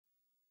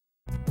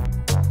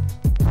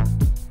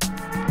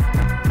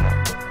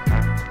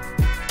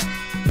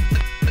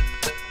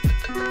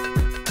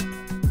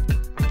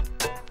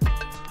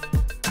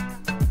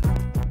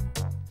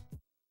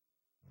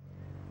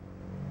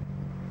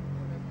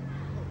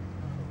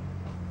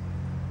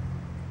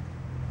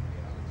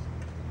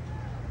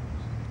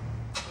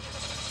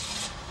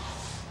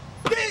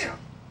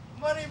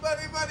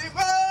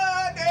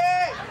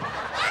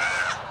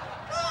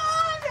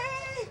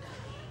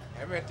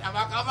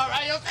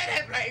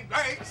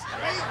straight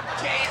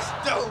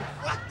cash dough.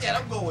 Fuck that,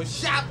 I'm going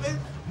shopping,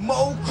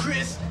 Mo,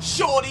 Chris,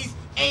 shorties,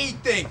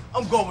 anything.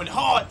 I'm going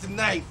hard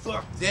tonight,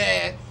 fuck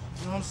that.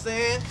 You know what I'm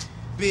saying?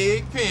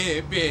 Big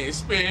pimpin',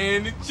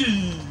 spin the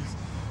cheese.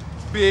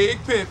 Big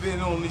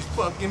pimpin' on these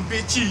fucking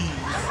bitches.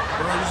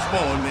 Word is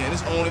born, man.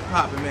 It's only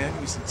poppin', man.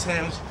 Give me some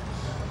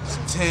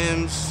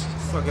Timbs.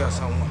 Fuck else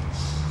I want.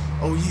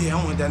 Oh yeah,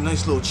 I want that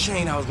nice little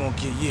chain I was gonna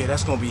get. Yeah,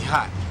 that's gonna be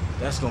hot.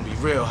 That's gonna be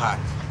real hot.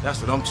 That's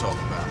what I'm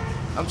talking about.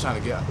 I'm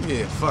trying to get,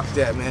 yeah, fuck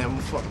that, man. I'm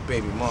fucking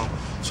baby mom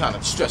trying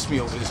to stress me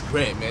over this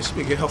bread, man. She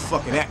better get her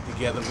fucking act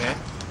together, man.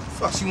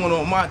 Fuck she want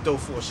all my dough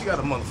for? She got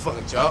a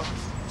motherfucking job.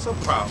 So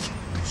proud.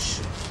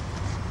 Shit.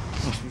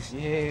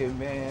 Yeah,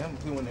 man, I'm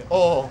doing it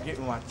all.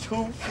 Getting my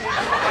toothpick,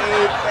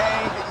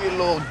 everything, getting me a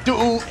little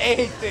dude,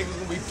 everything's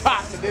gonna be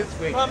popping this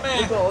week. My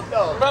man.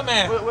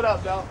 What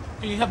up, dog?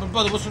 Can you help a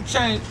brother with some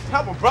change?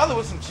 Help a brother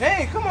with some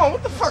change? Come on,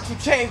 what the fuck some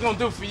change gonna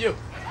do for you?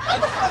 What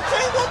the fuck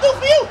change gonna do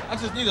for you? I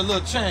just need a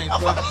little change, bro.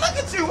 bro. Fucking look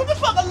at you. What the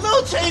fuck a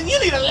little change? You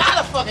need a lot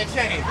of fucking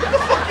change. What the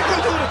fuck you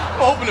gonna do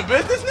to open a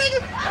business,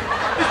 nigga?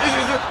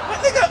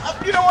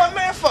 Nigga, you know what,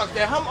 man? Fuck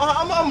that. I'm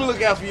gonna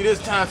look out for you this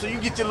time so you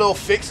get your little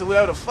fix or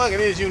whatever the fuck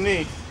it is you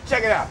need.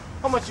 Check it out.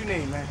 How much you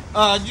need, man?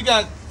 You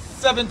got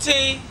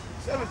 17?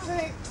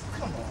 17?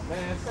 Come on,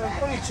 man.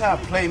 Don't you try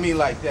to play me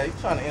like that. You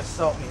trying to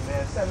insult me,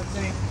 man.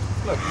 17?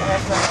 Look, man,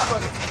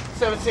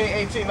 17,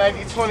 18,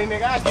 19, 20,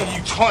 nigga. I'll give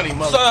you 20,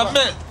 motherfucker. So I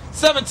meant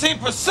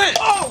 17%.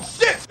 Oh,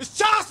 shit! It's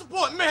child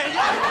support, man.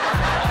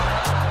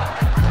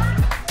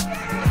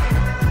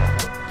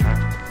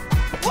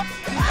 What?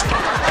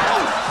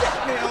 Oh, shit,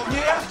 man. Oh,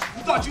 yeah?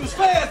 You thought you was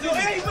fast, didn't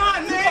you? It ain't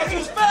mine, man. You thought you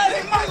was fast. It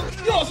ain't mine.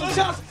 You on some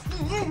child support.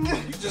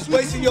 You just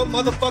wasting your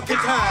motherfucking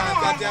time,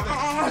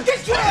 goddammit.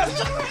 Get your ass!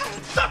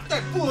 Stop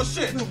that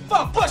bullshit!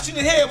 I'll bust you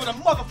in the head with a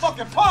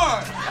motherfucking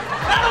pard!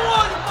 I don't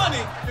want your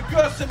money. The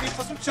girl sent me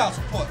for some child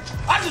support.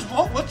 I just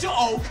want what you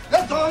owe.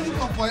 That's all you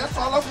want, boy. That's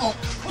all I want.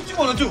 What you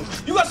want to do?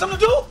 You got something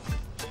to do?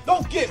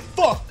 Don't get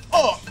fucked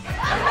up. You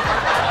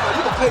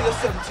gonna pay your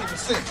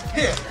 17%.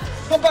 Here,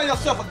 go buy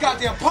yourself a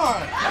goddamn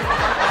pard. I'm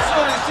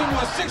sure I ain't seen you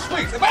in 6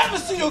 weeks. If I ever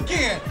see you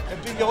again,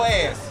 it'll be your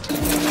ass.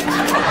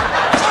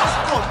 Child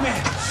support,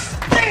 man.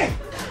 Damn!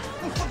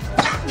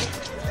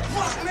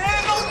 Fuck, man,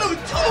 no new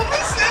tools,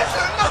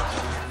 no.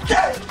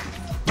 Okay.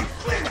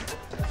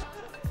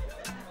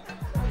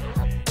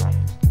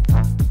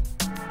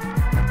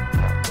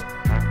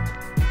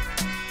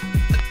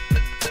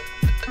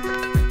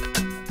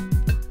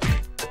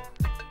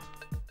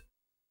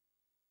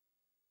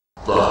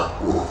 Fact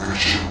or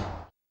fiction?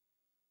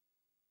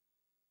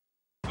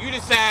 You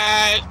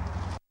decide.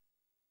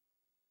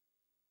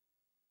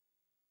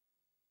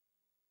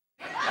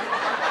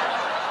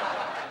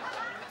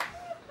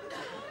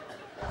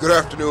 Good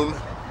afternoon,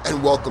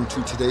 and welcome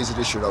to today's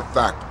edition of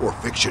Fact or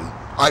Fiction.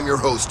 I'm your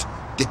host,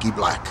 Dickie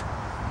Black.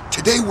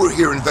 Today we're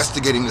here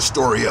investigating the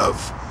story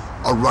of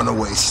a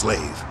runaway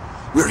slave.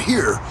 We're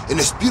here in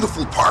this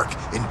beautiful park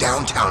in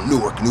downtown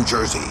Newark, New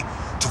Jersey,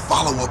 to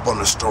follow up on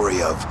the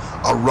story of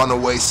a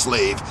runaway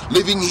slave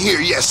living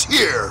here, yes,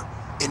 here,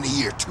 in the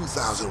year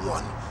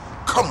 2001.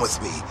 Come with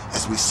me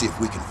as we see if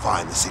we can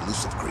find this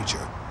elusive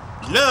creature.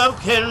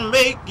 Love can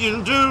make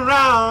you do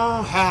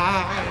wrong.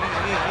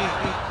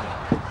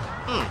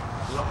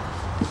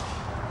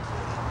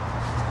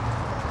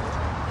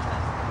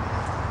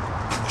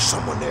 There's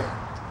someone there.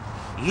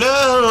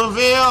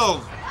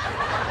 Loveville.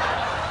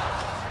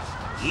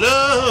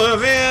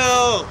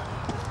 Loveville.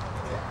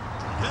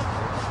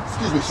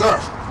 Excuse me, sir.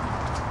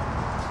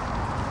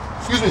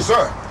 Excuse me,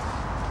 sir.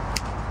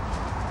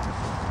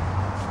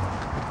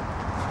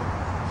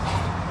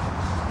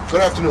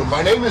 Good afternoon.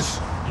 My name is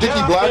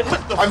Dickie Black.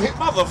 I'm here.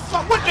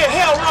 Motherfucker, what the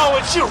hell wrong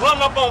with you?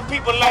 Run up on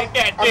people like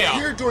that there. I'm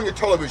here doing a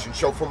television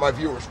show for my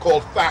viewers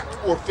called Fact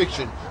or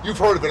Fiction. You've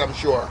heard of it, I'm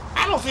sure.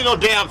 I don't see no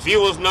damn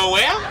viewers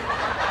nowhere.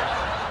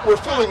 We're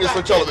filming this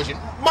for television.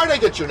 Might I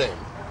get your name?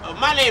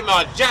 My name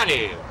is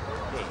Johnny.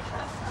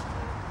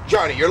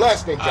 Johnny, your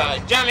last name,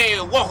 Johnny? Johnny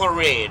Walker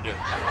Red.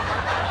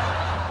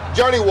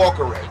 Johnny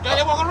Walker Red.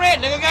 Johnny Walker Red,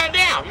 nigga,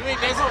 goddamn. You think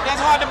that's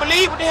hard to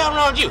believe? What the hell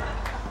wrong with you?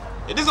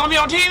 Is this gonna be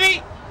on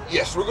TV?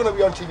 Yes, we're gonna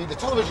be on TV. The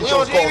television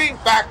show is called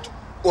Fact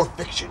or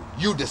Fiction.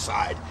 You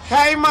decide.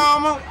 Hey,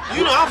 mama.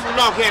 You know I'm from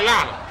North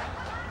Carolina.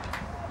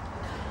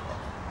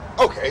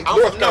 Okay,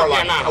 North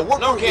Carolina.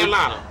 North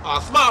Carolina.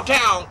 Small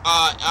town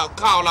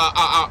called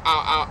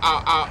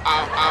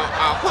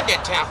what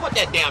that town? What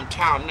that damn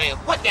town name?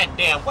 What that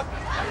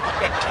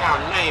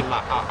town name?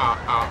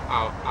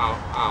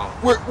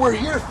 We're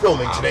here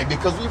filming today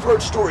because we've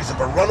heard stories of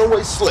a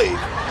runaway slave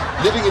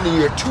living in the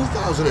year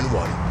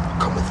 2001.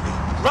 Come with me.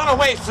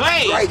 Runaway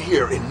slave? Right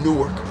here in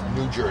Newark,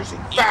 New Jersey.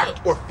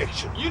 Fact or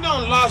fiction? You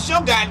done lost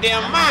your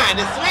goddamn mind.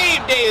 The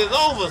slave day is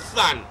over,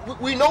 son.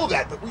 We know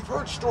that, but we've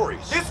heard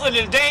stories. This is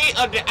the day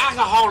of the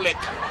alcoholic.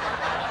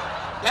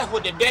 That's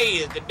what the day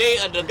is. The day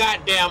of the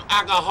goddamn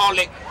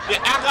alcoholic. The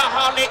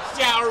alcoholic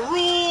shall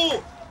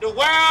rule the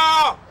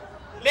world.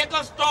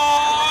 Liquor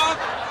stores,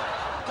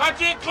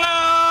 country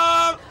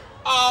clubs,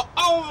 all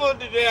over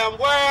the damn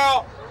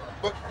world.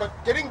 But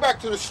getting back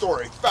to the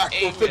story, fact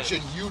or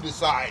fiction, you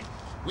decide.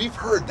 We've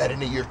heard that in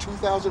the year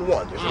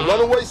 2001, there's a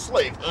runaway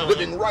slave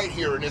living right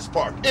here in this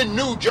park, in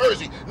New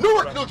Jersey,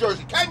 Newark, New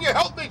Jersey. Can you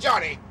help me,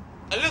 Johnny?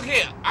 Look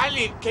here,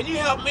 can you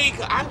help me?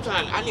 Cause I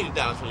need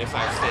 $1.25.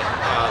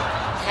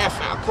 Half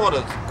an hour,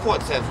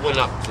 quarter cents went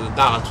up to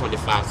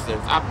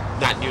 $1.25. I'm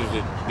not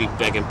usually be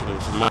begging people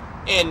for money.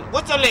 And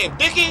what's your name,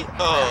 Dickie? Dick?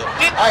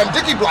 I am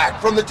Dickie Black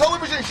from the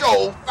television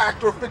show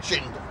Fact or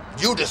Fiction.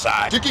 You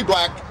decide. Dickie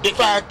Black,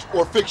 Fact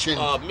or Fiction,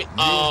 you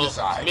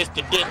decide.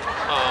 Mr. Dick.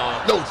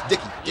 No, it's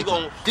Dickie.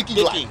 Dickie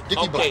Black.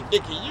 Dickie Black.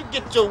 Dickie, you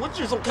get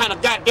you some kind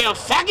of goddamn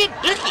faggot?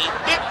 Dickie.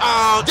 Dick,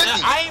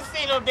 Dickie. I ain't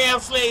seen no damn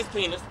slave's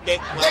penis.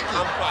 Dick. Dickie.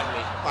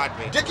 Pardon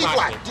me. Dickie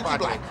Black. Dickie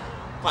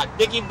Black.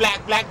 Dickie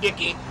Black, Black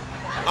Dickie.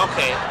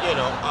 Okay,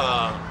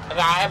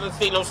 I haven't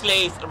seen no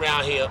slaves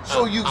around here.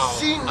 So you've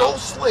seen no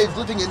slaves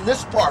living in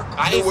this park?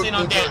 I ain't seen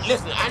no damn.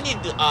 Listen, I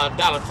need the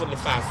 $1.25.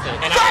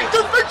 Fact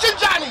or fiction,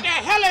 Johnny? What the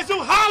hell is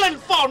you hollering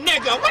for,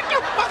 nigga? What the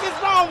fuck is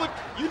wrong with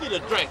you? Need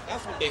a drink.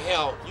 That's what the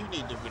hell. You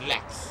need to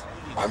relax.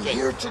 I'm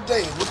here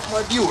today with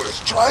my viewers,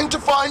 trying to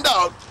find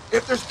out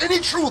if there's any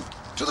truth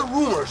to the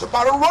rumors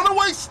about a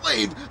runaway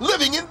slave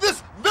living in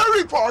this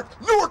very park,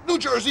 Newark, New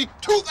Jersey,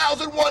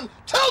 2001.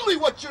 Tell me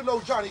what you know,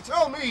 Johnny.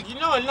 Tell me. You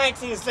know, in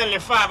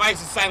 1975, I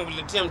used to sing with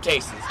the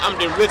Temptations. I'm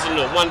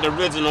one of the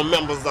original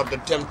members of the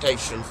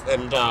Temptations.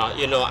 And,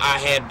 I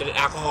had the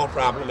alcohol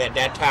problem at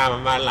that time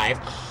of my life.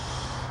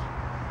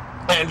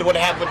 And what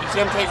happened with the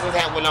Temptations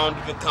went on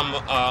to become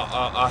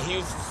a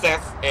huge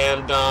success.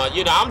 And,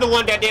 I'm the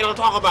one that they don't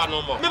talk about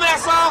no more. Remember that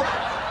song?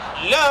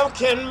 Love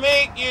can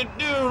make you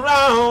do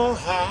wrong.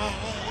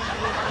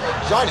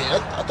 Johnny,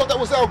 I thought that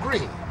was Al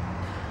Green.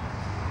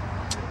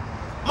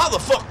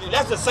 Motherfucker,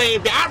 that's the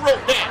same thing. I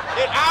wrote that.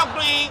 And Al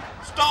Green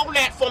stole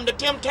that from the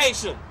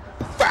Temptation.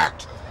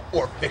 Fact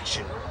or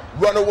fiction?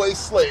 Runaway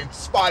slave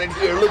spotted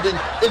here living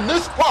in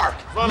this park,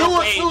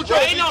 Newark, New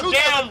Jersey. Ain't no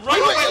damn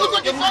runaway. It looks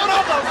like it's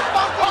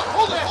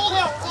Hold it.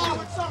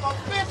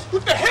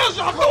 What the hell's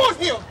y'all doing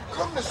here?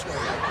 Come this way.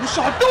 What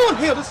y'all doing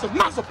here? This is a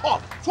nice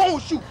park. What's wrong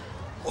with you?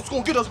 What's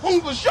gonna get us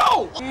home for the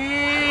show? What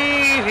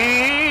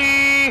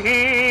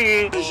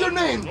is your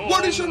name?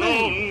 What is your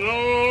name?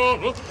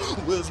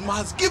 Where's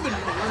my given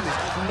name?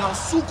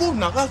 Nasuko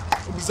Naga.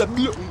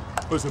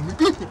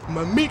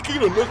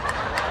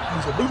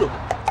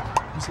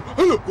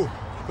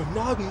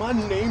 My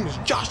name is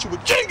Joshua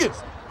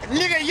Jenkins.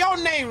 Nigga, your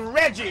name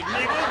Reggie,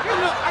 nigga.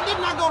 I did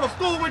not go to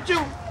school with you.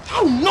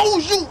 I don't know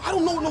you. I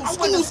don't know no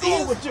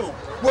school with you.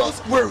 Well,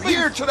 we're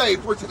here today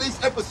for today's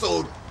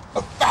episode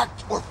of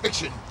Fact or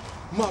Fiction.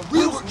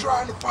 We were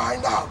trying to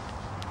find out,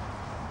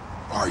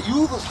 are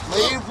you the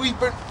slave we've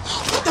been...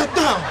 Put that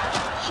down.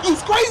 You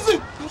was crazy.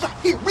 You was out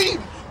here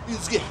reading. You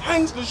was getting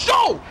hangs the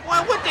show.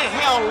 Boy, what the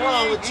hell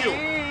wrong with you?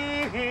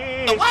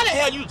 Now, why the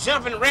hell you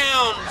jumping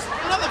around?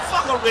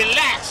 Motherfucker,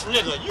 relax,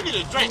 nigga. You need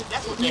a drink.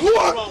 That's what the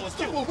hell wrong with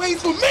you. Away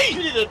from me. You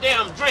need a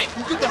damn drink.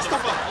 You get that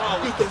stuff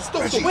wrong. Get that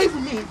stuff away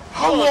from me.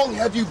 How long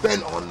have you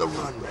been on the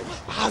run, Reggie?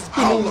 I've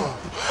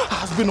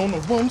been on the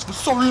run for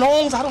so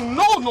long, I don't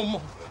know no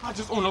more. I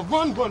just on the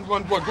run. It's gonna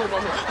run all the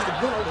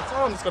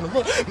time. It's gonna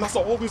run. And that's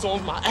always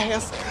on my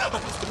ass. I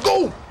got to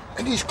go.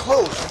 And these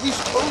clothes,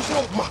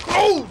 My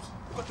clothes.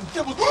 What the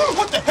devil?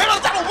 What the hell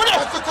is that over there?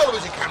 That's the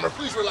television camera.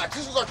 Please relax.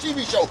 This is our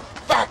TV show.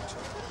 Fact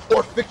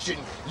or fiction,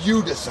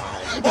 you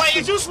decide. Boy,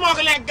 is you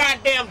smoking that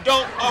goddamn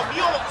dope off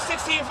you on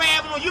 16th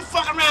Avenue? You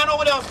fucking around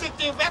over there on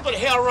 16th Avenue? What the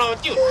hell wrong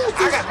with you?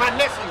 I got my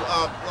nephew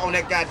on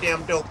that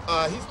goddamn dope.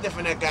 He's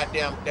sniffing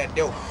that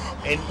dope.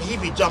 And he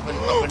be jumping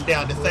up and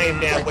down the same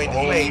damn way the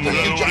slave does.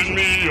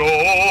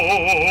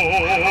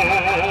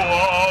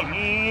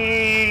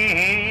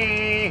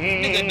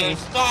 Nigga done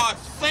start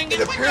singing.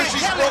 It appears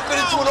she's broken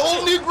into an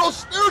old Negro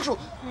spiritual.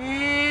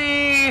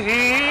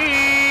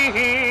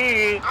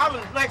 I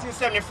was in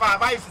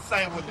 1975. I used to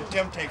sing with the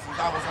Temptations.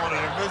 I was one of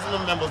the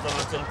original members of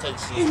the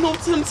Temptations. Ain't no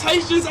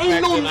Temptations,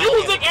 ain't no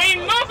music,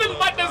 ain't nothing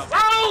but the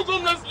sounds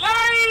from the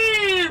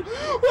slave.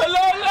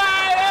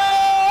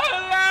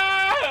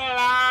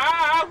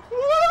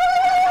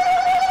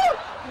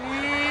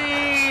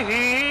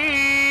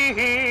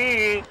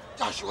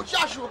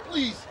 Joshua,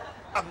 please.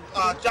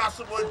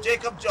 Joshua,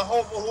 Jacob,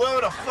 Jehovah,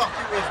 whoever the fuck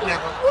you is,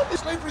 nigga. What?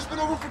 Slavery's been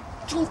over for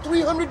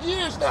 200-300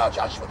 years now,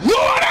 Joshua. No,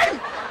 it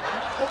ain't!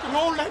 Talking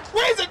all that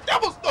crazy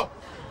devil stuff.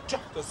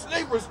 The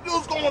slavery's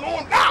still going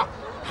on now.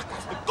 I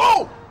got to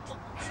go.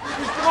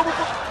 Slavery's been over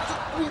for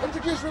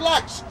 300 years.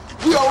 Relax.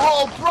 We are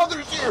all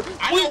brothers here. We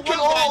can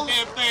all...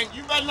 goddamn thing.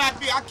 You better not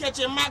be... I'll catch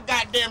you in my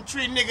goddamn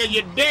tree, nigga.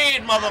 You're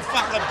dead,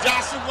 motherfucker.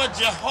 Joshua,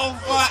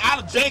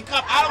 Jehovah,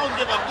 Jacob. I don't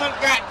give a good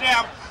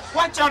goddamn...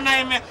 What your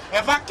name is?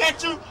 If I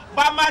catch you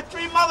by my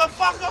tree,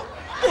 motherfucker,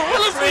 the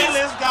hell is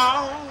this?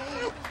 Gone.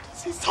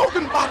 He's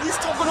talking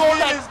all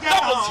that.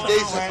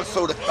 Today's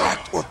episode of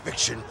Fact or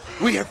Fiction,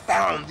 we have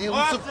found the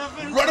elusive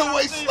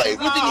runaway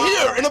slave living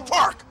here in a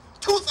park,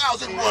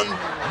 2001,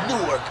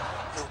 Newark,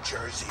 New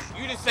Jersey.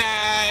 You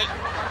decide.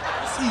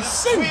 He's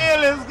singing.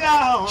 Is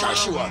gone.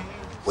 Joshua,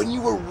 when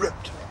you were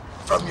ripped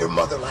from your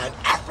motherland,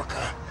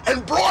 Africa,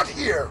 and brought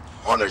here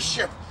on a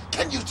ship.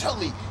 Can you tell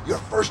me your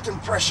first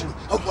impression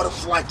of what it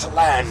was like to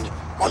land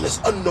on this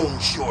unknown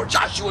shore?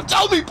 Joshua,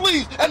 tell me,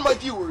 please, and my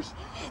viewers.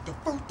 The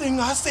first thing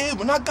I said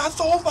when I got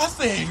off, I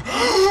said,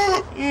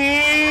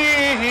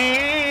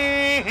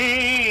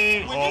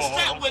 When you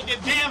start with the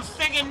damn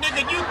singing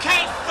nigga, you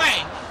can't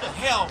sing. What the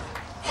hell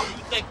do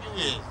you think you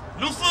is?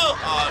 Luther?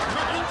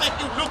 You think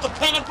you Luther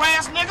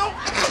Pendergrass, nigga?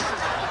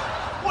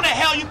 Who the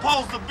hell you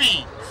supposed to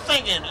be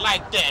singing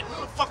like that?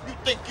 Who the fuck you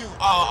think you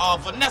are,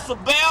 Vanessa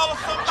Bell or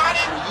somebody?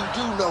 Well, you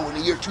do know in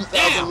the year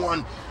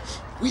 2001,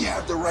 we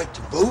have the right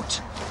to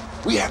vote,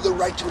 we have the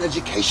right to an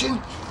education,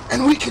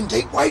 and we can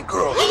date white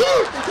girls.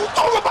 You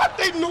talking about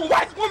dating no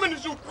white woman?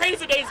 Is you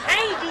crazy? They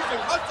hang you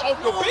and cut off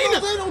your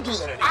penis. No, they don't do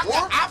that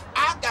anymore.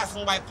 I got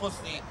some white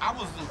pussy. I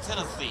was in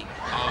Tennessee,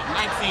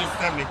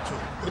 1972.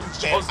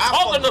 I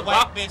fucked the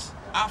white bitch.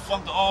 I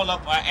fucked her all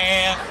up her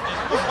ass.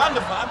 It was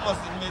wonderful. I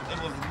must admit, it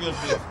was a real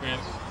good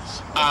experience.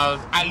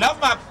 I love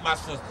my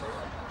sister.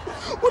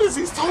 what is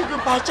he talking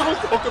about? Y'all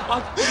talking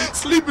about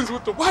sleeping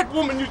with the white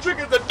woman, you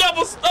drinking the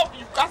double stuff,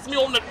 you got me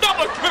on the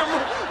double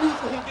camera, you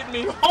gonna get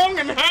me hung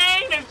and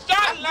hanged and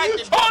shot like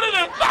you told it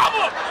and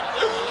double.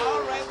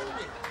 All right with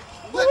me.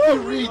 Let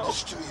me read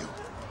this to you.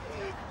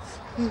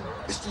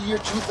 It's the year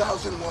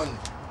 2001.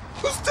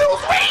 He's still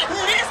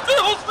sleeping. He's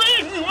still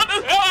sleeping. What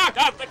the hell? I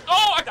got to go.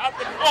 I got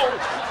to go.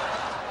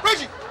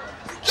 Reggie,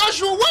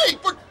 Joshua, wait,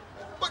 but...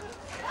 The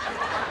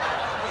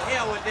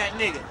hell with that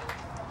nigga.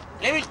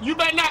 You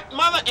better not,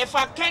 mother, if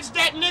I catch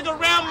that nigga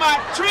around my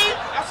tree,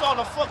 that's all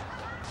the fuck.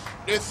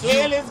 This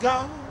hell is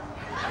gone.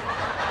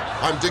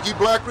 I'm Dickie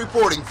Black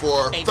reporting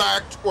for Hey,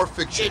 Fact or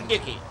Fiction. Hey,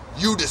 Dickie.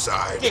 You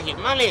decide. Dickie,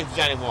 my name's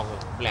Johnny Walker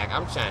Black.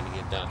 I'm trying to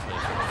get done.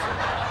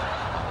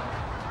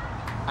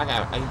 I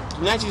got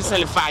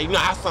 1975. You know,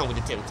 I sung with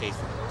the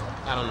Temptations.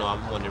 I don't know.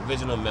 I'm one of the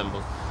original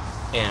members,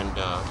 and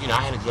you know,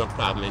 I had a drug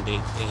problem, and they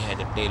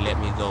let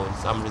me go. And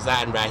so I'm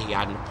residing right here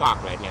out in the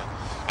park right now.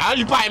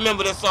 You probably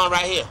remember this song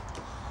right here.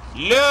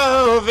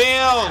 Love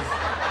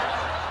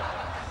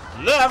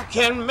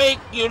can make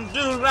you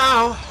do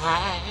wrong.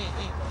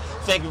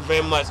 Thank you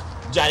very much,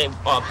 Johnny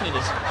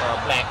Penis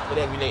Black,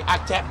 whatever you name. I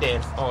tap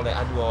dance, all that.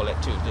 I do all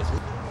that too. Just.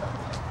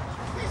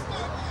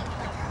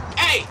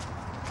 Hey,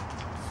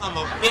 son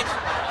of a bitch!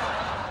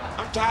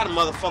 I'm tired of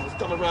motherfuckers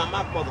coming around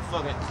my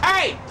motherfucking.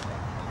 Hey,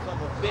 son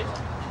of a bitch!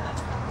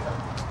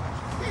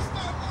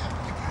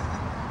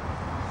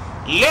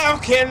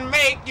 Love can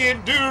make you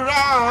do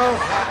wrong.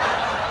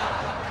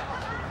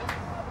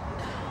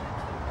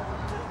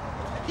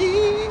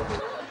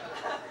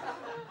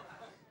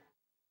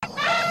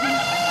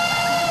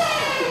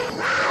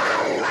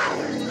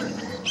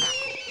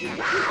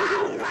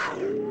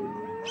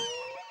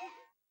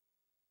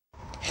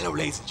 Hello,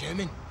 ladies and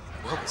gentlemen.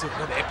 Welcome to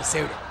another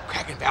episode of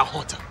Cracking Bow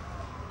Hunter.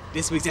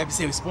 This week's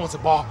episode is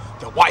sponsored by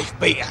the Wife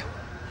Bear.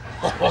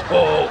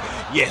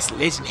 Yes,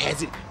 legend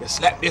has it, you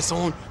slap this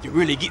on, you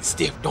really get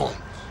stiffed on.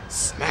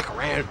 Smack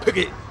around, pick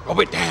it, rub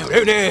it down.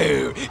 Oh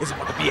no, it's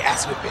about to be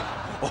ass whipping.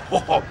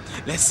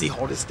 Let's see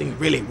how this thing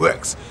really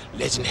works.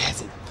 Legend has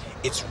it,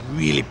 it's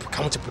really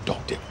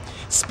counterproductive,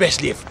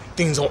 especially if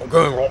things aren't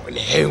going wrong in the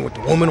head with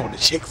the woman or the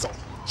chicks or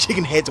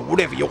chicken heads or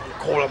whatever you want to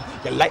call them.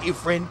 You like your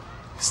friend,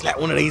 slap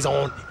one of these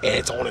on, and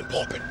it's on and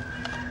popping.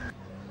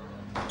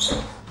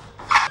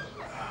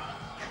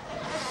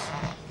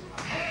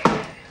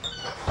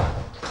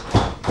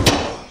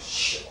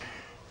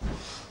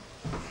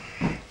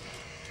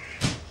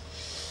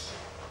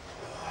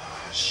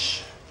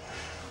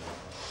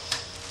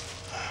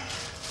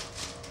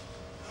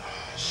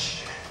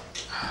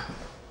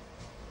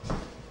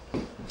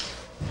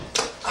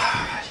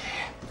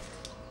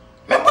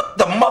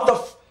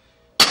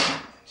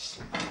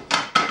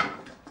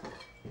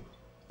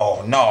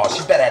 Oh no,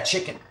 she better have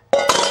chicken.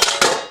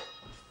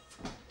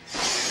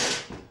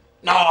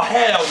 No,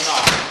 hell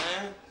no,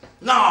 man.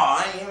 No,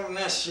 I ain't hearing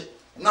that shit.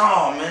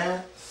 No,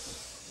 man.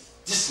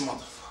 This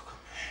motherfucker,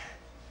 man.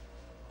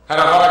 Had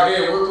a hard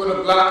day at work with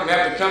a block and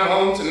had to come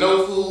home to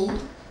no food?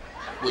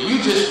 Well,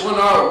 you just run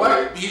our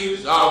white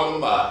beaters all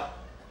on by.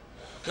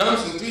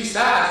 Comes in 3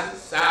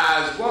 sizes,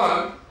 size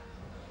 1,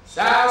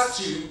 size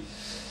 2,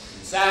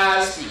 and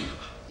size 3.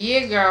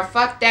 Yeah, girl,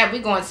 fuck that. We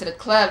going to the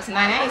club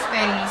tonight. I ain't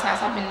staying in this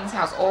house. I've been in this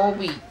house all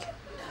week.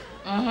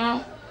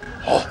 Oh,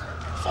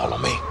 follow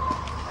me.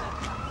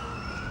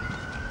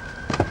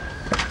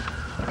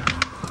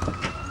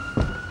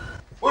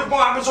 What's boy,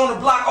 I've been on the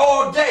block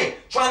all day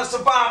trying to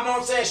survive, know what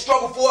I'm saying?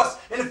 Struggle for us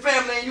in the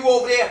family and you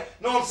over there,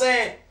 know what I'm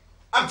saying?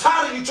 I'm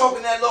tired of you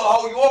talking that little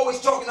hoe. You always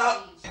talking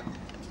out.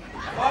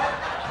 What?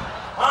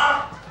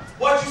 Huh?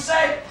 What'd you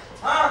say?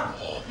 Huh?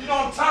 You know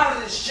I'm tired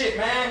of this shit,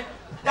 man.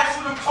 That's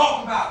what I'm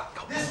talking about.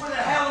 This what the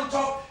hell I'm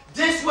talking.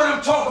 This what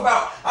I'm talking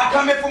about. I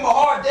come in from a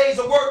hard days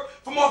of work,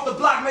 from off the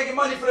block making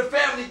money for the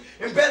family,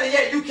 and better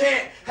yet, you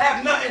can't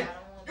have nothing.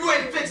 You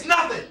ain't fixed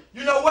nothing.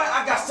 You know what?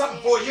 I got something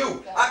for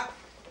you.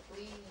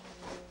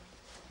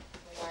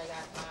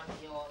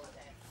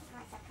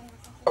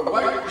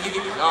 White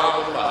beaters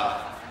all on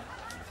by.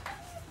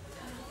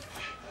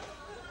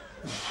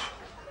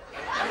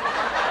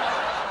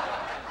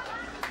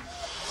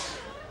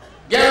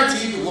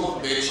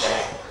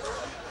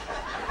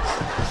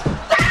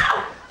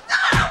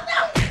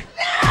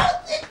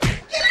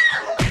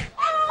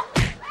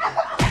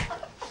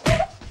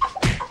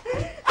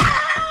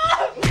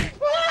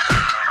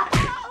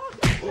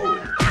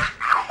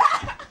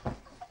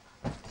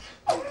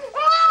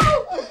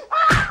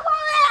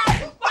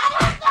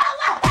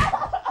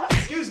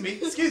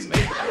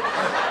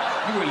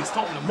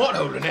 mud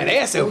hole in that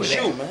ass over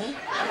there. You, man?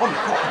 I'm the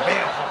Corky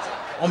Bear Hunter.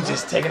 I'm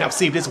just taking up,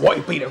 see if this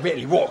white beater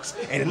really works.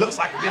 And it looks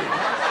like it really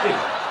works.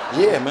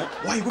 Yeah, man.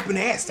 Why you whipping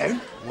the ass, dude?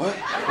 What?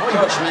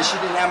 Gosh, man, she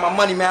didn't have my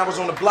money, man. I was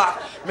on the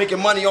block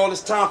making money all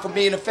this time for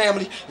me and the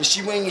family, and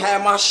she ain't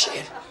have my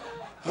shit.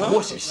 Huh?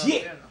 What's your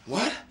shit?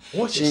 What?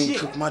 What's she your ain't shit?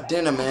 cook my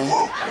dinner, man.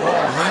 All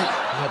right.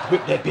 You have to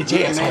whip that bitch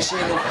ass, man. She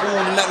ain't no fool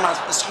and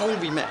nothing. It's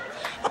hungry, man.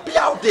 I be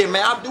out there,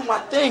 man. I do my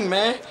thing,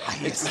 man. I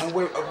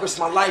risk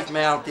my life,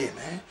 man, out there,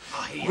 man.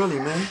 Really,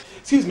 man.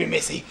 Excuse me,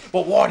 Missy,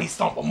 but why'd he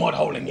stomp a mud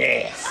hole in your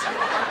ass? I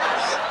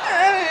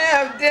didn't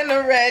have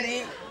dinner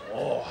ready.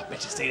 Oh, I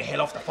bet you stay the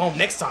hell off the phone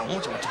next time,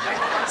 won't you? Look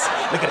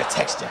at the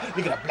texture.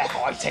 Look at the black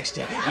eye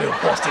texture. Little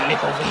busted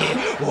lip over here.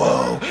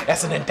 Whoa,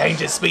 that's an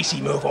endangered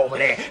species move over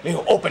there.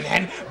 Little open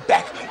hand,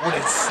 back with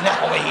a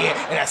snap over here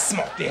and a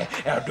smoke there.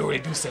 That'll really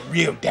do some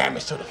real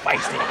damage to the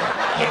face there.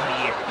 Cavity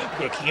area. Look at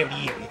the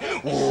cavity area.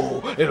 Whoa,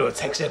 little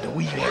texture of the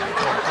weave area.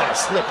 Kind of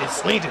slipped and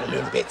slanted a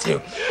little bit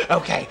too.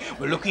 Okay,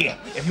 well look here.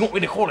 If you want me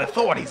to call the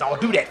authorities, I'll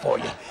do that for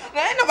you.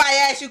 Now, ain't nobody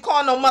asked you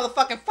call no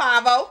motherfucking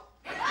 5-0.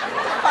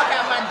 Fuck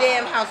out my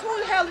damn house. Who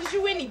the hell is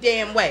you any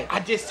damn way? I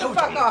just told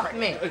you. Fuck off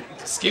me.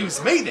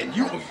 Excuse me then.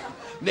 You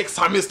next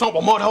time you stomp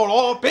a mud hole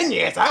all up in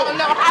your ass. Oh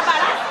no, how about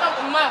I stomp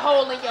a mud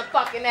hole in your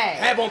fucking ass?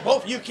 Have on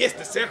both of you kiss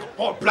the circle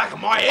part black of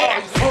my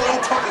ass. Oh,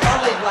 don't talk to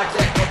my leg like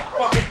that,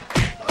 motherfucker.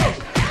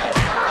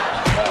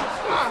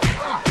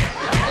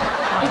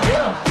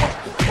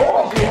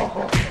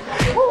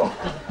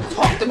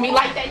 Talk to me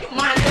like that, you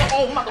mind your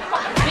own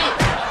motherfucking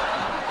business.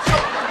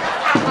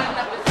 I'm running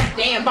up in some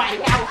damn body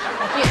house.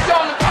 Get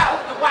shown the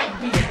house the white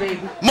beater,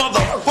 baby.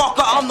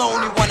 Motherfucker, I'm the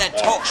only one that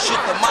talks shit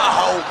to my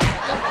hoe.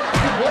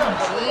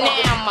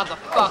 Now,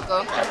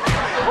 motherfucker.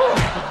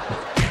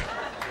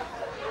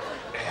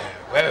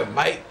 Well,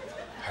 mate,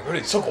 I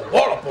really took a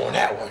wallop on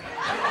that one.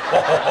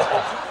 Oh,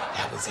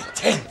 that was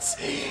intense.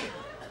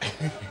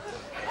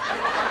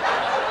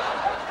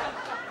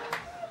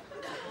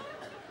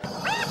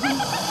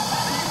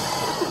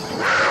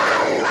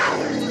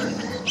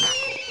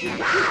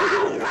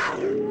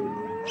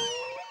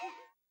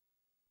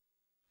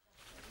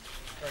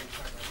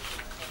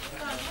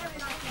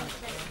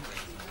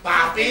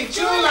 Papi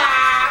Chula!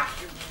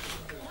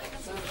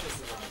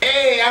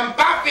 Hey, I'm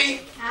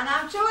Papi. And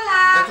I'm Chula.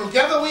 And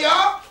together we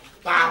are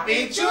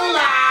Papi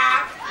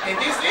Chula. And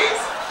this is?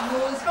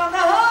 News from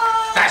the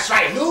hood. That's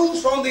right,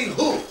 news from the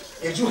hood.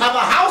 If you have a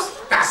house,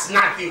 that's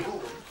not the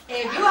hood.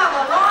 If you have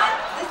a lawn,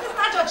 this is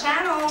not your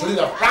channel. You need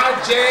a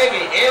project,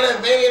 an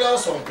elevator,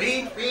 some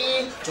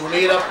BP. You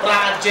need a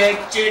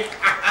project chick.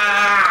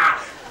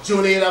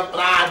 You need a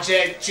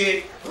project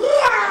chick.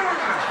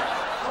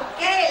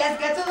 Okay, let's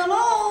get to the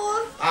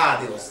news. Ah,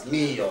 Dios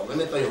mío. Let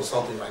me tell you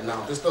something right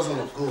now. This doesn't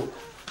look good.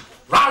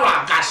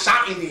 Rara got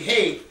shot in the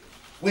head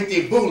with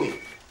a bullet.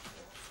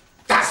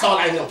 That's all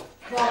I know.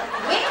 Well,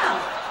 where?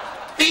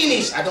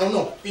 Finish. I don't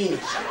know. Finish.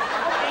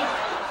 Okay.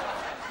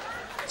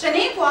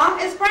 Shaniqua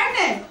is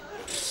pregnant.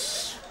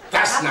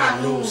 That's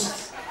not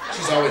news.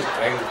 She's always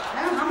pregnant.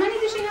 How many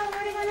does she have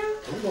already by now?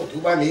 I don't know. Two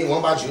by me,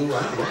 one by you.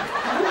 I don't know.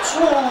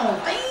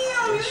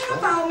 Damn, you don't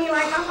tell me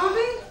like that,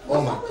 Bobby.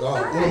 Oh my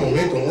God. Uno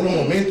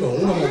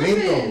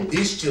momento.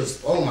 This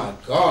just, oh my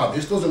God.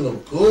 This doesn't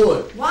look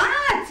good.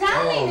 What?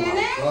 Tell me, Oh Nene.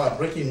 my God.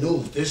 Breaking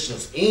news. This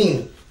just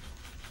in.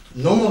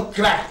 No more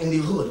crack in the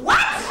hood. What?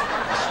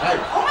 That's right.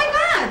 Oh my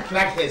God.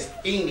 Crack has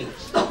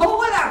finished. Oh,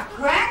 without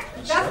crack?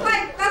 That's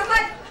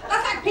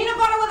like peanut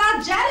butter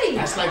without jelly.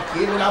 That's like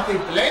kid without a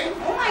plate.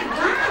 Oh my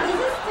God, this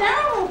is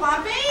terrible,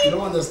 Bobby. You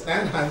don't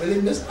understand. I really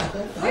miss that.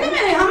 Wait a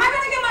minute, how am I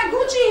gonna get my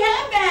Gucci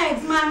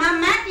handbags, my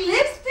MAC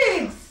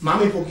lipsticks?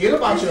 Mommy, forget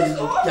about This is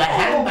your awful.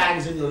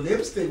 handbags and your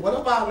lipstick. What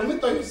about, let me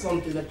tell you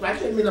something. The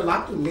crackhead mean a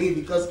lot to me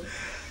because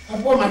I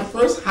bought my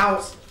first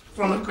house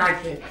from a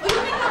crackhead. Oh, you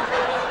think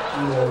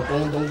I'm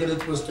No, don't get it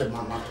twisted,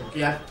 Mama.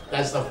 Okay,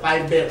 that's a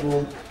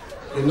 5-bedroom.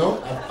 You know,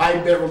 a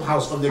 5-bedroom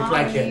house from the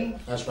crackhead.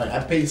 That's right. I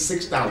paid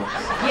 $6.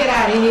 Get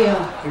out of here.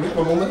 Can you have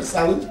a moment of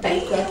silence for the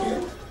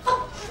crackhead?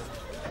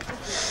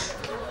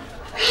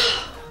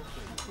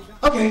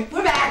 Okay.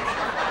 We're back.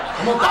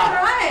 I'm okay. All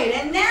right,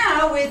 and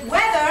now with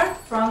weather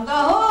from the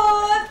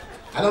hood.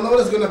 I don't know what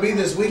it's gonna be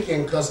this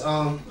weekend because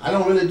I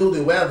don't really do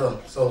the weather,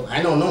 so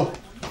I don't know.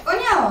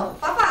 Coño,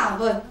 Papa,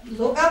 but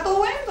look out the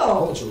window.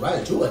 Oh, you're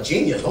right. You're a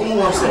genius. Hold on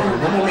one second.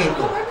 Un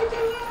momento. Everything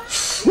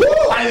Woo!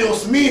 Ay,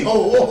 Dios mío.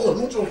 Oh,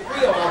 mucho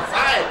frío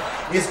outside.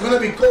 It's gonna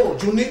be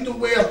cold. You need to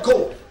wear a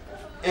coat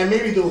and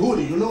maybe the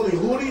hoodie. You know the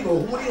hoodie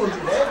on your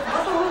head?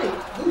 What's the hoodie?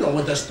 You know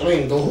with the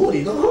string, the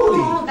hoodie.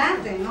 Oh,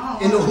 that thing. Oh,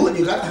 In the hood,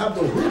 you gotta have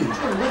the hoodie.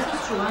 True, this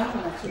is true. I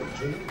know that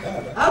too.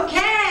 Yeah.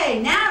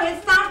 Okay, now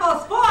it's time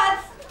for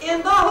sports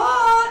in the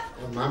hood.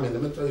 Oh, mommy,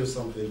 let me tell you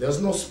something. There's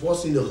no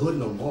sports in the hood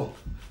no more.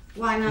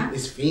 Why not?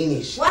 It's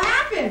finished. What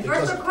happened?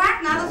 First the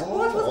crack, now the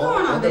sports. What's going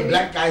all on, the baby?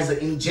 black guys are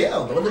in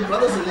jail. All the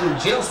brothers are in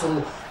jail,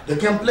 so they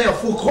can't play a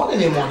full court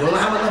anymore. They don't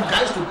have enough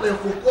guys to play a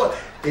full court.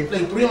 They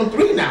play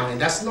 3-on-3 now,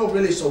 and that's not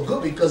really so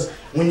good because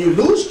when you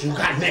lose, you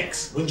got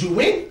next. When you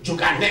win, you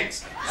got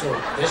next. So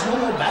there's no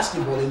more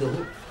basketball in the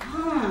hood.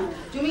 God.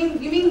 You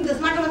mean there's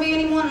not gonna be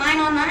any more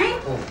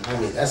 9-on-9? Oh, I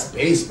mean, that's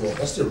baseball.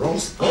 That's the wrong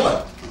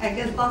sport. I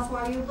guess that's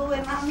why you do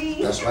it, not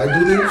me. That's why I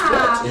do the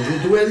sports, and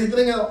you do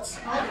anything else.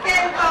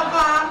 Okay,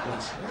 Papa.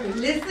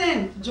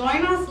 Listen,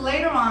 join us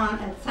later on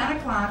at 10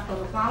 o'clock for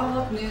the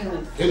follow-up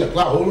news. 10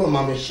 o'clock? Hold on,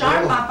 mommy.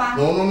 Sharp, Papa.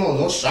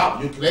 No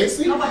sharp. You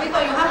crazy? No, Papito,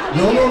 you have to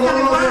be No. here at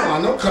 10 o'clock.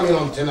 I'm not coming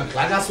on 10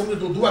 o'clock. I got something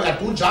to do. I got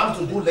 2 jobs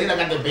to do later. I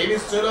got the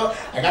babysitter.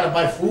 I got to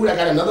buy food. I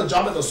got another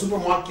job at the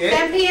supermarket.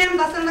 10 p.m.,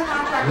 that's in the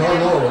contract.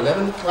 No,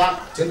 11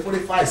 o'clock,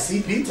 10:45,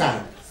 CP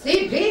time.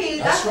 CP?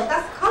 That's right.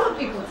 That's colored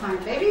people time,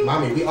 baby.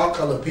 Mommy, we all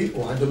colored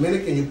people. I'm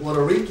Dominican, you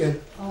Puerto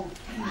Rican. Oh,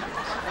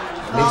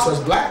 Makes us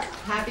black.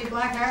 Happy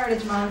Black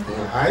Heritage Month.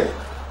 All right.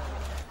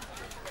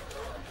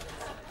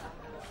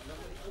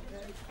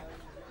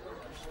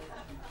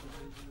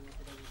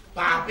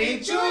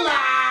 Papi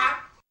Chula.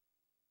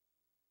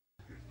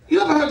 You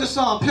ever heard the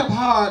song Pimp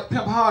Hard,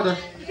 Pimp Harder?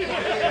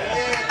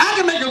 I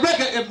can make a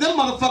record if them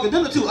motherfuckers,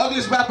 them the 2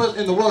 ugliest rappers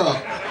in the world.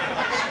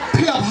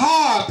 Pimp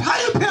hard. How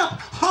you pimp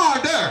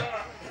harder?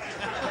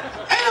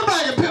 Ain't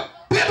nobody can pimp.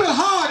 Pimping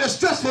hard is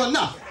stressful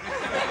enough.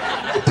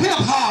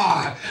 Pimp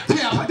hard.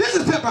 Pimp. This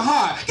is pimping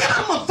hard. Give me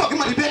my motherfucking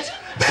money, bitch.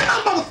 Give me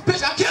my motherfucking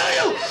bitch. I'll kill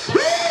you.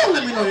 Woo!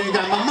 Let me know you ain't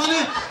got my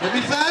money. Let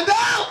me find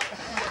out.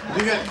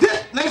 You got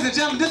this, ladies and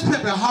gentlemen, this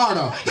pimping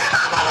harder. Give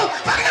my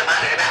motherfucking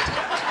money, bitch.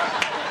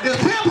 There's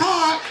pimp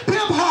hard,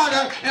 pimp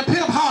harder, and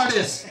pimp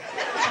hardest.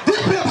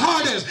 This pimp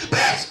hardest,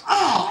 bitch.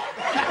 Oh.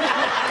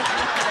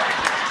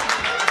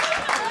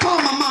 Call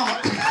my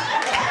mama.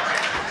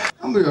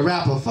 I'm gonna be a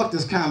rapper. Fuck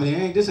this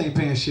comedy. This ain't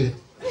paying shit.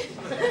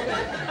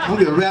 I'm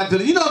gonna be a rapper.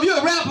 You know, if you're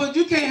a rapper,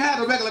 you can't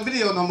have a regular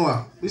video no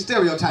more. We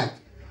stereotype.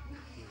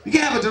 You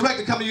can't have a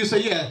director come to you and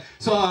say, yeah,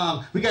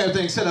 so we got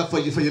everything set up for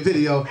you for your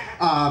video.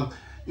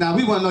 Now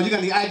we wanna know, you got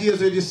any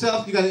ideas of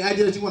yourself? You got any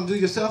ideas you wanna do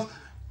yourself?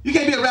 You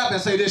can't be a rapper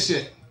and say this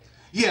shit.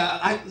 Yeah,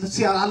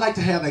 I like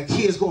to have like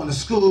kids going to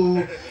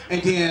school,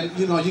 and then,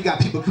 you know, you got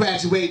people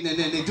graduating, and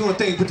then they're doing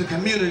things with the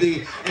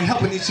community and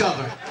helping each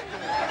other.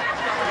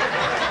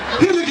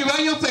 He look you right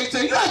in your face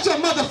and say, you out your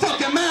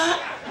motherfucking mind?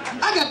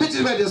 I got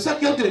bitches ready to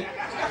suck your dick.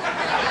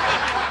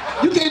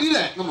 You can't do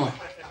that. Come on.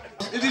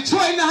 Is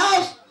Detroit in the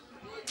house?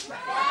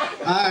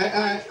 All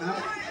right.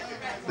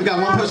 We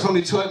got one person from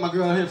Detroit. My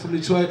girl here from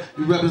Detroit.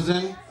 You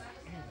representing?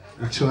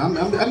 Detroit.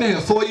 I've been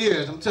here 4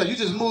 years. I'm telling you, you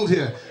just moved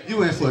here.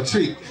 You in for a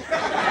treat.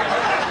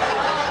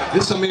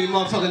 There's so many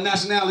motherfucking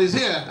nationalities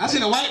here. I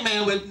seen a white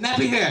man with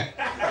nappy hair.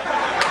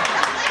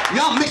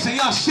 Y'all mixing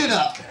y'all shit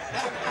up.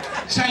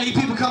 Chinese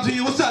people come to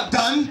you, what's up,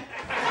 done?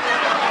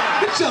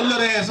 Get your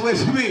little ass away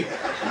from me,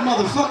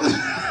 motherfucker.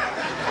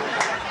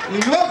 New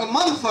York a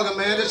motherfucker,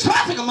 man. The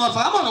traffic a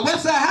motherfucker. I'm on the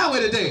West Side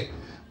Highway today.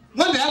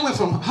 One day I went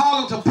from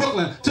Harlem to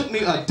Brooklyn. Took me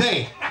a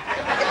day.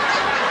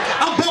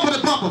 I'm bumper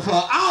to bumper for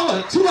an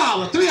hour, 2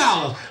 hours, 3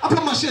 hours. I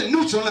put my shit in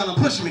neutral and let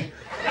them push me.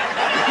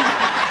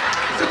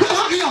 So quit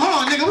honking your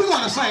horn, nigga. We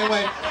going the same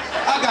way.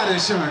 I got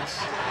insurance.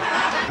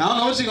 I don't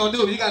know what you gonna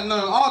do. You gotta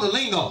learn all the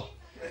lingo.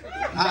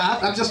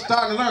 I'm just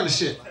starting to learn the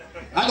shit.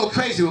 I go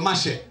crazy with my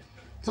shit.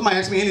 Somebody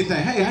asks me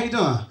anything. Hey, how you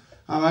doing?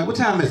 All right, what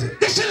time is it?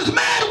 This shit is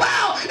mad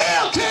wild.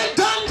 Hell, kid,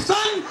 done,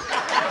 son.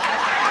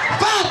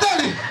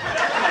 5:30.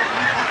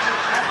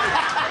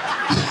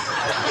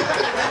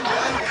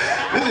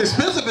 It's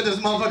expensive in this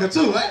motherfucker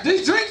too. Right?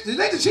 These drinks,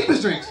 they the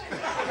cheapest drinks.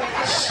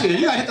 Shit,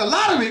 you gotta hit the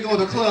lottery and go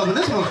to the club in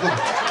this motherfucker.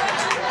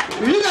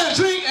 When you got a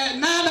drink at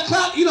 9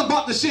 o'clock, you done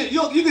bought the shit.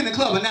 You get in the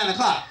club at 9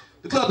 o'clock.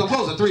 The club don't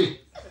close at 3.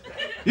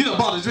 You done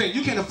bought a drink.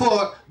 You can't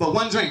afford but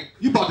one drink.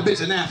 You bought the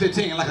bitch at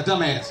 9:15 like a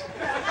dumbass.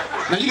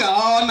 Now you got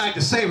all night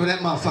to savor that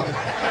motherfucker.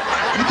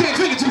 You can't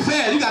drink it too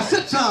fast. You got to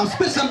sip some,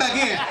 spit some back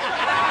in.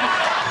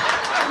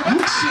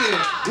 Shit.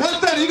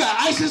 1:30, you got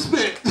ice and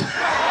spit.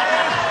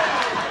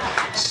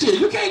 Shit,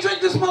 you can't drink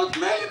this motherfucker,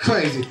 man. You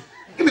crazy.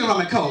 Give me a rum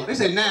and coke. They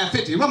say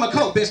 9.50. Rum and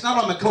coke, bitch, not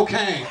rum and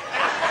cocaine.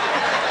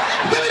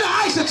 Give me the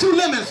ice and 2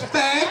 lemons,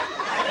 fag.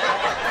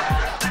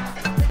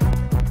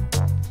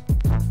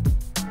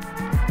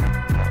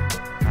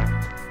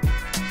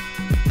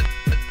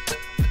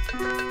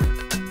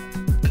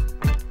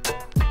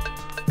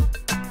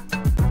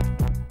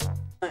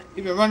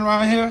 You been running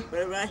around here?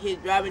 Running around here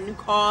driving new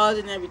cars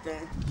and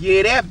everything.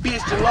 Yeah, that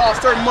bitch that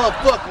lost her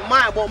motherfucking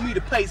mind want me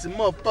to pay some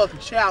motherfucking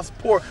child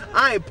support.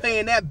 I ain't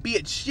paying that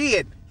bitch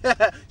shit.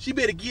 She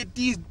better get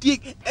these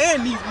dick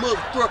and these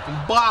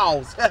motherfucking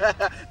balls.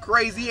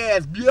 Crazy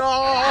ass bitch.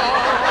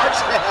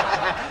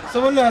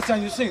 So when last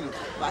time you seen her?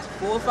 About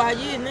 4 or 5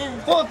 years now.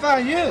 4 or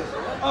 5 years?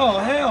 Oh,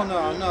 hell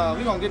no.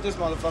 We gonna get this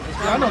motherfucker.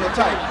 I know the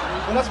type.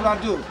 But that's what I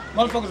do.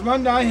 Motherfuckers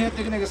run down here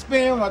thinking they can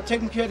spin while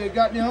taking care of their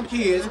goddamn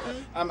kids.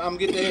 I'm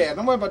get their ass.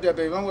 Don't worry about that,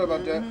 baby. Don't worry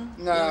about that.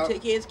 Nah.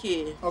 Take care of his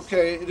kids.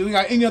 Okay. Do we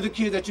got any other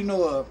kids that you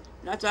know of?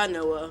 Not that I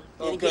know of.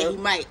 Then Okay. again, he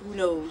might. Who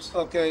knows?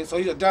 Okay, so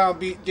he's a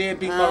downbeat,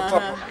 deadbeat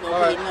motherfucker. No, All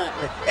right.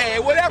 nothing. Hey,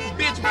 whatever,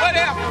 bitch,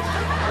 whatever.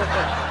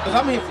 Because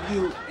I'm here for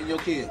you and your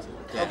kids.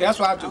 Okay, that's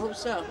what I do. I hope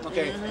so.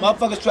 Okay,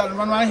 motherfuckers try to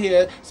run around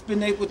here,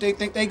 spend what they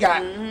think they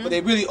got, but they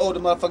really owe the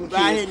motherfucking kids.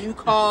 Buy a new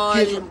car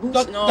and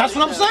boots and all That's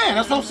what I'm that saying.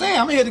 That's what I'm saying.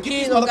 I'm here to get these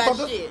Kids don't got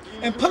motherfuckers shit.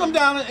 and put them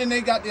down in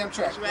they goddamn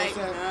trash. Right. You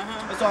know what I'm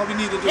saying? That's all we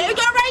need to do. There we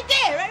go right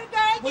there. Right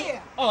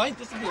there. Oh, ain't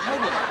this a bit?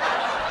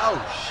 Oh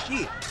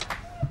shit.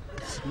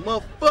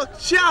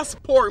 Motherfucker child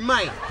support,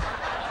 man.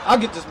 I'll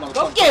get this motherfucker.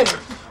 Go get him.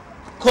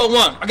 Call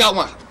one. I got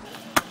one.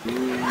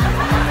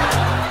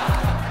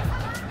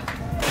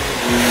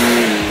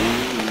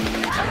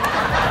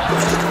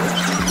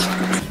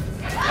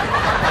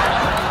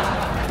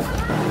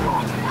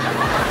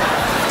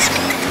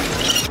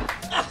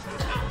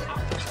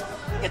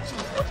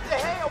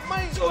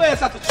 Get your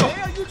ass out the truck. What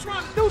the hell you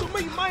trying to do to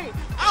me, man?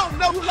 I don't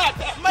know you like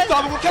that, man. You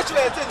thought I was gonna catch your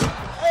ass, didn't you?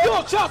 You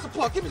on child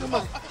support. Give me the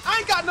money. I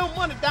ain't got no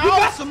money, dog. You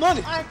got some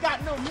money. I ain't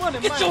got no money,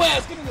 Get man. your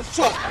ass. Get in this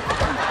truck.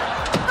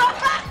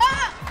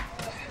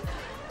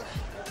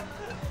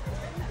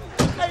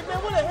 Hey,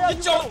 man, what the hell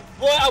Get your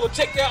boy. I will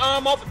take that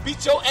arm off and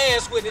beat your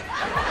ass with it.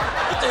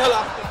 Get the hell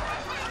out of there.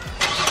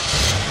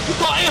 You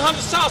call 800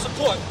 child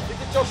support to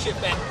get your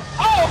shit back.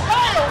 Oh,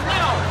 hell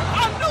no.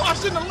 I knew I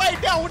shouldn't have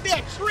laid down with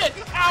that trick.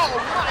 Oh,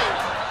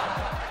 man.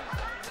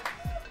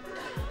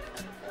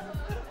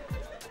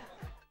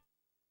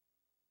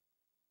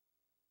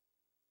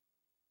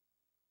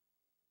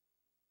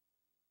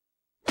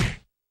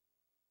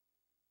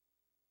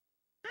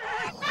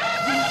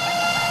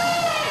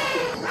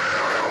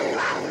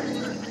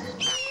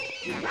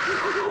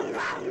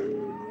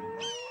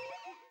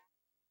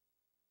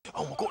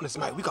 Oh my goodness,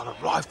 mate, we got a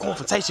live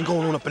confrontation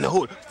going on up in the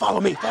hood.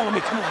 Follow me, come on,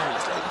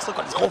 let's look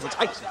at this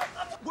confrontation.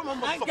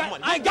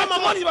 I ain't got my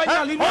money right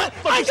now, Lee. I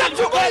ain't got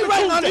your money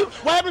right now, Lee.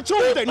 What happened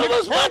Tuesday, nigga? It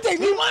was Monday,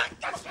 Lee.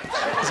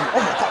 Listen, oh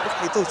my God, look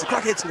how he throws the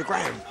crackhead to the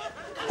ground.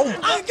 Oh my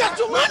God. I ain't got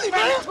your money,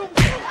 man. You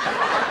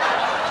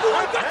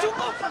ain't got your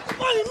motherfucking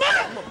money,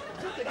 man.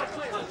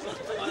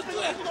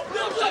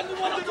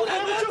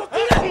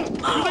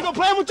 You think I'm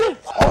playing with you?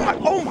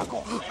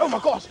 Oh my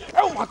gosh.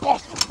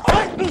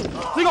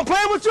 Think I'm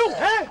playing with you?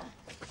 Huh?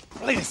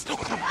 Ladies, oh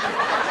my God.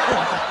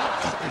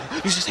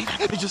 Did you see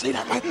that? Did you see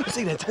that, man? You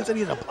see the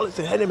intensity of the bullets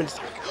that hit him in the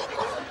stomach?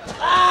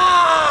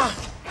 Oh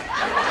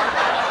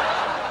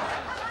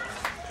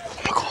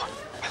my God.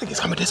 I think he's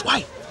coming this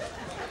way.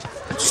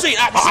 See,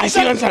 I ain't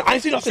see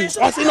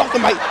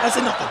nothing, mate. I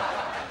see nothing.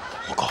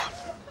 Oh my God.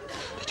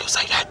 Did you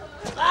say that?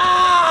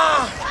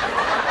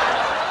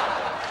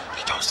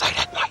 Did you say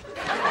that, mate?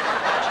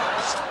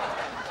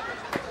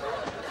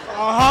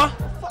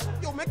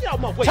 Yo, man, get out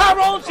my way.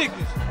 Tyrone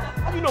Chickens.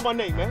 How you know my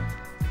name, man?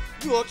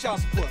 You owe child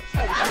support.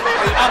 Hey,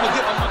 I'm gonna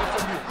get my money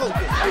from you. Hold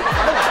this.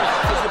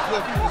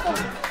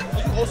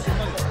 You owe some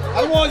money. I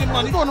want your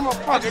money. Go into my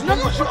pocket.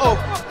 Look what you owe.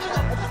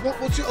 I just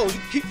want what you owe. You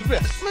can keep the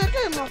rest. Man,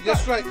 get my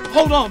That's right.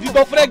 Hold on. If you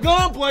go for that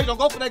gun, boy, don't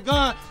go for that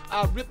gun.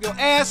 I'll rip your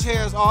ass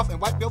hairs off and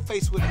wipe your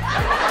face with it. Think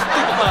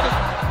about it.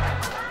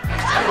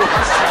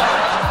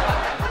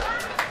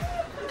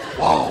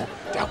 Whoa,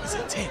 that was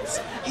intense.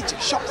 He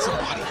just shot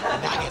somebody,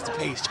 and now he has to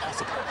pay his child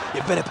support.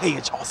 You better pay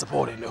your child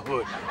support in the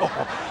hood.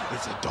 Oh,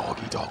 it's a dog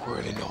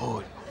word in the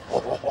hood.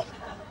 Oh,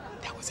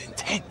 that was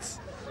intense.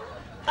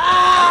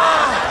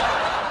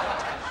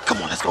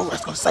 Come on, let's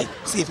go see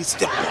if he's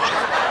still alive.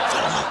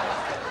 Follow me.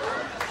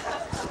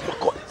 Oh my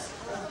goodness.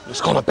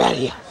 Let's go to bed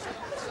here.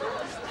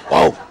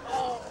 Whoa.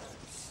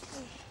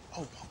 Oh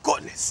my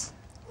goodness.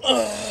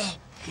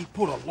 He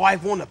put a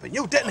live one up in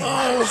you, didn't he?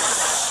 Oh,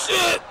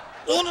 shit.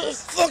 Who the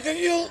fuck are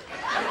you?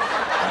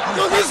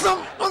 Go get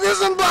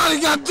somebody,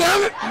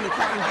 goddammit. I'm the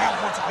cracking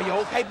down once. Are you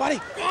okay, buddy?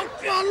 Look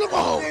at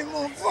that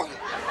motherfucker.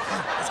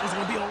 It's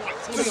gonna be alright.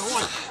 It's gonna be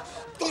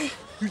alright.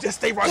 You just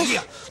stay right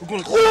here. We're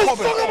gonna Who the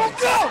fuck am I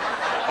go?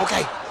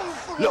 Okay.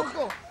 Look.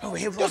 Over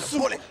here we found a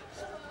bullet.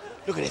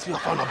 Look at this. We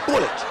found a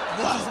bullet.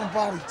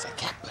 Somebody. It's a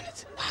cat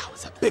bullet. Wow,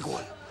 it's a big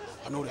one.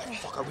 I know that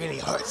fucker really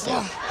hurts. I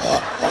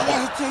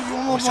gotta tell you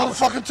one more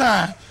motherfucking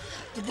time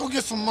to go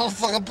get some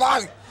motherfucking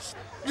body.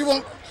 You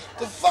want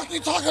the fuck you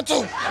talking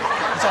to?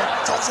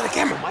 Talk to the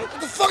camera, Mike.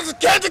 What the fuck is the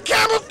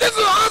camera? This is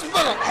a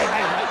hospital. Hey,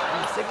 Mike,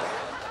 you need a cigarette?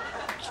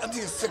 I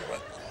need a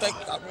cigarette. Thank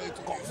you. I really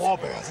do. Got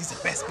Marlboros. He's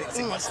the best big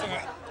cigarette.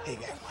 Here you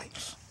go, Mike.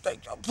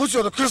 Thank you. I'll put you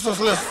on the Christmas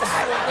list. Go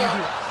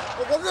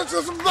get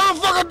you some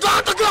motherfucking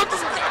doctor. Get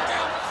this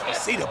goddamn. You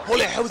see the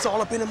bullet holes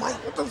all up in him, Mike?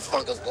 What the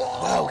fuck is going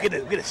on? Well, get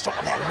a shot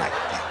of that, Mike.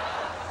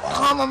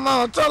 Call my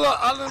mama. Tell her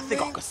I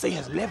think I can see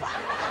his liver.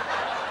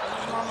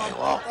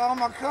 All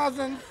my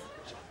cousins.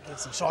 Get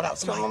some shout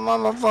outs, Tell Mike. my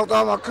mama fucked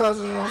all my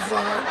cousins on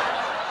Sunday.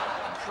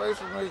 Pray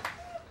for me.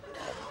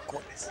 Oh,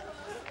 goodness.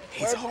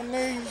 Pray for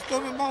me, you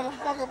stupid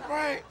motherfucker.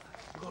 Pray.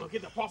 We're gonna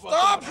get the proper.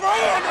 Stop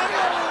praying.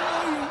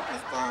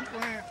 Stop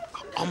praying.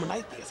 I'm an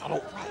atheist. I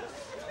don't pray.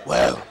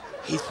 Well,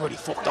 he's pretty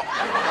fucked up.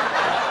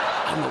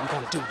 I know what we're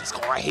gonna do with this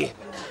guy right here.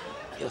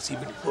 He'll see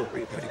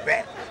pretty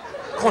bad.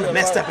 Kind of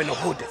messed up in the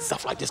hood that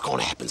stuff like this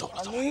gonna happen all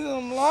the time. I need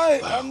some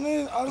light. I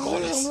need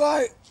some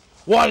light.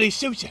 Why did he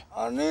shoot you?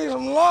 I need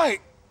some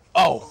light.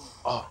 Oh,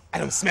 I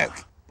don't smoke.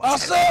 I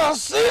said I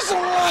see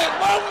some light.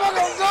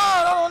 Motherfucker,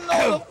 God, I don't know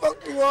who the fuck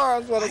you are.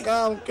 I swear to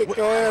God, I'm gonna kick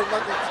your ass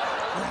like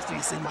a... What else do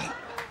you see, Mike?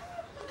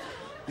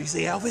 Do you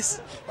see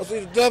Elvis? I see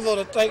the devil on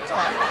the tank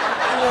top.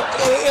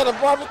 He had a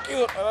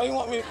barbecue, and he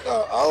want me to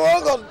go. I don't want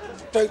to go to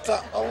the tank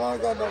top. I want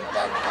to go to the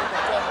barbecue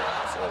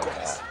with the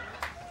devil.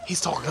 He's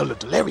talking a little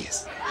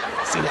delirious.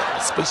 I've seen that in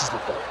the speeches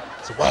before.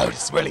 So word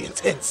is really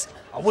intense.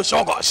 I wish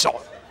y'all got a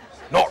shot.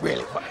 Not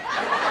really, but... Oh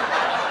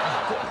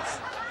my goodness.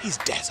 He's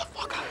dead as a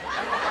fucker.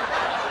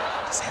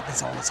 This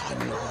happens all the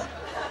time in the hood.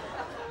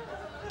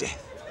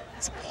 Death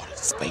is a part of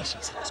the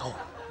species in its own.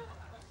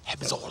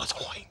 Happens all the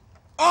time.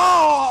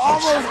 Oh, I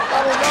was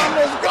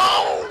almost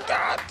gone.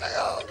 God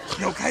damn.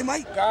 You okay,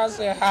 Mike? God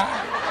said hi.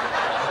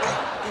 Okay.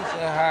 He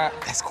said hi.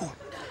 That's cool.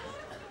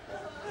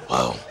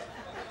 Well,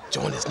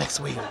 join us next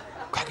week.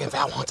 Crack and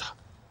Val Hunter.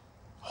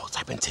 All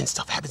type of intense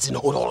stuff happens in the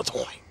hood all the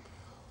time.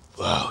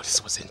 Whoa,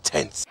 this was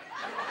intense.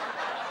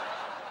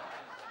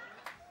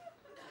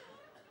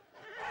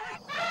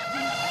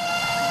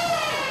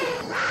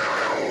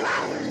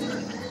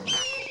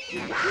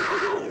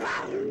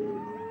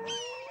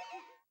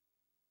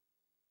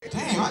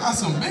 Damn, I got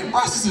some big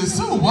breasts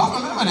too. Boy,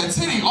 I'm gonna that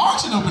titty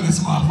arching up in this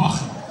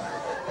motherfucker.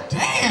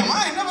 Damn,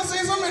 I ain't never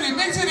seen so many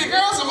big titty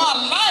girls in my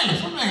life.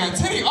 I'm like a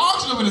titty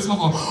arching up in this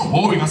motherfucker.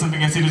 Oh, we got some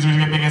big ass titties,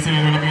 really big ass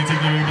titties, really big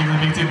titties, really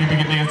big titties,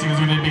 big ass titties,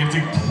 really big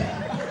titties.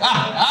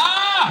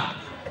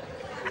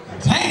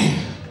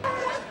 Damn.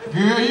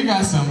 Girl, you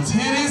got some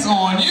titties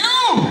on you.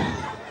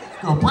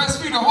 Girl,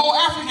 breastfeed the whole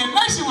African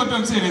nation with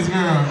them titties,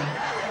 girl.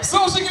 As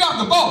soon as she get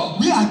out the boat,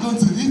 we are going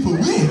to leave for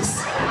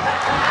weeks.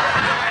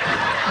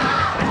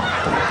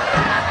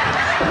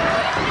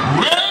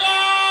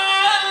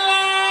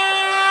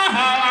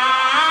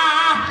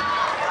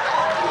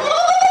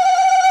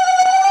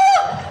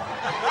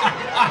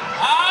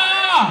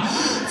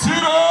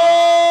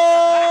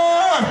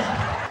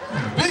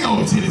 Big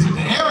old titties with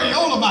the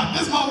areola about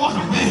this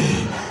motherfucker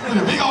big.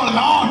 With a big old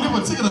long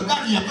nipple tickle the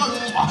back of your throat.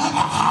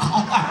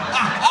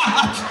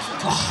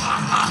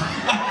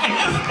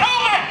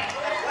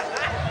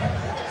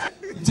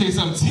 Tell you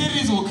something,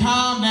 titties will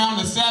calm down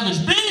the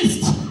savage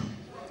beast.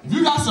 If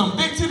you got some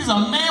big titties,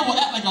 a man will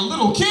act like a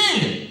little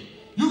kid.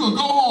 You can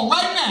go home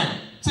right now,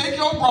 take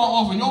your bra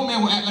off, and your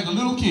man will act like a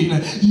little kid.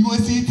 Like, you want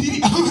to see a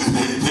titty? I want to see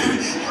a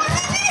titty.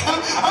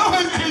 I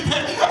want to see a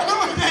titty. I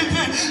want to see a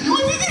titty. You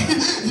want to see a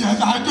titty? Yes,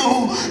 I do.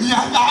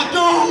 Yes, I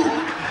do.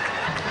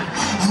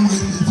 I want to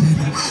see a titty.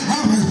 I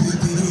want to see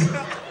a titty.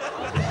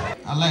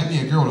 I like me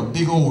a girl with a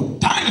big old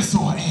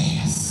dinosaur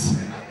ass.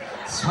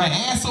 That's right,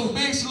 ass so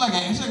big, she like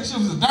she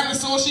was a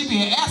dinosaur, she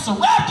be an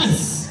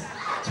Asaraptus.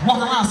 Just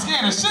walking around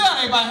scaring the shit out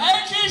of everybody.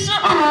 Hey, Keisha!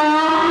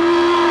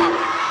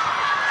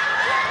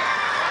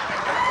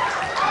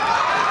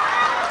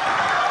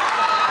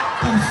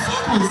 The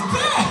fuck was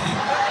that?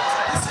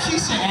 That's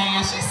Keisha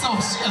ass, she's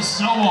a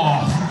show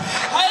off.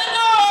 Hey,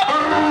 no!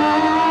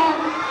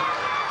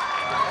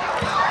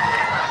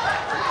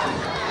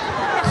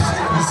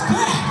 What was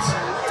that?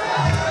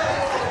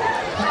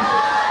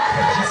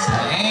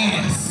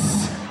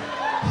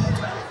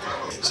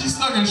 She's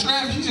stuck in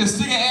traffic, she just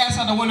stick her ass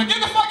out the window. Get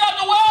the fuck out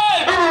the way!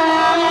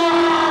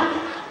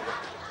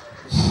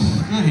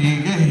 Go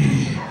ahead, go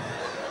ahead.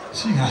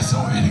 She got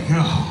somewhere to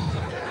go.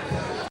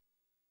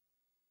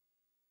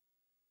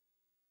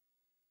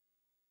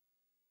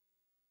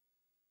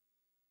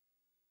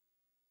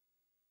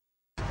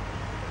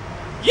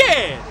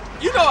 Yeah!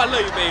 You know I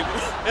love you, baby.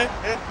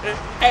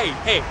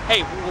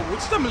 Hey,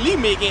 would you tell me to leave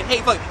me again?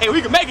 Hey, fuck, hey,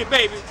 we can make it,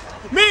 baby.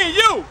 Me and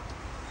you!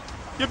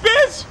 You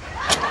bitch!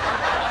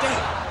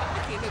 Damn.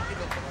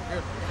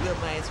 Little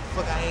my ass,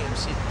 fuck I am,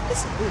 shit.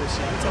 That's some bullshit.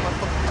 You tell my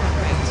fucking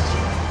ass,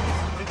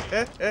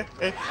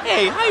 shit.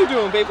 Hey, how you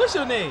doing, baby? What's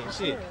your name?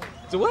 Shit.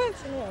 To what?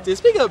 To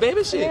speak up,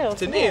 baby. Shit.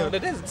 To Neil.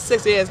 That's a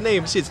sexy ass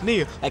name. Shit's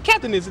Neil. Like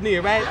Captain is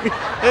Neil, right?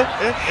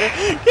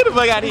 Get the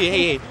fuck out of here.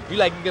 Hey, you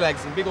get like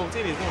some big old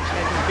titties, don't you?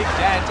 Like some big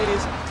giant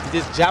titties. You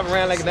just jump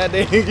around like that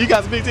day. You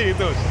got some big titties,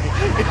 don't you?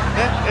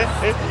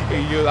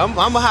 Hey, I'm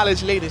gonna holler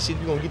at you later. Shit,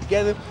 we gonna get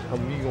together.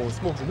 We gonna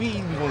smoke some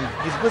weed. We gonna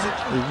get some pussy.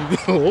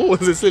 Oh,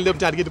 it's slid up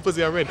trying to get the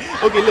pussy already.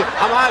 Okay, look,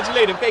 I'm gonna holler at you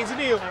later. Face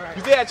Neil. Right.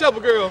 You stay at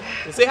trouble, girl.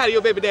 And say hi to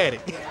your baby daddy.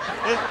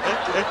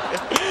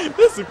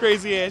 This is some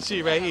crazy ass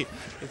shit right here.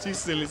 And she's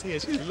still as hell.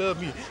 She love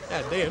me.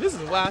 God damn, this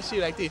is wild shit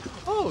like this.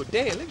 Oh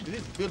damn, look at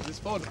this build this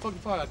fucking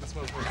part out this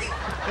motherfucker.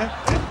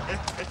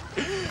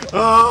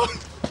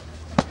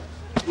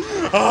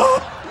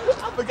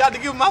 I forgot to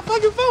give him my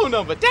fucking phone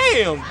number.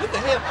 Damn! What the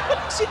hell?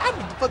 What shit? I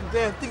need to fucking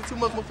damn think too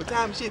much more for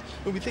time and shit.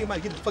 When we think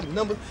about getting the fucking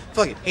number.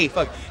 Fuck it. Hey,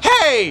 fuck it.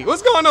 Hey!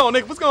 What's going on,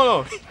 nigga? What's going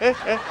on? Give me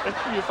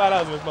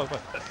 $5 in this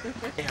motherfucker.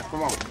 Yeah,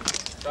 come on.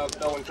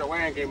 Don't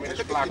Joanne gave me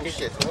this block of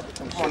shit.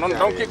 Come on,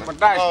 don't kick my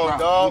dice, bro.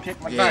 Don't kick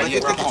my dice. You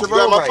got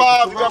my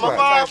five? You got my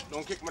five?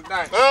 Don't kick my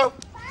dice. Huh?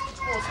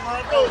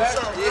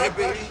 Yeah,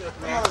 baby.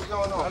 What's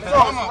going on?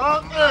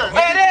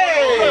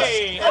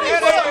 Hey!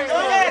 Hey!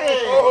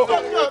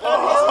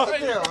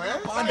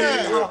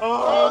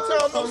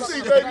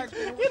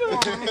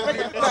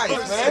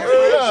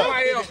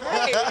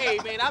 Hey,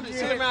 man, I'm just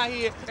sitting around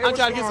here. I'm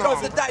trying to get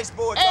some. The dice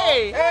board.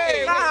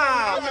 Hey,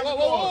 Nah,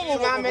 whoa.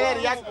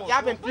 man,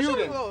 y'all been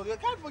feuding. Calm the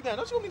fuck down.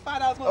 Don't you owe me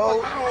 $5,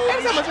 motherfucker.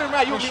 Every time I turn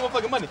around, you owe me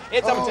motherfucking money.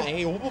 Every time I turn,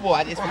 hey,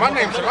 boy, it's My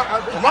name's on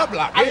my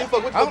block. I don't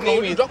fuck what your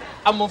name is.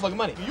 I'm motherfucking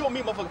money. You owe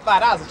me motherfucking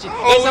 $5 and shit.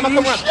 Every time I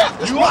come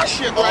around, You are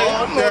shit, right?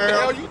 what the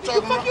hell you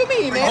talking about? Fuck you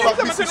mean, man? Every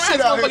time I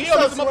turn around, you owe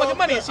me some motherfucking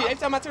money and shit. Every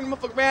time I turn the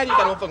motherfucking around, you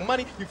got motherfucking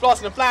money. You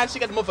flossing and flying,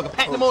 shit, got the motherfucking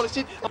platinum on and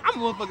shit.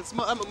 I'm a motherfucking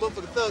smart. I'm a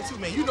motherfucking thug too,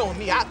 man. You know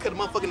me. I cut a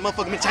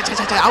motherfucking cha. I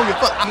don't give a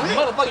fuck. I'm a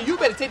motherfucking. You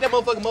better take that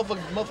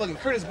motherfucking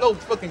Curtis Blow,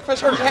 fucking crush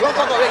her. You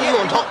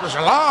gonna talk to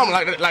Salam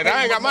like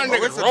I ain't got my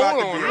niggas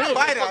rolling on you.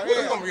 Fight out here.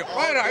 It's gonna be a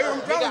fight out here.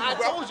 I'm telling you, I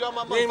bro. told you I'm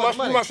my You motherfucking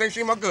money. must ain't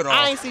seen my good on.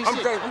 I ain't seen shit.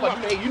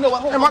 Hey, you know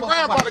what? Hey, my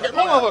grandfather get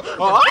my motherfucker.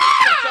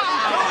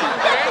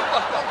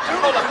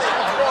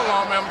 Hold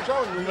on, man. I'm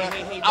telling you, man.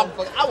 I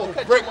will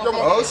cut Break your your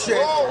motherfucking. Oh shit.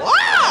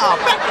 Wow!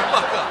 Back the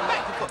fuck up.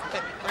 Back the fuck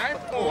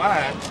up. Oh, all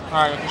right.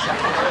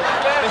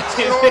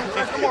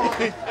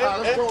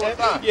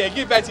 Yeah,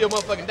 get back to your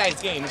motherfucking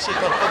dice game and shit.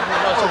 Motherfucking you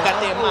lost your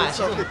goddamn mind.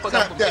 Shit, you fuck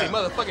up with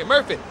motherfucking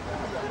Murphy.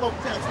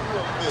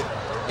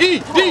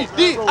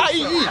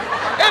 E-D-D-I-E-E.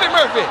 Eddie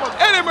Murphy.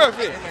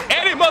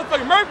 Eddie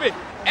motherfucking Murphy.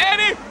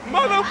 Eddie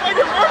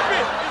motherfucking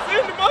Murphy is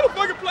in the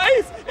motherfucking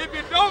place. If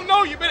you don't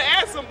know, you better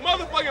ask some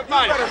motherfucking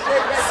body.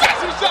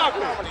 Sexy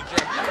chocolate.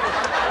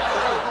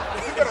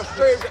 You better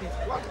save that.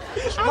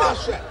 My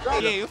shit.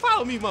 Yeah, you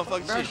follow me,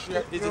 motherfucking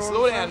shit. Just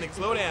slow down, nigga.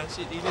 Slow down,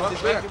 shit. You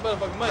just make your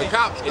motherfucking money. The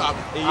cops stop.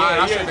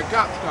 Yeah, I said the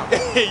cops stop.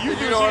 You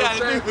do what you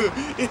gotta do.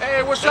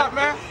 Hey, what's up,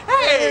 man?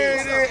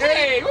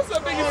 Hey, what's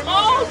up, Biggie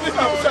Smalls?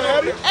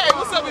 Hey,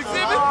 what's up,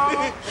 Exhibit?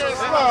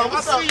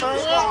 I see you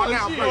on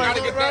now, bro.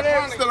 Gotta get that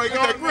money. Still ain't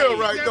get that grill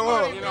right, though,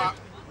 huh? You know,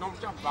 don't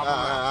jump about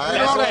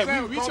That's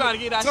right. We trying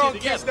to get our shit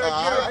together. Shit,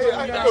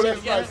 trying to get all this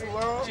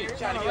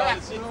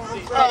shit.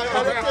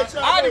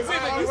 All right,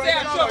 Exhibit, you stay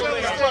out trouble.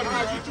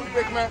 You too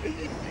big, man.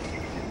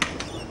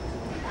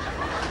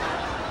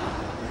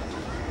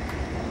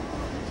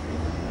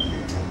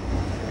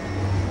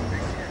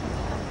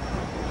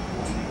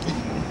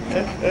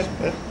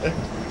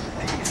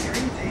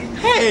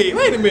 Hey,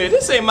 wait a minute.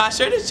 This ain't my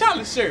shirt. This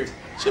Charlie's shirt.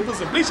 Should put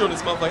some bleach on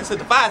this motherfucker. It said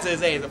the fire to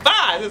his ass. The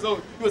fire.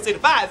 You would say the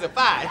fire is a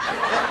fire. You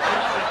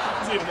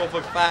see the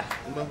motherfucking fire.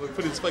 The motherfucker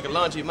put his fucking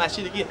laundry in my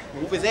shit again.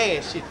 Whoop his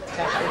ass. Shit.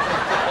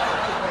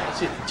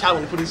 Charlie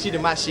wanna put his shit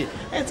in my shit.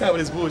 I ain't time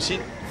with this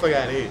bullshit. Fuck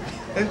out of here.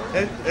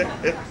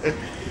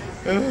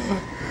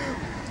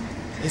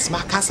 It's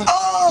my casa.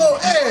 Oh,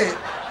 hey.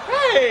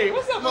 Hey,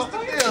 what's up,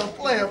 motherfucker? Yeah,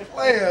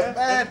 player,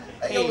 man.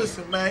 Hey, yo,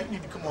 listen, man. You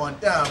need to come on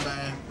down,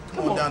 man.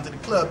 Come on down to the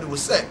club, do a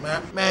sec,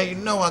 man. Man, you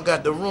know I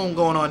got the room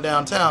going on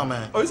downtown,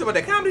 man. Oh, you talking about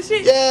that comedy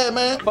shit? Yeah,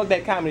 man. Fuck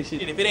that comedy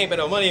shit. If it ain't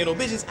about no money and no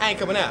bitches, I ain't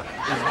coming out.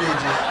 It's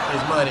bitches,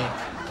 it's money.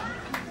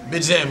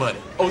 Bitches and money.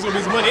 Oh, it's gonna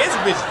be some money and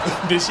some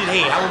bitches. This shit,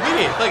 hey, I will be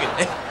there. Fuck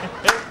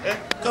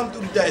it. Come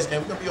through the dice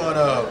game. We're gonna be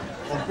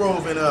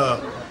on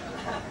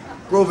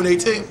Grove and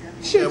 18.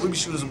 Yeah, we be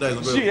shooting some dice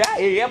on Grove. Shit,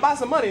 yeah, buy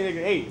some money,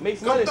 nigga. Hey, make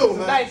some money, through, some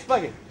man. dice,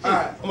 fuck it. All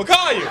right. I'm gonna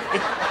call you.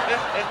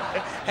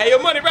 Hey,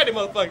 your money ready,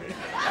 motherfucker.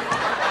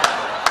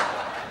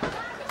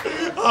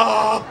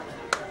 Oh,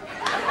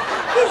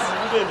 this is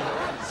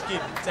ridiculous. Just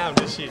get down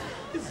this shit.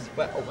 This is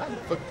what, oh, I need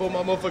to fucking pull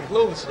my motherfucking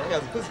clothes and shit. I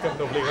got some pussy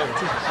coming over later on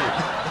too,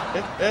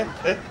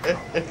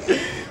 shit.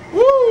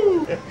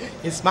 Woo!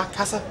 It's my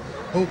casa.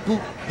 Oh, boo,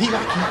 viva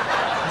aquí.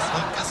 It's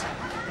my casa.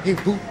 Hey,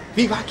 boo,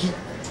 viva aquí.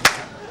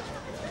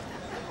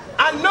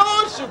 I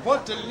know you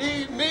want to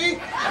leave me,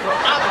 but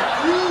I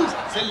refuse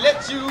to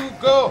let you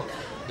go.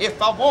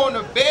 If I want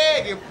to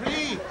beg and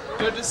plead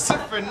to the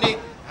symphony,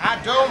 I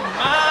don't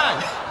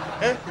mind.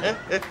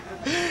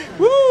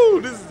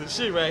 Woo, this is the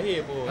shit right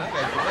here, boy. I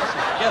gotta get my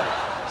shit together.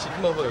 Shit,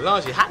 motherfucker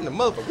laundry hot in the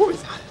motherfucker. Woo,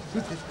 it's hot.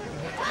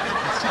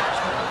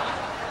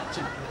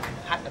 Shit,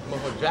 hot in the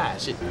motherfucker dry.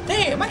 Shit.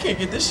 Damn, I can't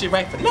get this shit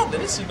right for nothing.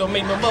 This shit don't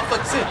make no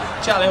motherfucking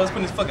sense. Charlie was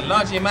putting his fucking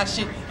laundry in my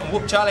shit. I'm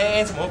whoop Charlie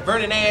ass, I'm gonna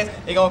burn his ass.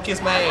 They gonna kiss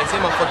my ass. He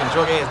my fucking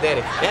drunk ass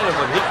daddy. That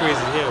motherfucker, he crazy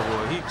as hell,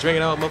 boy. He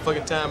drinking all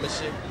motherfucking time and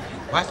shit.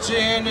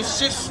 Watching the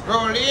shit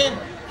roll in.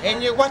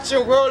 And you watch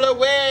him roll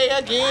away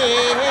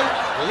again.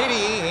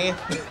 Liddy.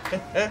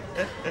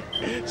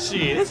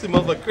 Shit, this is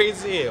motherfucker crazy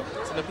as hell.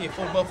 Sitting up here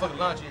full of motherfucking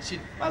laundry and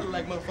shit. I look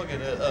like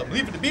motherfucking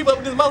leaving the beef up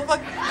with this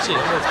motherfucker. Shit,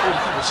 I'm gonna fold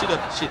people's shit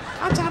up and shit.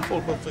 I'm trying to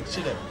fold motherfucking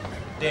shit up.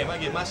 Damn, I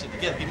get my shit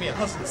together, get me a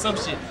hustle or some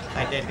shit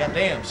like that.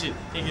 Goddamn shit.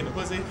 Can't get the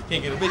pussy,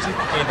 can't get the bitches,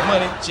 can't get the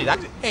money. Shit,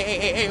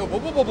 hey, whoa.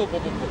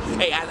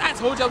 Hey, I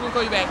told you I was gonna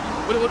call you back.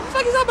 What the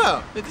fuck is that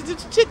about?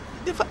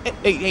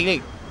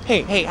 Hey.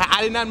 Hey,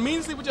 I did not mean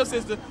to sleep with your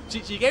sister.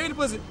 She gave me the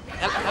pussy.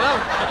 Hello?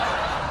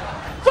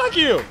 Fuck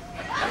you!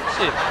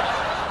 Shit.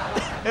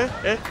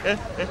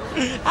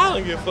 I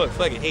don't give a fuck.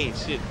 Fuck it. Hey,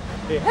 shit.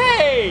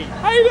 Hey,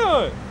 how you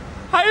doing?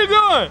 How you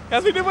doing? Can I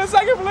speak to you for a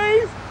second,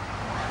 please?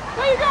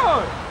 Where you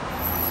going?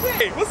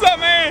 Hey, what's up,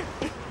 man?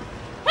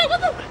 Hey, what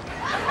the?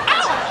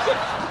 Oh, shit!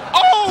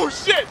 Oh,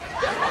 shit!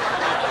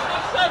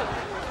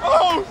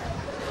 Oh!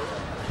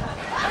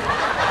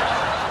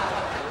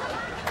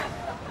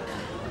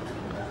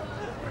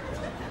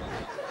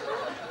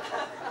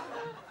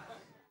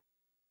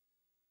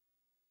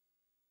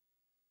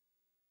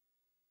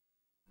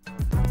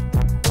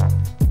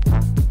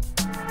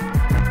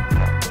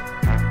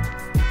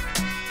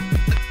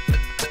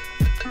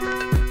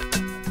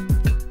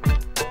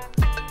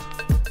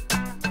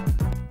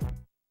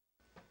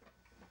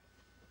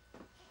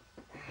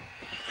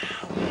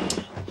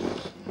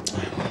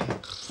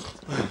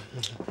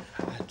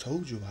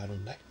 told you I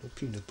don't like no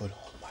peanut butter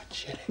on my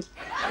chili.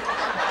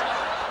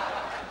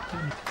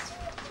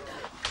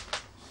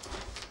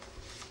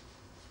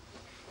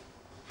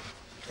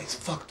 It's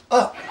fucked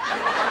up.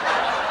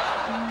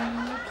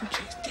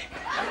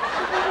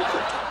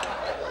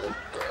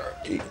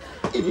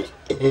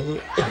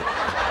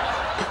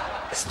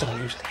 This don't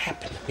usually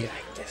happen to me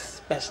like this,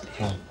 especially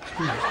on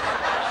Tuesday.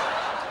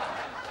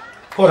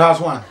 Courthouse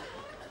 1.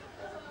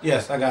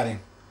 Yes, I got him.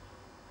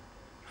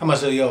 How much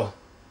do you owe?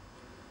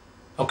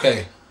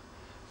 Okay,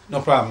 no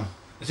problem.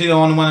 Is he the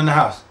only one in the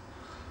house?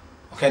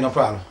 Okay, no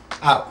problem.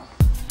 Out.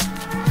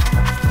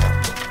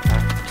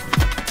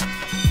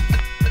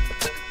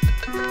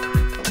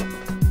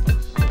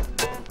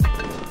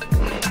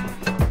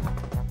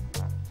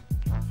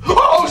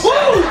 Oh,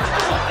 shit!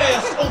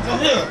 Ass over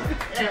here.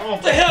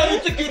 What the hell you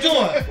think you're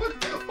doing?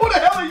 Who the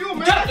hell are you,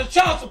 man? Got the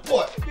child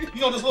support.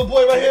 You know this little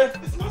boy right here?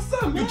 It's my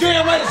son, man. You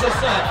damn right it's your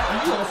son.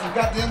 And you owe some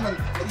goddamn money.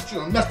 Look at you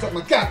done messed up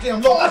my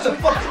goddamn law. I should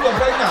fuck you up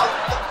right now.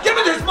 Give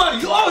me this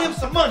money. You owe him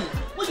some money.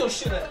 Where's your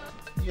shit at?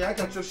 Yeah, I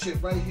got your shit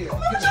right here.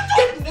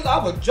 Nigga,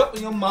 I would jump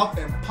in your mouth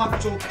and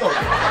punch your throat.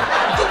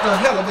 Get the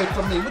hell away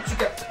from me. What you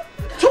got?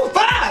 2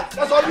 5.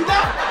 That's all you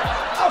got?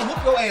 I'll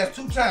whoop your ass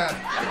 2 times. Get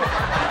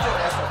your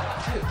ass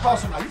up. Here, call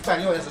somebody. You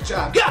find your ass a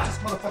job. Get out this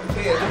motherfucking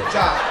bed. Get a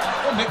job.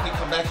 Don't make me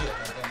come back here.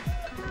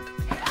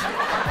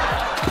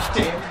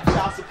 Damn,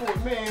 child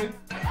support, man.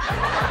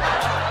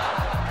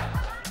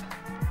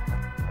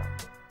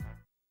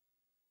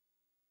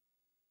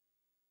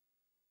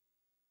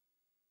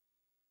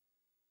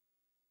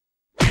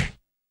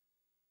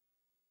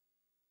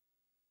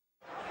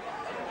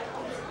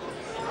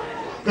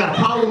 Got a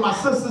problem with my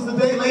sisters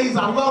today, ladies.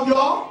 I love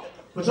y'all,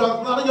 but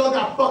y'all, a lot of y'all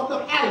got fucked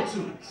up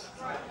attitudes.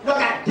 Y'all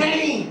got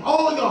game,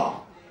 all of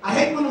y'all. I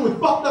hate women with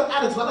fucked up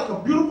attitudes. I like a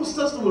beautiful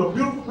sister with a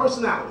beautiful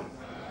personality.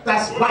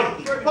 That's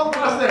wifey. Fuck the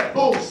rest of that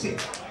bullshit.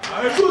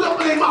 As soon as I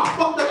open their mouth,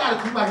 fucked up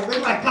attitude, like they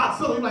like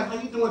Godzilla. You like, how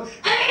you doing?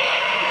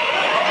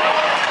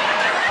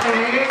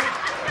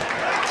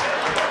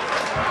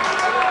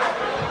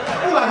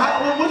 You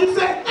like, what'd you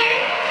say?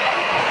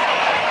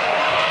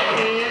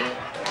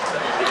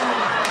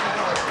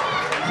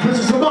 This bitch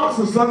is a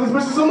monster, son. This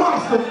bitch is a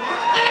monster.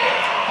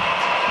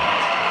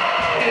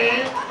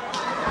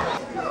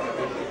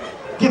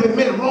 Giving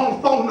men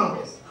wrong phone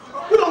numbers.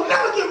 We don't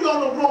never give y'all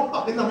no wrong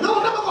fucking number. Y'all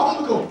don't never go home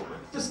and go,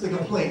 this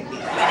nigga played me.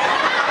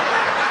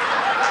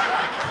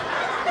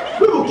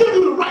 We will give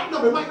you the right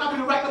number. It might not be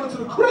the right number to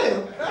the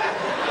crib.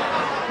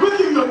 We'll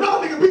give you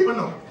another nigga beeper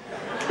number.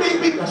 Beep,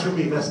 beep. That's for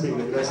me. That's me,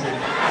 nigga. That's me.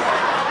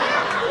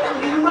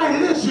 You're right,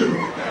 it is you.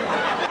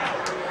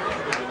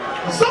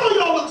 And some of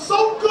y'all look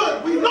so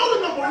good, we know the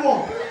number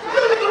wrong.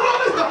 You nigga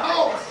wrong is the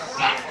oh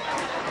shit.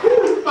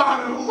 Ooh, we found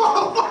a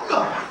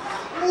motherfucker.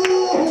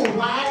 Ooh,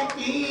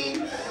 wifey.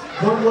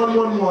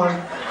 1111.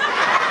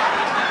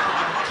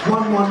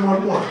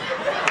 1111.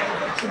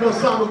 So no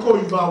sound will call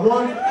you by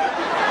 1.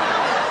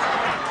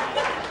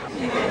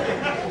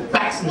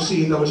 Fax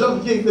machine numbers. Y'all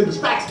can give niggas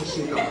fax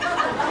machine numbers. You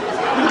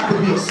have to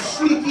be a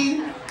sneaky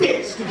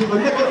bitch to give a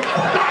nigga a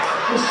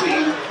fax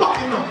machine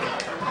fucking number.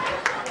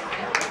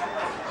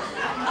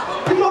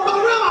 You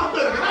motherfucker real out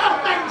there. I had a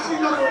fax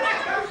machine number.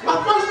 My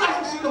first fax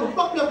machine number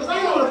fucked me up because I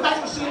didn't know what a fax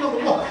machine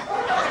number was.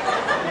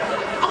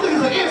 I think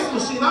it's an answer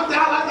machine. I'm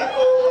down like that.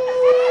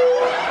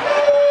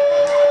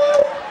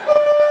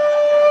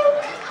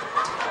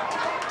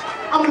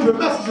 I'm leaving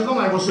messages. I'm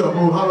like, what's up,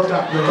 boo? How about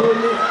that? You heard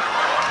me?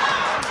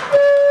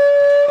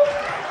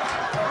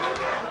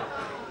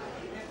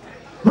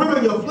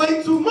 Women, you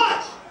play too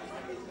much.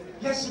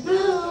 Yes, you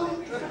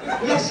do.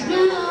 Yes, you do.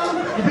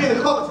 You be in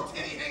the color for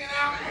titty hanging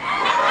out.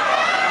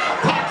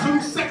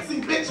 Tattoo,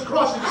 sexy bitch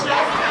across your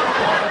chest.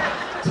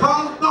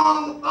 Tongue,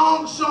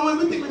 thong showing.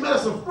 We think we met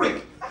us a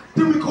freak.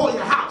 Then we call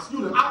your house. You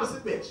the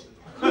opposite bitch.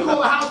 We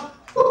call the house.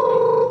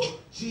 Ooh,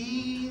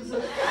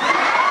 Jesus.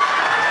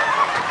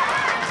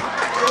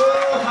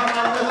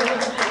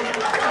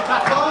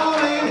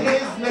 Calling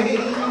his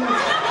name.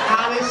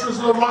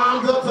 Hallelujah,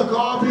 LaRonda, to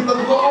God be the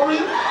glory.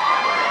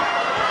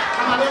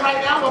 I'm out there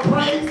right now, but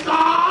praise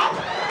God.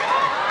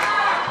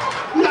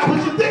 You gotta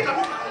put your dick up.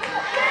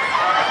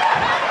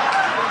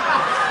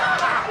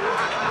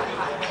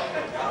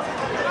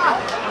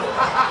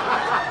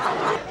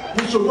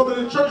 You should woman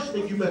in church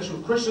think you met your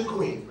Christian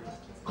queen.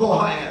 Call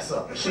her ass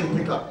up and she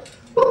pick up.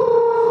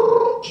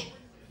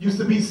 Used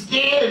to be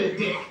scared of the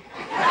dick.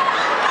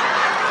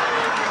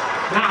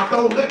 Now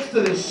throw lips to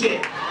this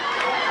shit.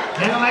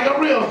 Handle like a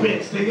real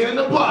bitch. Stick it in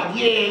the butt.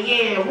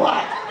 Yeah,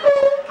 what?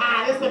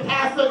 Hi, this the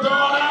pastor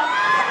daughter.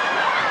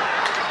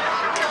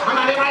 I'm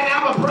out here right now,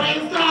 but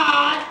praise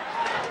God.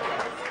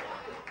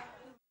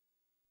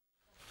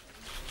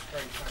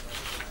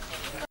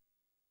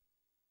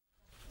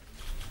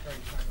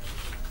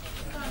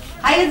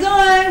 How you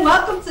doing?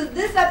 Welcome to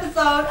this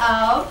episode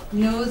of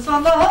News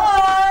from the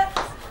Hood.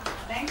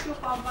 Thank you,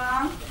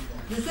 Papa.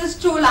 This is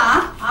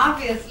Chula.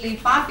 Obviously,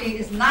 Papi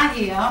is not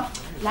here.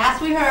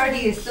 Last we heard,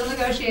 he is still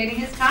negotiating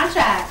his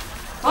contract.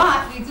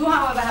 But we do,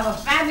 however, have a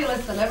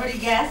fabulous celebrity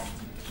guest,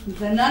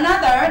 none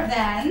other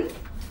than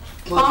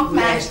Funk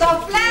Master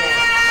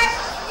Flash!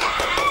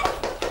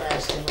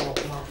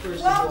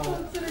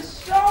 Welcome to the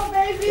show,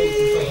 baby! Thank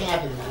you for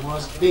having me, man.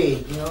 It's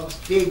big, you know?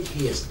 It's big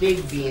here. It's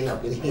big being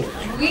up in here.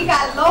 We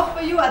got love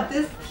for you at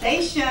this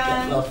station.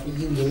 Got love for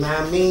you, you know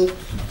what I mean?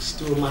 Just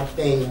doing my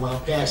thing while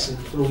passing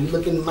through. You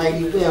looking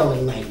mighty well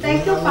tonight.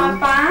 Thank you,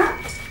 Papa.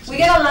 We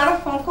get a lot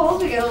of phone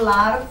calls. We get a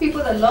lot of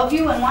people that love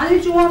you and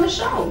wanted you on the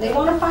show. They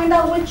want to find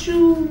out what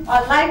you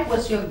are like,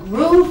 what's your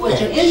groove,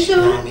 what you're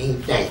into. I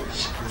mean,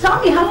 thanks.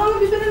 Tell me, how long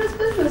have you been in this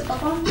business,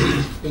 Papa?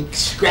 Been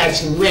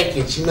scratching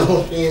records, you know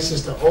what I'm saying,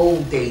 since the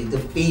old days, the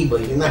fever,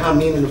 you know what I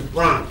mean, in the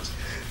Bronx.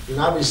 You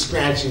know, I've been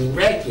scratching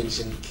records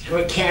and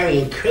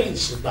carrying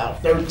crates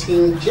about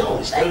 13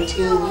 joints,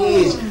 13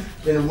 years.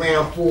 Been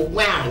around for a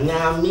while, you know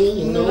what I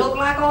mean? You look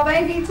like a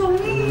baby to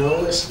me. You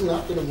know, it's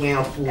not been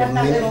around for a Got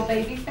that minute. little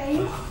baby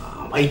face.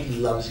 Wifey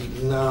loves it,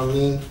 you know what I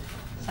mean?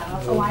 Shout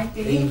out to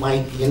Wifey. Hey,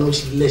 Wifey, you know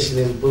she's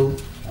listening, boo.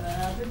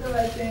 Did the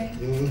right thing.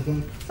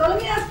 Mm-hmm. So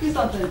let me ask you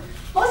something.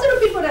 Most of the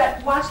people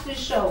that watch this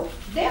show,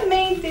 their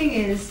main thing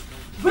is,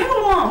 bring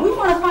them on. We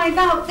want to find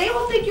out. They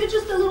will think you're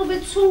just a little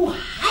bit too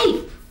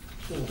hype.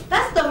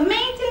 That's the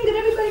main thing that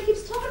everybody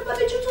keeps talking about,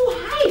 that you're too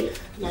hype.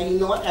 Now, you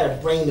know, I gotta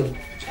bring the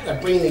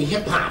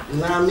hip hop, you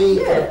know what I mean?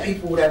 Yeah. For the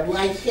people that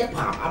like hip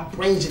hop, I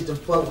brings it the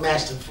Funk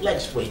Master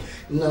Flex way.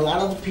 You know, a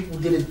lot of other people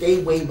did it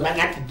their way, but I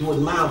got to do it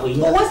my way. You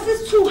know? But what's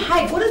this too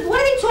hype? What are they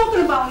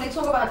talking about when they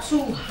talk about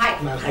too hype?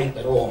 I'm not hype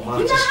at all, man.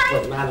 You're not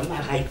hype? I'm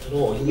not hype at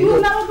all.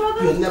 You know,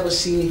 brother? You'll never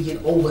see me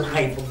get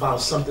overhyped about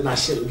something I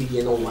shouldn't be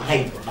getting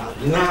overhyped about.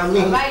 You know what I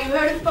mean? All right, you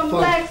heard it from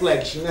Flex.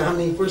 Flex, you know what I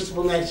mean? First of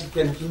all,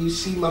 can you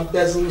see my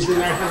bezels in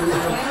there?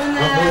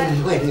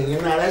 I'm winning.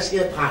 You know, that's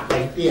hip hop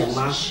right there,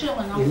 man.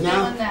 Chilling, I'm you know?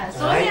 feeling that.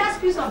 So let me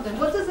ask you something.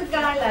 What does a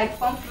guy like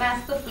Funk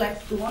Master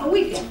Flex do on a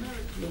weekend?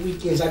 The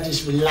weekends I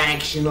just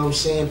relax, you know what I'm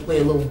saying? Play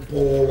a little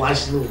ball,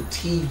 watch a little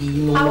TV,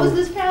 you know. How was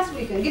this past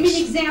weekend? Give me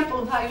an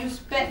example of how you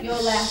spent your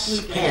last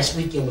weekend. Past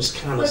weekend was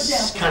kind of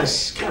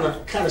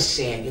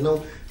sad, you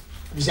know.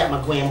 I was at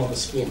my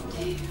grandmother's funeral.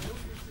 Damn. You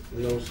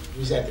know, we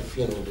was at the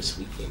funeral this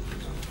weekend, you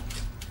know.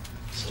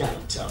 It's kind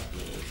of tough,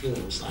 man. The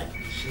funeral was like,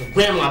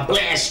 grandma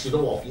blasted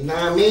off, you know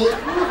what I mean? No,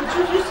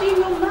 but you seem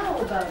real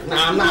mellow about it.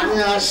 Nah, I'm not, you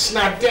know, it's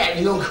not that,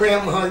 you know,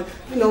 grandma,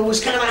 you know, it was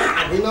kind of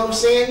hot, you know what I'm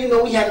saying? You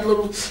know, we had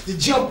the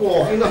jump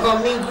off, you know what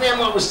I mean?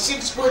 Grandma was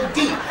 6 foot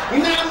deep, you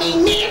know what I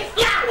mean? Man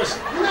flowers,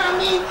 you know what I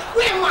mean?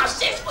 Grandma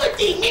 6 foot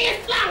deep, man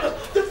flowers.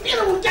 The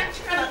funeral got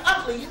kind of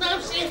ugly, you know what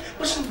I'm saying?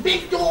 But some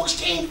big dogs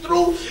came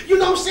through, you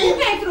know what I'm saying?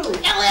 Who came through?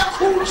 LL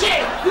Cool J,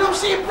 you know what I'm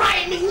saying?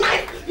 Brian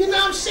McKnight, you know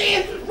what I'm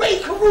saying? Ray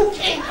Carew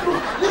came through,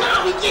 you know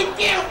how we get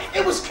down?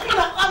 It was kind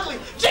of ugly.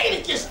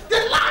 Jadakiss,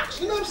 The Locks,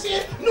 you know what I'm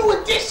saying? New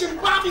Edition,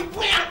 Bobby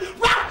Brown,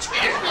 Route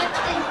Transplant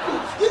came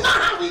through. You know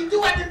how we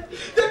do it.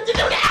 The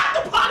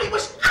after party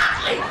was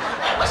ugly.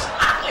 It was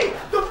ugly.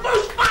 The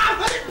first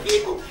 500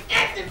 people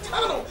at the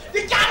tunnel,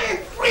 they got in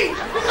free. You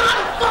know how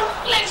the Funk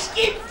Flex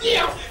get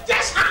down.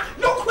 That's how,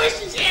 no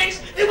questions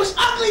asked. It was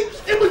ugly.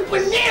 It was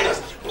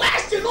bananas.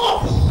 Blasting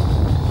off.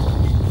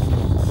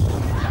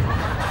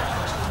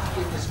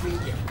 This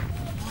weekend.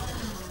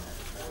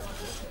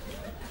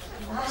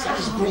 So I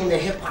just bring the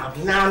hip hop,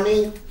 you know what I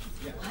mean?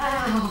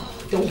 Wow.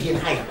 Don't get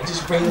hype. I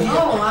just bring the hip No,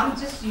 hop. I'm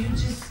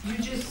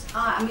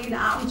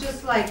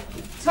just like,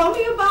 tell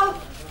me about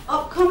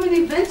upcoming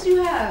events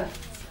you have.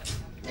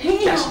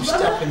 Damn, Got some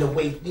brother. stuff in the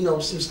wake, you know,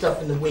 some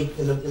stuff in the wake,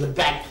 in the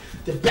back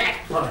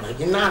burner,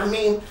 you know what I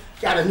mean?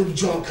 Got a new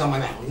joint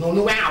coming out, you know,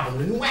 new album,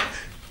 the new album.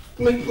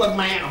 Let me plug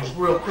my album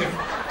real quick.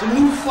 The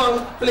new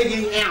Funk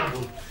Bliggity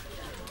album.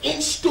 In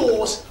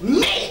stores,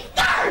 May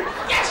 3rd.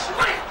 That's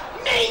right,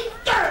 May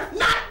 3rd.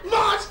 Not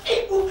March,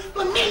 April,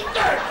 but May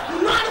 3rd.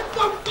 You know how the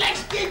Funk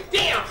Flex get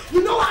down.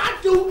 You know how I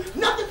do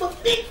nothing but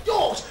big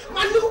dogs.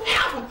 My new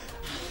album.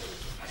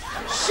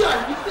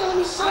 Son, you feeling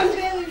me, son?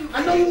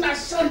 I know you're not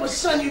son, but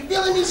son, you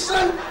feeling me,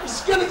 son?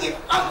 It's gonna get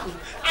ugly.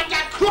 I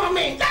got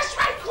Kwame. That's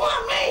right,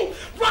 Kwame.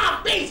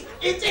 Rob Bass.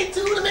 It's a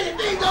 2 to make a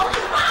thing go. It's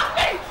Rob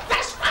Bass.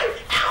 That's right.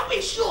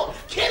 Albie Short.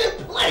 Kid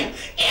and Play.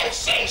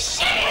 MC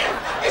Sham.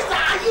 It's the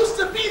I Used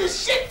to Be the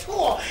Shit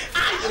tour.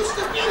 I used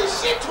to be the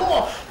shit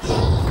tour.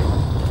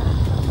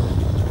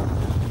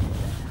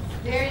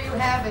 There you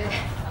have it.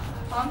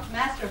 Funk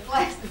Master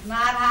Flex is not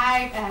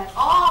hype at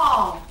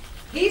all.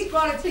 He's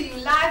brought it to you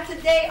live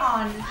today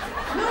on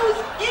News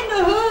in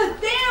the Hood.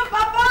 Damn,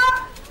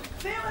 Papa!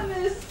 Feeling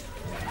this.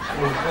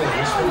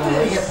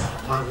 Hip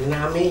hop, you know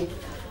what I mean?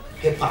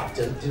 Hip hop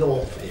did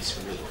all for this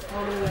for me.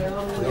 All the way,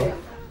 all the way.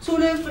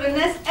 Tune in for the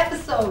next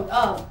episode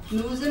of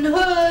News in the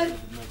Hood.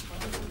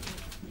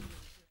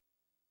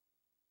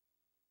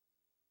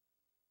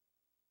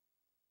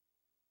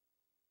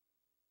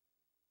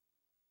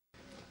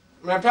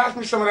 Man, pass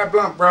me some of that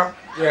blunt, bro.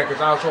 Yeah,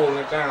 because I was holding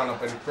it down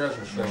up in the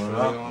prison system, you know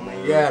what I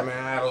mean? Yeah,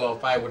 man, I had a little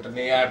fight with the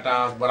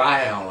Neanderthals, but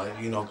I handled it,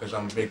 you know, because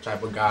I'm a big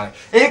type of guy.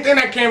 Anything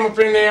that came up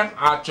in there,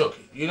 I took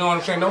it. You know what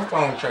I'm saying? No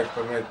phone checks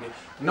for me.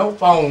 No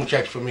phone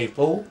checks for me,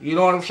 fool. You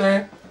know what I'm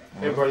saying?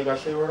 Hey, bro, you got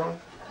to say a word on it?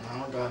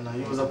 No, God, no.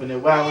 You was up in there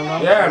wilding,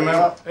 huh? Yeah,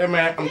 man. Hey,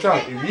 man, I'm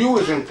telling you, if you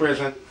was in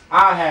prison,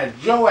 I had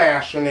your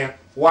ass in there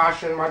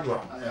washing my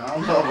drawers. Yeah, I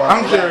don't know about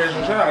I'm serious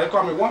as hell. They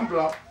call me one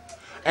blow.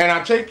 And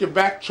I take you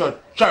back to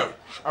church.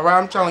 All right,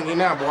 I'm telling you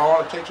now, boy,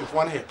 all it takes is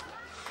one hit.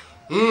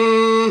 You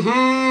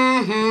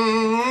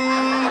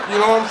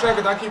know what I'm saying?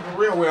 Because I keep it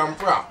real where I'm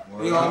from.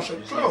 You know what I'm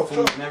saying?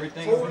 Food and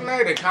everything. Food and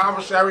everything.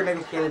 Commissary,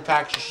 niggas give me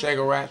packs of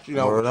cigarettes, you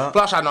know.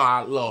 Plus, I know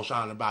a little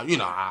something about, you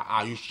know,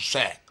 I used to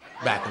sag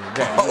back in the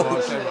day. You know what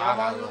I'm saying? I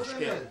got a little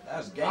skill.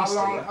 That's I gangster.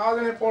 was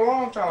in it for a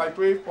long time, like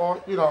 3,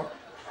 4, you know.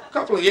 A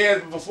couple of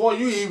years before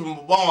you even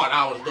were born,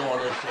 I was doing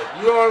this shit.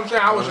 You know what I'm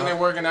saying? I was in there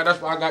working out. That's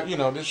why I got, you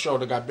know, this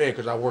shoulder got big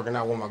because I was working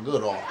out with my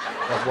good arm.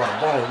 That's why the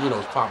bone, you know,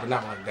 is popping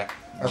out like that.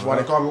 That's why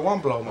they call me one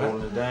blow, man.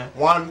 Holding it down.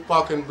 One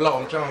fucking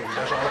blow, I'm telling you.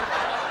 That's all.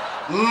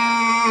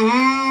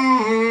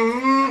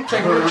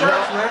 Take him to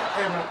church, man.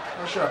 Hey, man,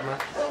 what's up, man?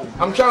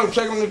 I'm telling you,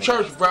 take him to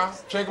church, bro.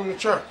 Take him to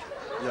church.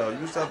 Yo, you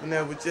was up in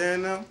there with Jay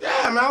and them?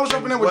 Yeah, man, I was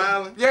up in there with...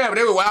 Wildin'? Yeah, but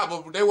they were wild,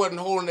 but they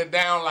wasn't holding it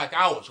down like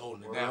I was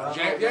holding it down.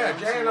 Jay and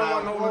them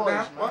wasn't holding it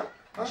down. What?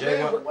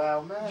 Jay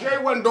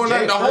wasn't doing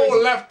nothing. The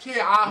whole left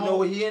here, I hold. You know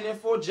what he in there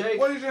for, Jay?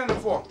 What is he in there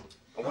for?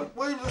 What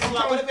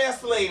the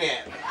Vaseline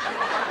at?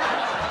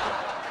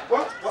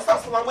 What? What's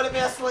up, Salon? Where the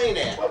Vaseline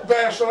at? What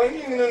Vaseline?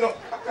 You ain't in no...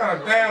 I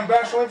got a damn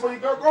Vaseline for you.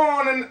 Go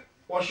on in...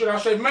 Or should I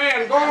say,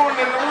 man, go on in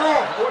the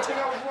room. What the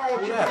hell is wrong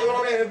with you? Go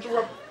on in and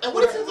interrupt. And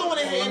what is he doing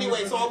in here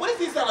anyway? So what is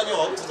he selling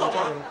y'all? What you talking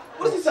about?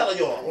 What is he selling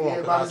y'all? Yeah,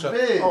 about his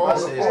bed. I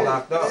said it's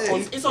locked up.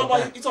 He's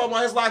talking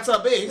about his locked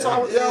up bed. Yeah, I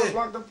was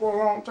locked up for a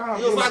long time.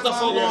 He was locked up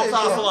for a long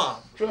time, Salon.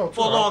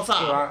 For a long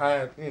time. I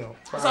had, you know.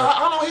 So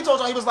how long he told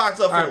y'all he was locked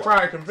up for? I had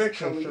prior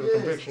convictions.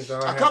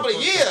 A couple of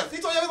years. He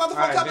told you he was locked up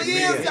for a couple of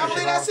years. Y'all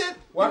believe that shit?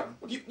 What?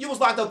 You was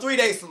locked up 3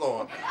 days,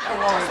 Salon.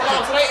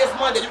 Salon, today is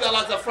Monday. You got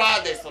locked up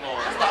Friday,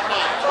 Salon. Stop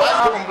lying.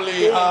 I don't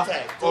believe her.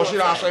 Or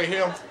should I say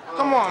him?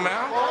 Come on, man.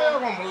 I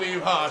don't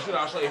believe her. Should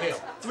I say him?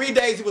 3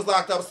 days he was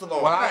locked up,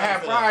 Salon. Well, I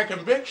had prior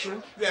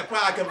convictions. You had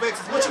prior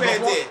convictions. What you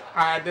had did?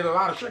 I did a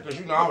lot of shit because,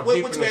 you know, I was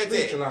deep in the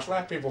streets and I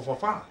slapped people for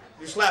fine.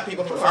 You slapped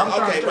people for fun.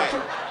 Okay,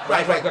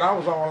 right. Because I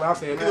was all out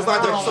there. He was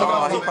like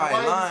that. He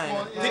probably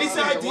lying. Did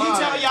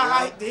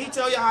he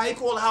tell y'all how he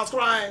called the house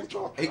crying?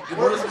 What is You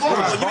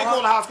didn't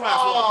call the house crying.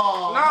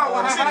 No,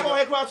 what You didn't go happened?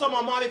 ahead crying. Told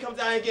my mommy come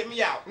down and get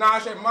me out. No, I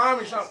said,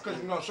 mommy, something,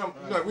 because, you know,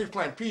 we was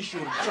playing pea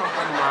shooter, something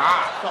in my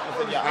eye.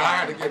 And I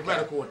had to get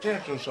medical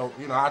attention, so,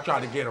 you know, I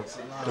tried to get him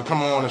to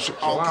come on and sit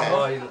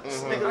Okay.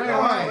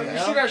 You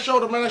see that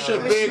shoulder, man? That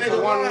shit big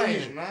for one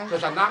reason.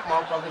 Because I knocked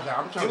motherfuckers out.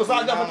 I'm telling You was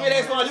locked up for 3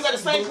 days, Salon. You got the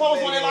same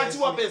clothes when they locked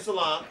you up in,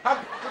 Salon.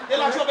 They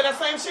locked you up in that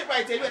same shit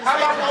right there. You had the How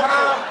same about the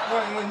clothes.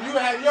 time when you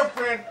had your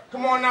friend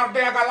come on out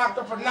there, I got locked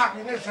up for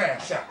knocking his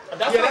ass out?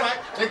 That's all right.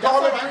 They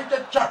called him to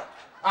the church.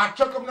 I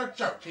took him to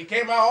church. He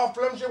came out all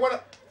flimsy with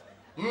it.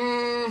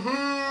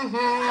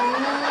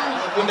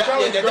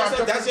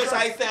 That's just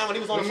how he sounded when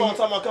he was on the phone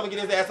talking about coming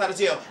get his ass out of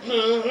jail.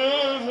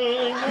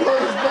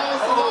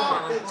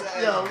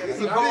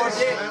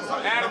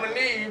 Adam and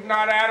Eve,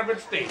 not Adam and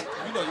Steve.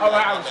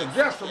 I would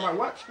suggest, I'm like,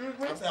 what? Excuse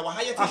me? I'm saying, well,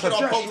 how you think you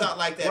don't poked out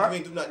like that if you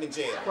ain't do nothing in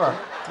jail? Right.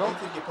 How you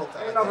think you poked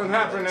out Ain't like nothing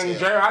that? happened in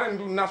jail. I didn't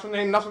do nothing.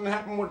 Ain't nothing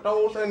happened with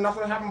those. Ain't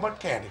nothing happened but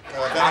candy.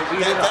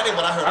 That ain't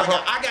what I heard.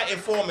 I got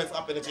informants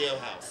up in the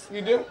jailhouse.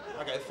 You do?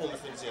 I got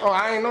informants in the jail. Oh,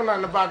 I ain't know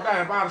nothing about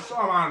that. If I'd have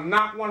saw him, I'd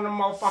knock one of them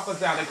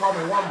motherfuckers out. They call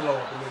me one blow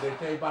up in there. They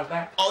tell you about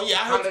that? Oh, yeah,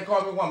 I How heard. they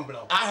call me one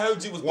blow? I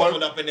heard you was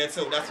blowing up in there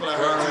too. That's what I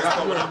heard. You was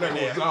blowing up in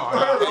there. He not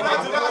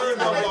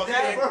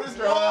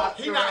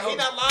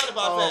lying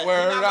about that. He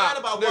not lying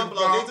about one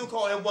blow. They do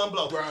call him one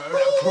blow.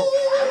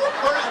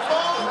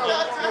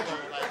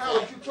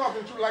 What you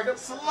talking to like that?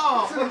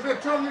 Salon. Should've been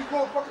telling these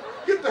motherfuckers,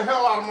 get the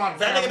hell out of my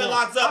That nigga been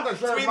locked up 3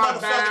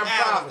 motherfucking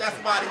hours. That's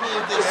why he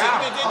ain't did shit.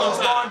 He did no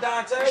time.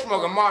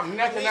 Smoking Mark,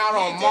 necking out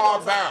on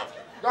Mark Barrel.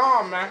 Go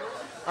on, man.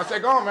 I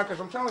said, go on, man, because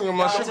I'm telling you,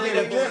 my shit be He was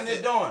in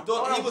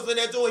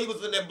there doing, he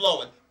was in there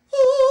blowing.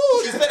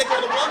 He said they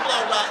called him one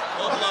blow, right?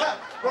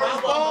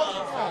 One blow.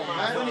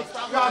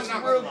 Y'all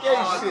some real gay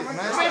shit,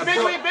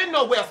 man. We ain't been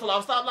nowhere,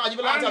 Salon. Stop lying. You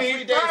been locked up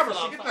 3 days,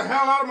 Salon. Get the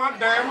hell out of my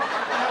damn.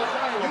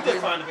 You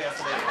did find the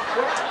Vaseline.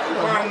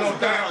 Find no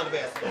damn.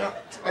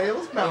 Hey,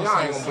 let's bounce. Y'all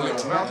ain't gonna believe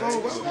it, man.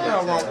 What the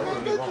hell wrong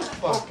with me?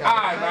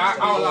 Alright, man,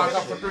 I was locked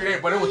up for 3 days,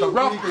 but it was a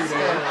rough 3 days. It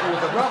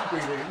was a rough 3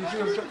 days. You see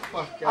what I'm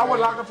saying? I was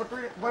locked up for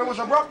 3 days, but it was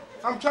a rough.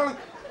 I'm telling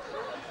you.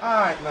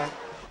 Alright, man.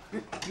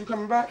 You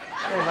coming back?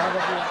 Hey, man, I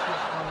got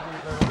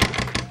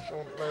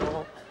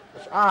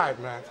this. Alright,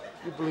 man.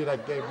 You believe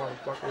that gay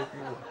motherfucker if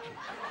you want to.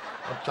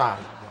 I'm tired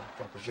of you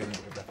motherfuckers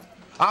anyway, man.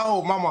 I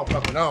hold my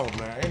motherfucking own,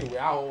 man. Anyway,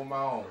 I hold my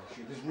own.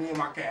 Shit, it's me and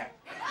my cat.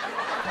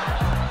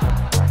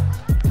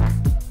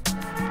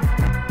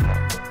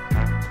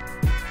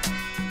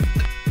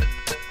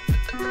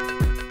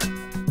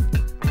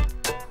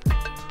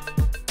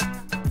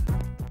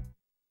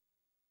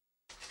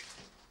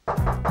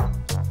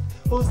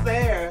 Who's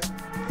there?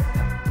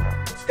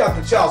 It's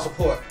Captain Child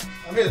Support.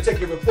 I'm here to take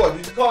your report.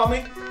 Did you call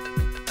me?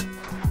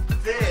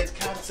 Dead,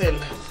 Captain.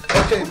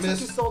 Okay, What miss.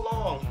 took you so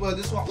long? Well,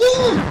 this one. Shit,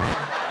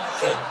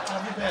 how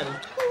have you been?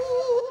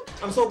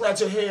 I'm so glad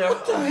you're here.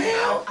 What the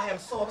hell? I am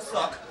so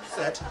upset.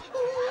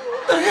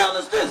 What the hell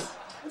is this?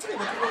 What is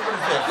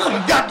that? You're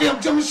the goddamn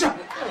German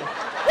Shepherd.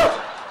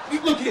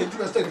 Look here, you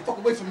better stay the fuck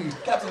away from me.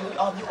 Captain, you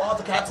are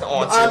the captain,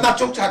 aren't you? I'm not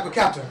your type of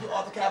captain. You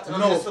are the captain.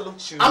 No, I'm here to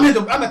salute you.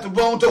 I'm at the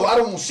wrong door. I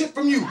don't want shit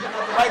from you. You're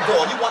at the right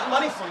door. You want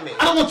money from me.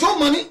 I don't want your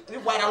money.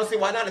 Why not? I don't see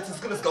why not. It's as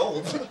good as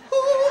gold. This is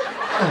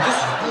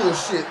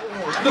bullshit.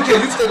 Look here,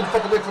 you stay the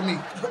fuck away from me.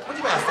 What do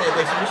you mean I stay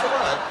away from you? For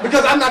what?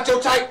 Because I'm not your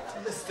type.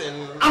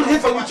 Listen. I'm here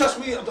for you. Touch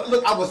me.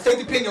 Look, I will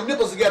safety pin your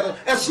nipples together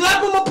and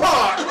slap them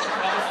apart.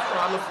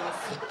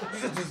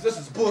 This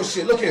is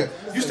bullshit. Look here,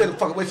 you stay the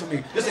fuck away from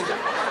me. This ain't.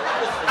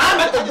 I'm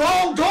at the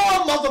wrong door,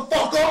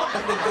 motherfucker.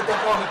 Don't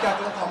call me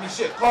captain. Don't call me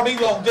shit. Call me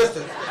long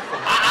distance.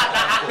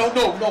 No.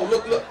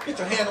 Look. Get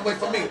your hand away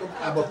from me.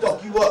 I will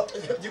fuck you up.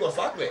 You gonna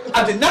fuck me?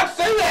 I did not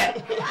say that.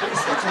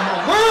 It's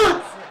my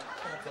words.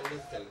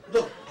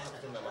 Look.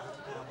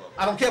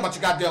 I don't care about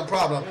your goddamn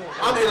problem.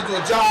 I'm here to do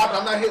a job.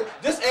 I'm not here.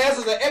 This ass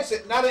is an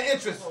exit, not an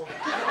entrance.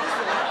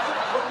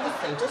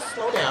 Listen, just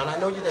slow down. I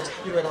know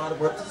you're in a lot of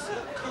work. Just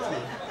come.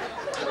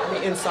 I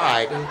mean,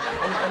 inside and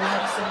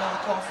have some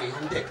coffee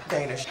and dick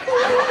Danish.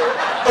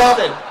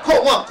 Listen,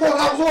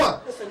 courthouse one.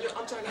 Listen,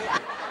 I'm trying to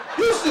help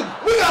you. Houston,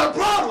 we got a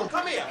problem.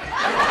 Come here.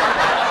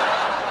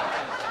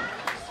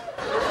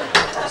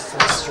 That's so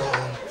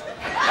strong.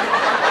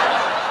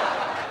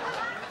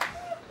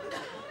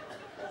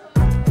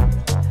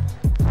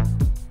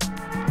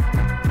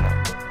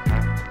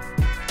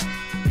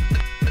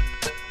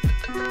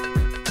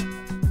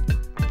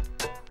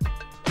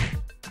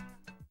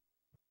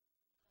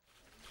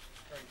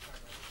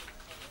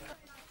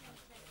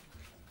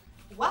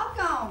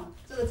 Welcome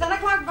to the 10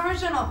 o'clock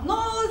version of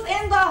News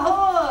in the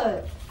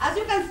Hood. As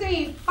you can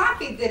see,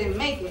 Papi didn't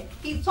make it.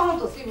 He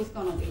told us he was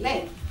going to be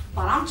late.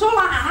 But I'm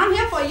Chula and I'm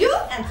here for you.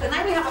 And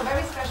tonight we have a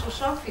very special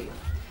show for you.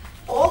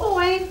 All the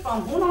way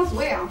from who knows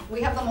where,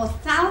 we have the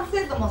most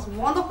talented, the most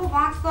wonderful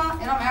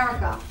boxer in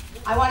America.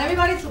 I want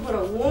everybody to put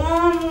a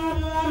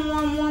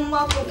warm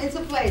welcome into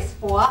place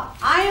for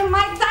I Am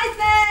Mike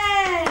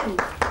Tyson.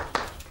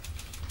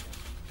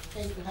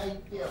 Hey, how you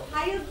feel?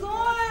 How you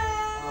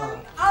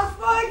doing? I'm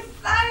so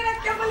excited. I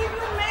can't believe you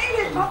made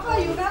it.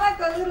 Papa, you got like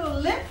a little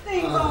lip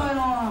thing going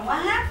on.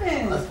 What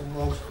happened? That's a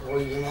long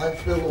story. You know, I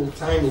spent a little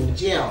time in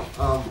jail.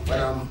 But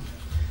a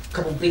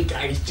couple big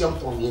guys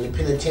jumped on me in the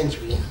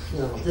penitentiary. You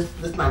know,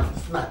 this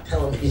not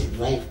television,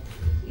 right?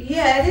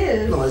 Yeah, it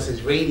is. No, this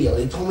is radio.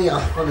 They told me I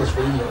was on this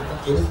radio.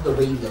 Okay, this is the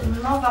radio.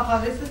 No,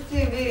 Papa, this is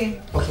TV.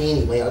 Okay,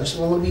 anyway, I just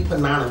want to be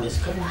anonymous.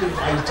 A couple big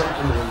guys jumped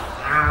on me.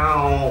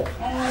 Ow.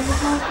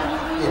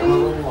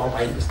 Yeah, all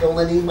right. Just don't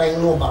let anybody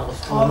know about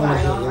what's going on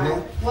here, you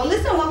know? Well,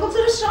 listen, welcome to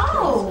the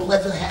show. It's a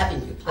pleasure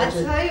having you. I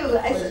tell you,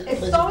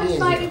 it's so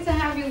exciting to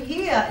have you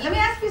here. Let me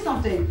ask you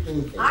something.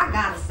 I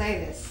gotta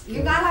say this.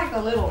 You got like a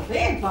little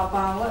big,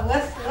 Papa.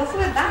 What's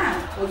with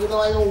that? Well, you know,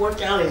 I don't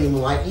work out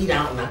anymore. I eat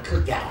out and I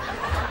cook out.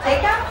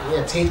 Take out?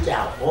 Yeah, take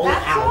out. All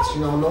out,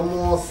 you know, no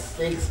more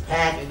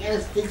 6-pack. I got a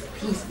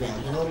 6-piece now,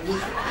 you know?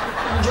 Just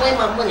enjoy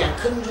my money. I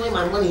couldn't enjoy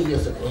my money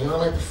years ago, you know?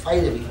 I like to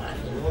fight everybody,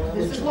 you know?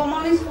 This is what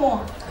money's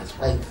for. That's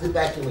right. Sit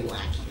back and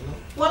relax, you know?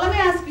 Well, let me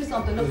ask you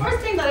something. The first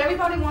thing that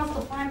everybody wants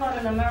to find out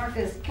in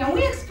America is, can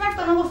we expect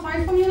another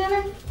fight from you,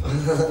 Nene?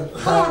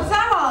 Come on,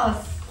 tell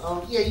us.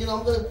 Yeah, you know,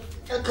 I'm gonna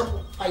got a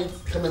couple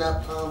fights coming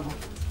up.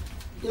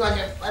 You know,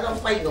 I don't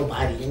fight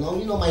nobody, you know?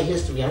 You know my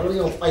history. I really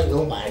don't fight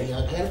nobody.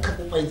 I had a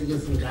couple fights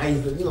against some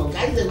guys that, you know,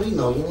 guys that we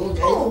know, you know,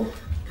 guys.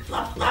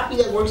 Poppy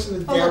that works in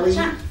the deli,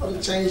 the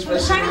Chinese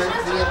restaurant.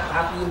 Yeah,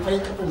 Poppy, and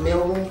played a couple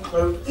mailroom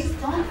clerks. He's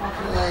done,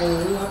 Poppy. I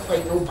don't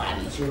fight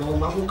nobody, you know?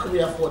 My whole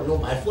career I fought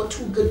nobody. I fought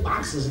 2 good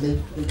boxers,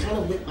 and they kind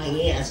of whipped my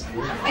ass, you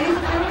know? Any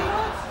security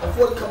guards? I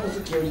fought a couple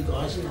security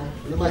guards, you know?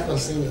 They're not gonna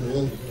say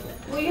anything.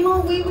 Well, you know,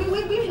 we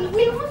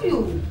love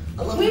you.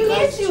 I love we you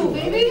guys miss you, too.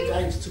 baby. I love you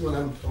guys too,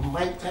 and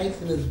Mike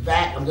Tyson is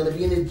back. I'm gonna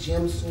be in the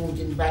gym soon,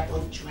 getting back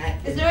on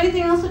track. Is there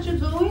anything else that you're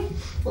doing?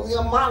 Well,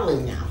 I'm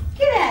modeling now.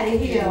 Get out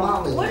of here.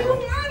 Modeling What are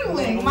you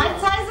modeling?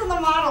 Mike Tyson the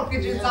model,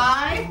 could you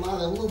die? I'm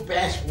modeling a little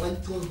bashful.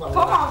 Come on,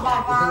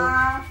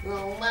 Papa. You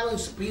know, modeling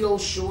Speedo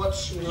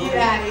shorts, you know. Get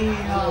out of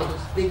here.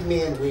 This big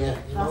man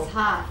wear, you know. That's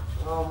hot.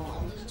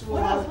 I'm just doing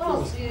What a lot else? What of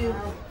else? things.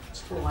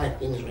 Just doing a lot of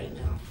things right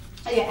now.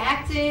 Are you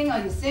acting? Are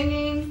you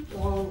singing?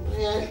 Well,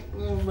 yeah,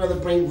 I'd rather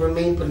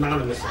remain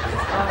anonymous. I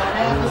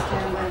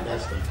understand that. That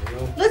stuff, you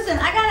know. Listen,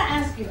 I gotta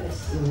ask you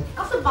this.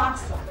 As a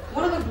boxer,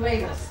 one of the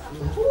greatest,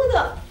 who are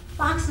the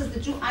boxers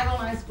that you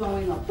idolized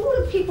growing up? Who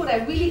are the people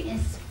that really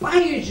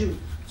inspired you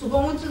to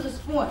go into the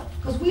sport?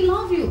 Because we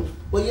love you.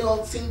 Well, you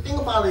know, see, the thing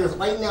about it is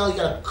right now you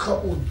got a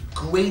couple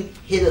great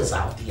hitters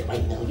out there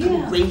right now. A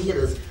couple great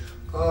hitters.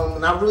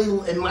 And I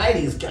really admire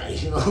these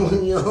guys, you know.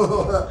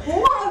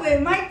 Who are they?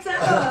 Mike,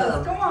 tell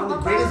us. Come on, the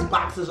greatest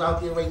boxers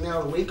out there right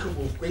now. Ray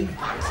Cooper's great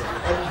boxer,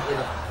 heavy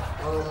hitter.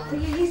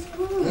 He's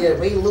good. Yeah,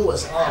 Ray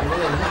Lewis. Oh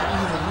man,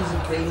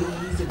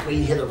 he's a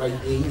great hitter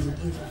right there. He's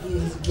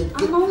a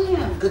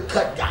good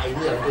cut guy.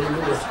 Yeah, Ray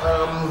Lewis.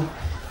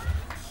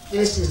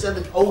 This is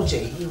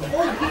OJ. He's like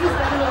one of the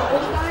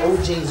old guys.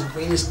 OJ's the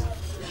greatest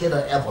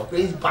hitter ever,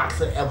 greatest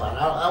boxer ever.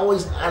 I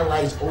always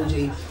idolized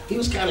OJ. He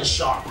was kind of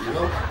sharp, you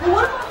know. Well,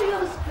 what about the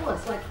other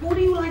sports? Like, who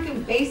do you like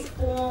in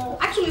baseball?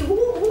 Actually,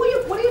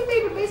 what are your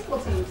favorite baseball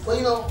teams? Well,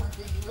 you know,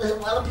 a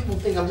lot of people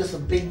think I'm just a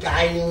big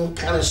guy and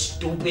kind of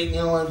stupid, you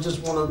know, and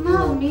just want to, you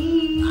know.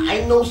 Me.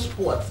 I know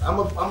sports. I'm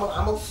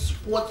a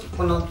sports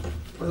connoisseur.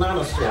 I don't know how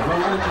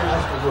to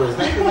pronounce the word. Is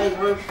that the right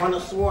word,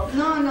 connoisseur?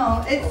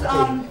 No, it's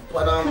okay.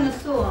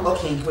 connoisseur.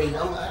 Okay, great. I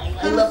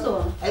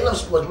love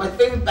sports. My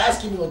favorite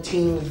basketball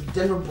team is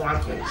Denver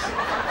Broncos. Oh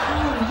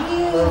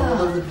yeah. I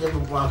love the Denver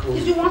Broncos.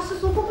 Did you watch the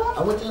Super Bowl?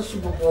 I went to the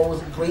Super Bowl. It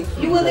was a great Super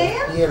Bowl. You were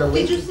there? Yeah, the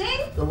Lakers. Did you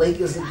sing? The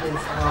Lakers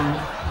against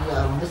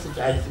what's the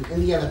guy?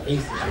 Indiana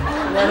Pacers.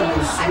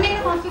 I made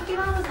about $50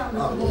 on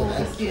the Super Bowl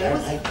this year. It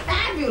was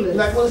fabulous.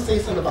 I want to say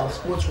something about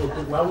sports real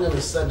quick. While we're on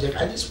the subject,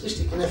 I just wish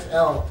the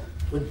NFL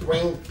would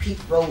bring Pete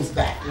Rose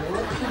back. You know,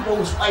 let Pete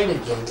Rose fight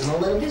again. You know,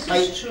 let him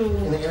fight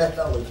in the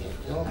NFL again.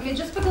 You know? I mean,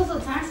 just because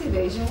of tax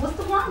evasion, what's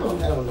the problem?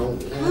 I don't know.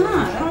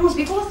 I don't know.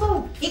 People are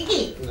so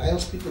icky. I don't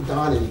speak with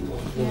Don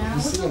anymore. Yeah,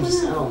 you see him,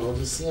 just, I don't know,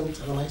 just see him,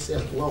 tell him I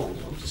said hello. You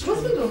know? What's he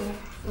doing?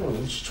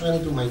 I'm just trying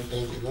to do my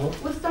thing, you know?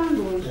 What's Don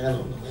doing? I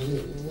don't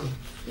know.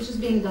 It's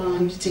just being Don.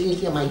 I'm just taking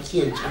care of my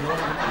kids, you know?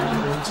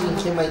 I'm taking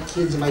care of my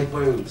kids and my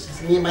birds.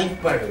 It's me and my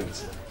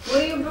birds.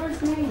 What are your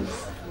birds' names?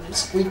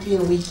 Squeaky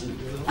and Weaky. You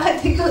know? I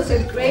think those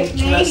are great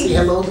names. Can I say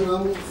hello to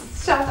them?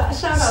 Shout out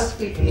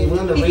Squeaky. I mean, we're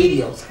on the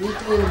radio. Squeaky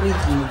and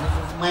Weaky.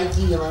 This is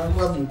Mikey, and I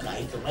love you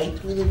guys. Right?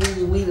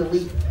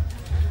 Tweety.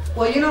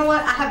 Well, you know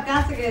what? I have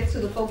got to get to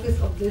the focus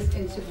of this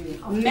interview.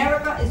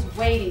 America is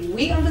waiting.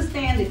 We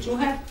understand that you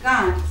have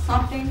got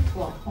something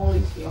for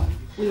Holyfield.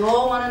 We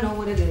all want to know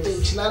what it is.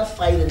 It's not a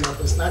fight enough.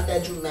 It's not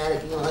that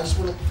dramatic. You know, I just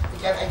want to.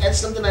 I got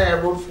something that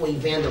I wrote for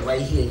Evander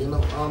right here. You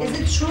know. Is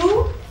it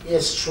true? Yeah,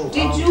 it's true.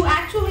 Did you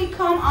actually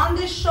come on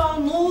this show,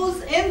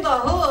 News in the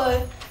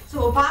Hood, to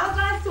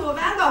apologize to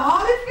Evander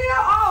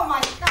Holyfield? Oh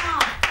my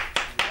God!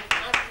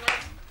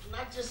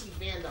 Not just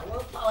Evander. I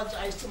want to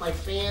apologize to my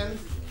fans,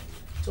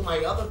 to my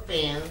other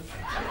fans,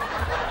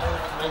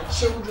 my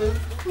children,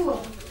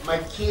 my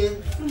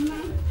kids,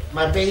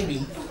 my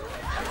baby,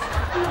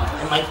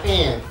 and my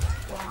fans.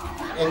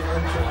 And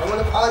I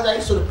want to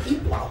apologize to the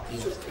people out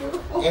there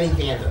and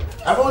Evander.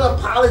 I wrote an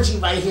apology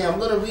right here. I'm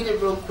going to read it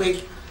real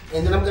quick,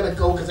 and then I'm going to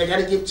go because I got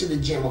to get to the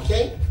gym,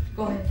 okay?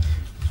 Go ahead.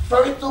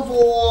 First of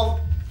all,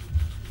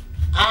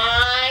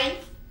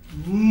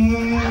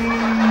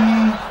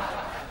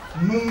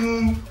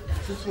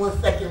 just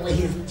 1 second,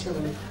 ladies and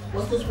gentlemen.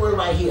 What's this word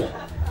right here?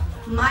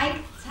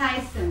 Mike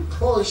Tyson.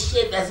 Holy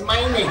shit, that's my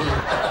name.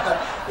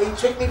 They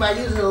tricked me by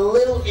using a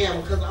little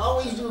M, because I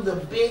always do the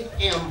big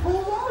M. Who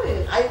wrote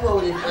it? I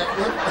wrote it, but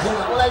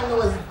all I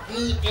know is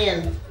the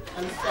end.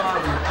 I'm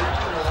sorry.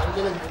 I'm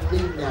going to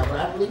leave now, but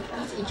I really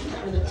appreciate you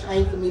having the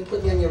time for me,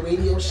 putting me on your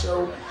radio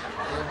show.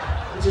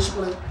 I just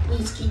want to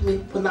please keep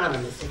me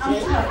anonymous, okay?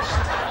 I'm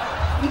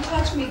touched. You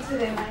touched me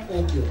today, Mike.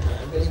 Thank you.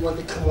 I really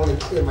wanted to come on and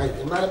clear my.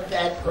 I'm not a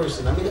bad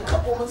person. I made a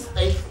couple of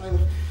mistakes and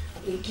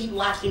you keep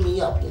locking me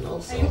up, you know.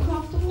 So are you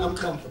comfortable? I'm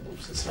comfortable.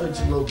 Just hurts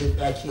a little bit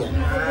back here.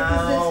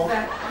 All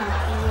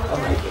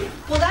right.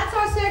 Well, that's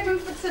our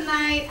segment for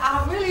tonight.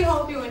 I really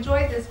hope you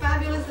enjoyed this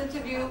fabulous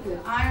interview with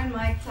Iron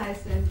Mike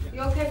Tyson.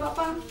 You okay,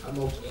 Papa? I'm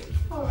okay.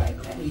 All right,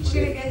 then. We're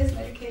going to get his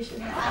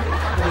medication. I'm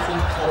going to say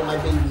part of my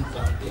babies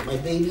out there. My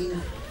babies,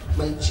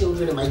 my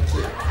children, and my kids.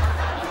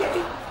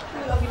 Okay.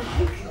 I love you,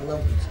 Mike. I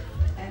love you.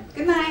 And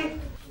good night.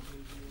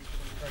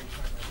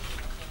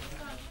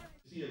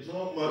 See a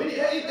drunk mother.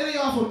 Any of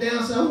y'all from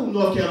down south? Who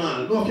North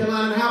Carolina? North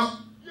Carolina in the house?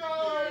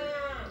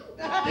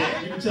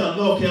 Yeah, you can tell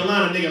North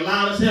Carolina nigga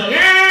loud as hell.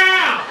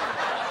 Yeah!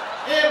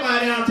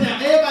 Everybody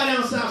downtown, everybody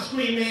down south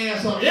scream their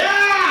ass off.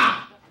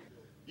 Yeah!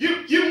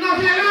 You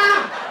North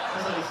Carolina?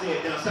 That's how they say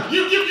it down south.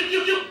 You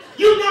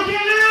North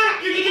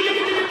Carolina? You.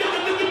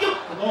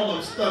 All of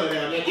them stutter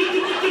down there. You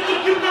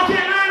North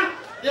Carolina?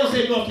 They'll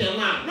say North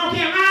Carolina. North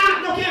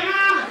Carolina? North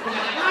Carolina?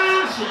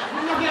 Shit.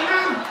 North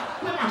Carolina?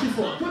 Where about you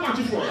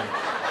from?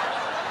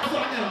 So I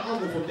got an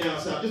uncle from down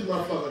south. This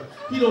motherfucker,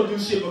 he don't do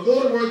shit but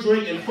go to work,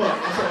 drink, and fuck.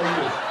 That's all he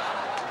do.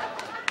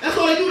 That's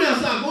all they do down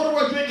south. Go to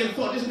work, drink, and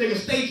fuck. This nigga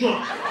stay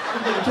drunk.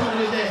 This nigga talking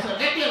his ass up. I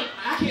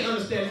can't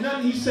understand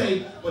nothing he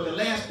say but the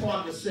last part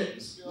of the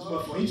sentence. This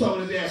motherfucker, he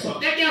talking his ass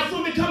off. That damn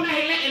fool me come down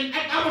here and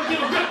I want to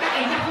give a good back,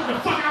 and that's what the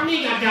fuck I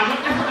mean,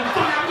 goddammit. That's what the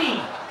fuck I mean.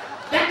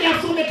 That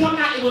damn fool me come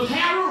out, it was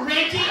Harold,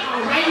 Reggie,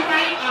 Ray,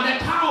 that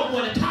tall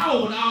boy, it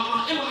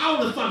was all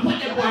the fun.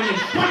 Put that boy name,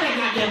 put that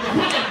goddamn boy,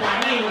 put that boy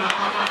name,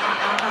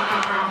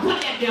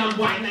 put that damn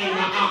boy name,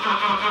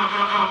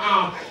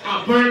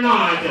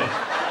 Bernard.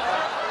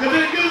 Because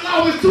there's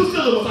always two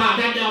syllables out,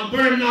 that damn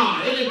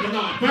Bernard. It ain't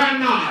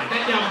Bernard,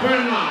 that damn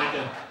Bernard.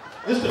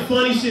 This is the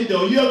funny shit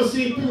though. You ever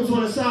seen people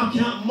from the South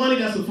count money?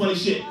 That's some funny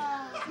shit.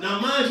 Now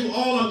mind you,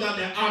 all of them got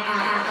that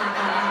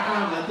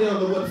like they don't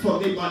know what the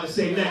fuck they about to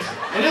say next.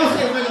 And they don't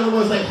say regular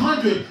words like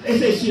 100, they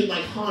say shit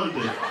like 100.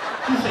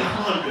 You say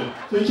 100,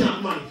 so you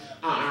count money.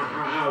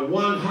 100,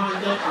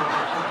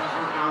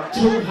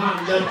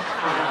 200,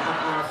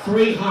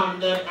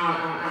 300,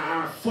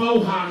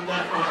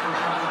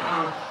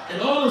 400,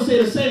 And all of them say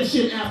the same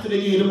shit after they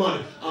give you the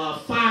money.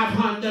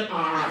 500,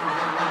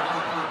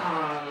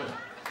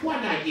 what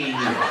did I give you?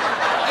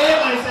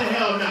 Everybody say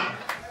hell no.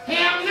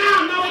 Hell no,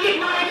 no, he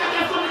didn't. No, I got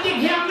that from the dick.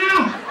 Hell no.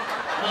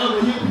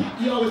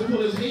 He always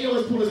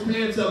pull his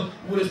pants up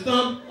with his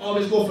thumb.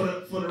 Always go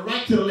from the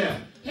right to the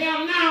left.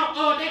 Hell no.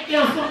 Oh, that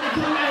damn something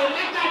coming out here.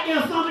 That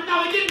goddamn something.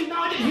 No, he didn't. No,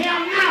 he didn't. Hell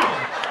no.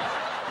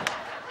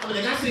 I mean,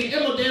 like I seen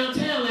Emma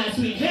downtown last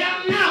week.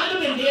 Hell no. It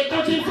have been dead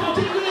 13,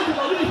 14 years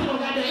ago. You didn't see no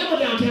goddamn Emma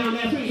downtown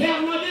last week.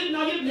 Hell no, you didn't.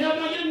 No, you didn't. Hell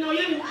no, you didn't. No,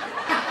 you didn't.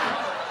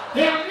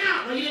 Hell no.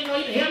 No, you didn't. No,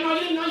 you didn't. Hell no,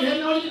 you didn't. No, hell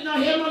no, you didn't. No,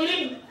 hell no, you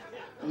didn't.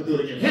 I'm gonna do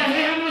it again.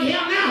 Hell no,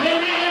 hell no, hell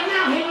no, hell no, hell no,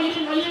 hell no, you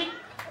didn't. No, you didn't.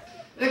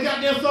 That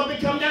goddamn something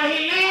come down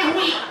here last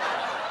week.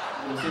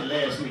 I said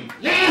last week.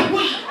 Last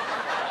week.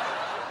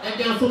 That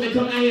damn something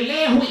come down here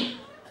last week.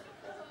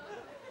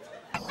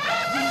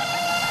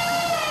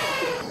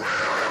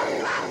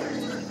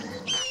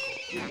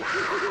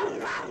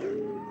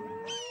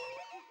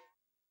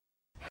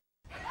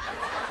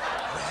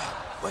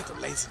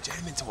 Welcome, ladies and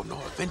gentlemen, to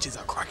another Adventures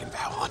of Kraken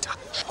Val Hunter.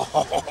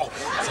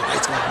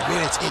 Tonight's going to be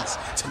real intense.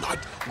 Tonight,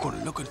 we're going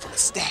to look for the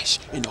stash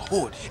in the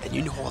hood. And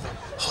you know all the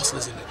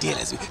hustlers and the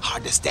dealers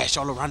hide their stash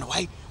all around the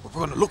way. We're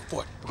going to look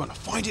for it. We're going to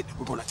find it.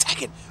 We're going to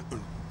attack it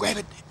and grab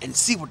it and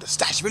see what the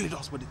stash really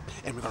does with it.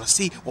 And we're going to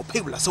see what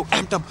people are so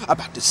amped up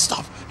about this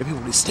stuff. The people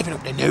will be sniffing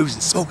up their nose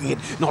and smoking it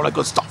and all that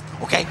good stuff,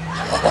 okay?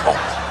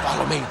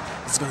 Follow me.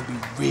 It's going to be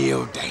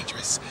real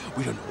dangerous.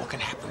 We don't know what can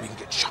happen. We can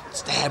get shot,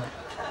 stabbed,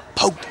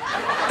 poked,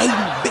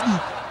 eaten, bitten,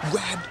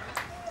 grabbed,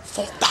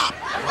 fucked up,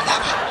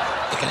 whatever.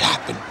 It can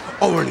happen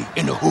only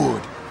in the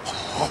hood.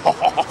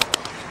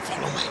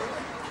 Follow me.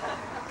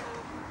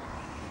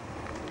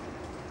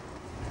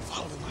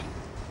 Follow me.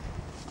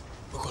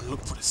 We're gonna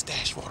look for the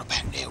stash water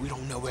back there. We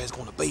don't know where it's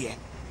gonna be at.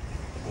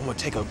 I'm gonna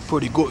take a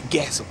pretty good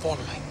guess and follow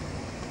me.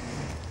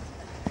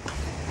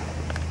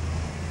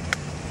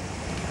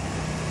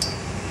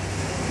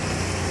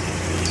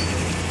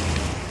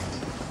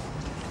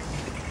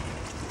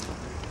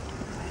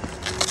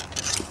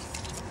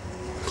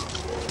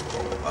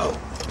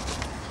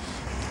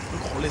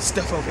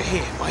 Stuff over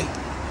here, mate.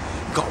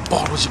 You got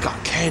bottles, you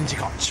got cans, you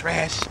got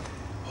trash.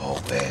 Oh,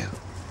 well,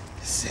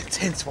 this is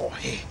intense for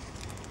here.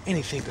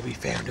 Anything to be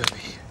found over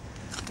here.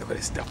 Look at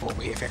this stuff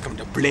over here. Here comes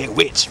the Blair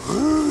Witch.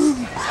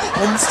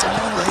 I'm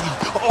sorry.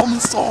 I'm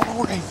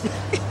sorry.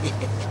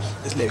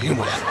 Let's let him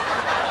out.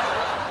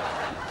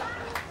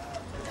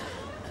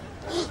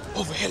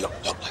 Over here, look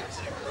like this.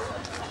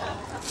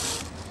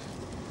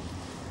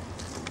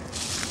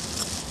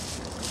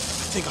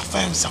 I think I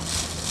found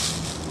something.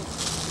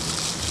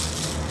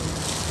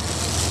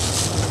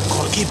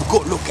 Keep a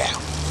good lookout.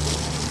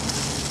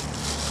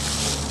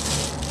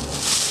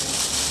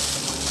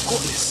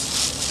 Goodness,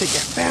 I think I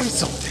found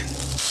something.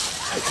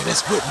 Hey,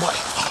 that's good money.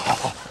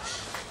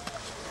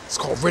 It's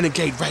called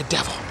Renegade Red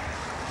Devil.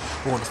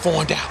 We're gonna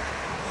find out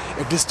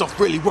if this stuff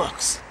really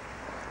works.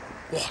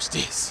 Watch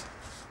this.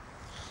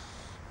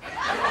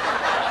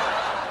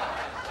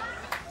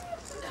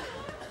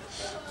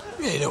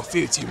 Really don't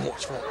feel too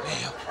much for it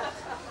now.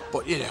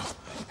 But you know,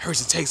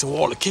 hers it takes a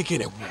while to kick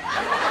in it.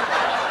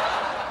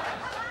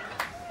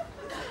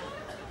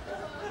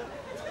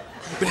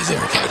 But it's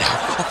okay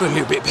now. I feel a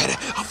little bit better.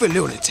 I feel a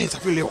little intense. I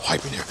feel a little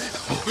hype in there.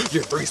 Oh,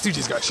 your Three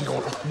Stooges got shit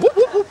going on. Whoop,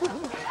 whoop, whoop, whoop.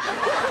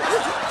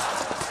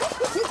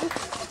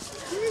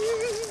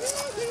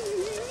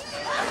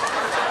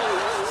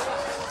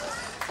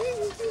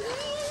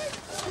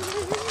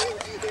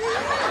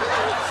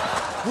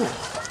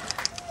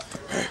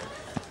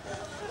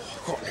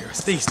 Got near a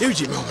Three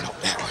Stooges moment up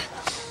that way.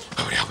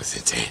 Oh, that was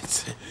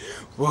intense.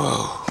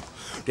 Whoa,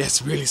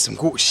 that's really some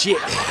good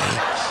shit.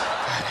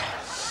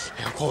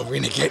 I call it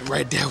Renegade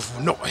Red Devil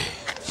for nothing.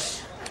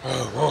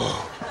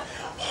 Oh,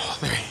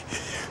 three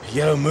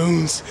yellow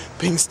moons,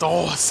 pink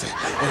stars,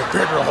 and a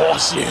pair of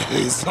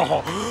horseshoes.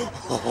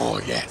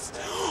 Oh, yes.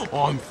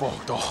 I'm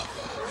fucked up,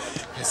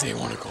 as they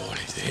want to call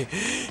it.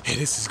 And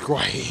this is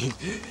great.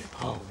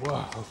 Oh,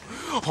 wow.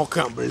 I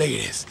can't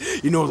believe this.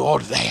 You know, the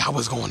other day I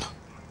was going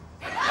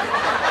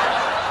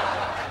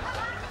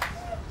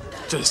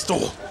to the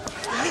store,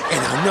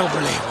 and I never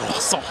believe what I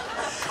saw.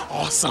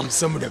 I saw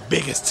some of the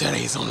biggest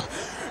titties on the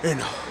in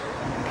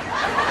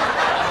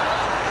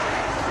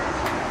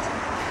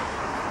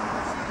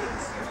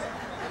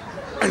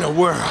the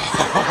world.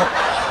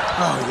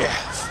 Oh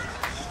yes.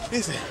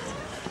 Listen,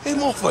 is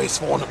my face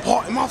falling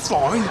apart? Am I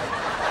flying?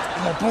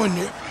 Am I burning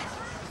it?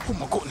 Oh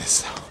my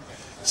goodness.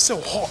 So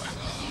hot.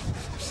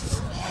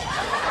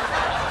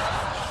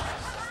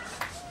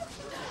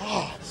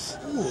 Oh,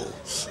 ooh.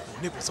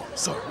 My nipples are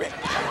so red.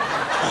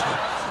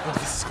 Oh,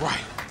 this is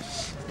great.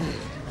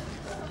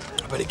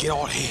 I better get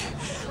out of here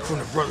from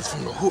the brothers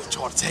from the hood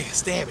try to take a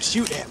stab and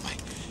shoot at me.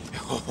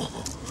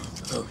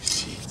 Oh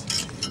shit.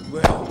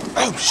 Well,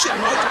 oh shit,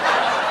 Mike.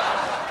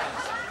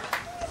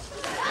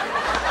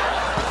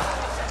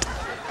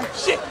 Oh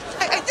shit.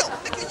 Hey, yo,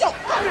 come here,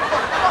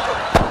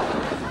 motherfucker.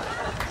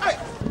 Hey.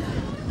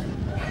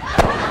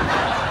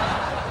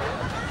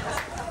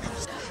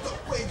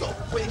 Where you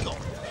go?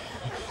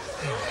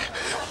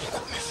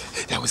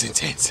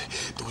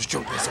 intense. Those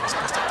joke bands always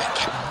bust up that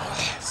cap on my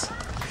ass.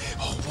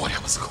 Oh boy,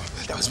 that was cool.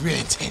 That was real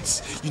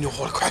intense. You know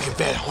how to crack it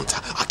bad, Hunter.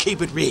 I'll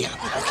keep it real.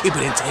 I'll keep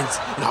it intense,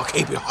 and I'll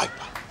keep it hyper.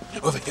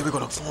 Over here, we're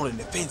gonna fall in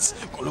the fence.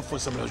 We're gonna look for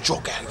some of those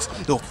joke addicts,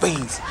 those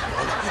fiends,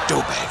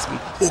 dope bags, we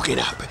hooking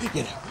up.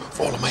 You know,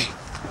 follow me.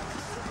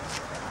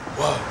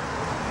 Whoa.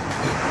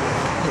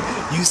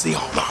 You see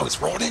how I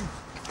was rolling?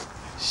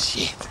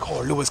 Shit,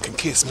 Carl Lewis can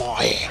kiss my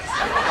ass.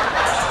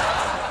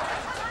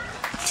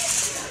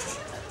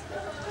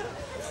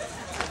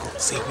 Gonna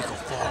see if we can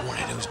find one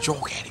of those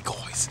joke addict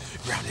guys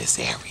around this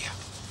area.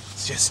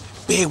 Just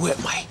bear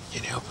with me,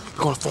 you know.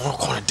 We're gonna find all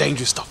kind of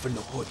dangerous stuff in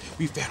the hood.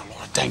 We found a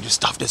lot of dangerous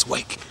stuff this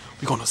week.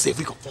 We're gonna see if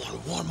we can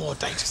find one more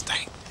dangerous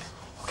thing.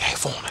 Okay,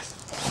 follow me.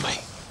 Follow me.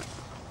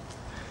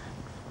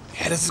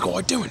 How does this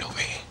guy doing over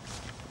here?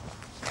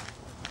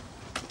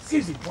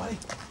 Excuse me, buddy.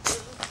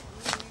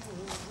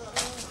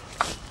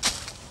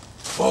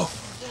 Whoa,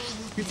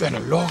 you found a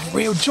long,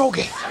 real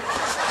jogging.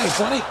 Hey,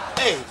 buddy.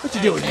 Hey, what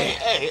you doing here?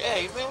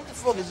 Hey, man, what the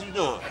fuck is you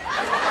doing?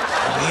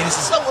 Man, this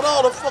is... What's up with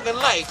all the fucking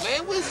light,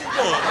 man? What is you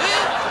doing,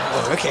 man?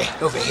 Oh, okay,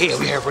 over here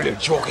we have a little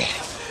jogging.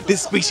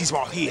 This species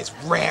right here is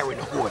rare in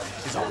the hood.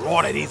 There's a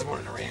lot of these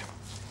running around.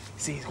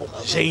 See, he's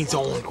got jeans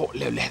on, got a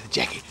little leather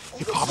jacket.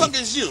 What the fuck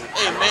is you?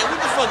 Hey, man, what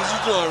the fuck is you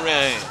doing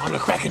around here? I'm the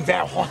cracking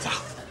barrel hunter.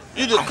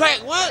 You the crack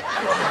what?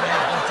 Cracking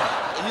barrel hunter.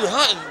 You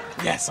hunting?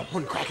 Yes, I'm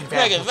hunting cracking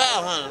barrel hunter. Cracking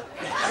barrel hunter?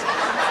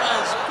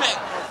 Find some crack,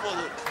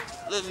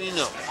 motherfucker. Let me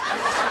know.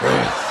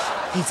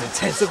 He's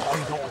intense. Look how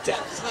he knows that.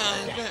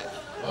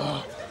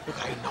 Look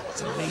how he knows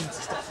the lanes and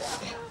stuff like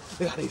that.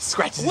 Look how they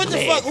scratches what his the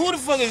leg. fuck? Who the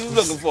fuck is you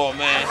looking for,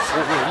 man?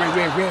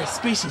 Rare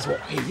species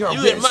right here. You're a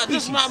rare species.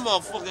 This is my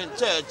motherfucking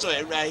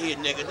territory right here,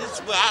 nigga. This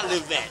is where I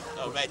live at.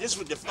 All right, this is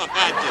what the fuck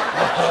I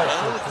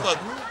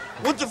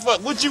do. What the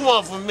fuck? What you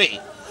want from me?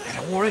 I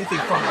don't want anything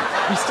from you.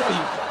 We stole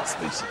you from the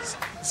species.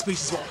 The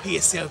species right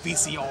here sell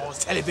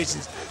VCRs,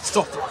 televisions,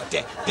 stuff like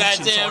that.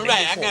 Goddamn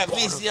right. I got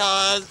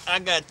VCRs, I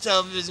got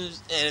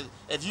televisions, and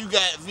if you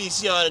got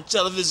VCR and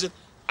television,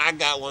 I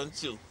got one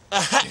too.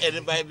 And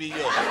it might be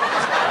yours.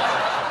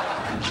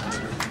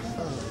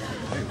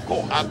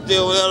 I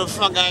steal whatever the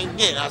fuck I can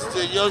get. I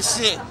steal your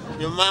shit,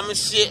 your mama's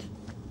shit.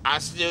 I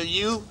steal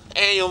you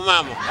and your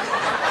mama.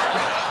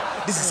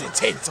 This is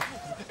intense.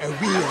 A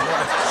real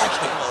life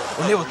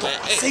crackhead. I never thought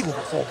I'd say one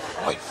before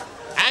my wife.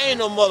 I ain't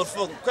no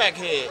motherfucking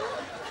crackhead.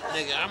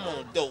 Nigga, I'm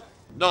on dope.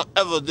 Don't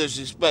ever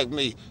disrespect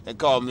me and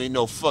call me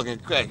no fucking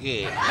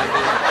crackhead.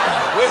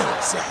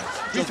 Well, son,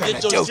 you found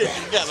get a your dope shit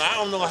addict. together. I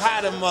don't know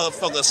how them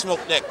motherfuckers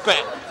smoke that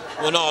crack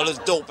with all this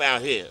dope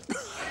out here.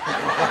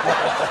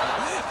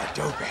 A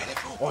dope addict.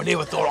 Oh, I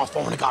never thought I'd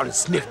phone a guy and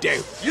sniff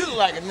dope. You look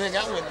like a nigga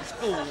I went to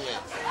school with.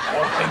 I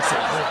don't think so,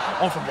 bro.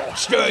 I'm from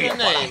Australia,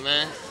 What's your name,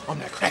 man? I'm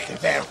the cracking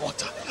barrel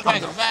hunter.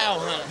 Cracking barrel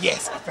hunter?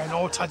 Yes, I found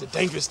all types of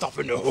dangerous stuff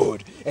in the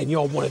hood. And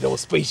you're one of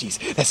those species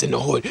that's in the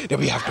hood that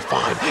we have to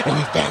find. And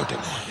we found him.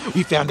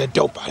 We found a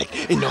dope addict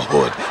in the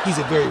hood. He's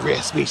a very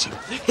rare species.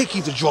 He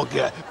keeps a drug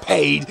dealer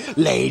paid,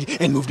 laid,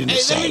 and moved in the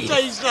shade. Hey, let me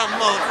tell you something,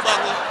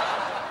 motherfucker.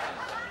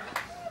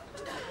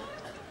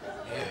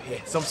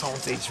 Yeah, some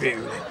songs say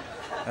true.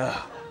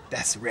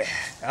 That's rare.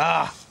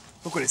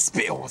 Look at the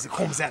spittle as it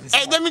comes out.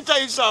 Hey, let me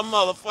tell you something,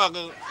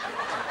 motherfucker.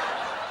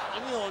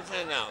 Let me hold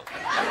that out.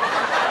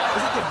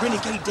 Is it the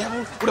renegade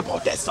devil? What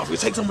about that stuff? You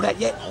take some of that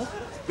yet? Huh?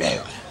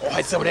 Yeah, I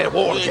had some of that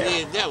water.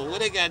 Renegade devil, where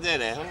they got that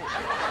at?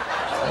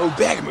 A whole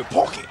bag in my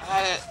pocket.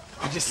 I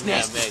just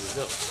snatched it.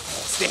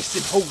 Snatched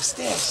the whole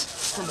stash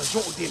from the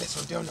drug dealers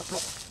from down the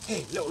block.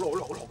 Hey,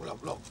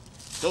 look.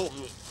 Don't.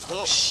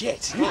 Oh,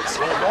 shit. You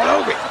slow all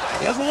over it. What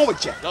the hell's wrong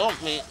with you?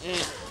 Don't, man.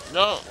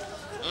 No.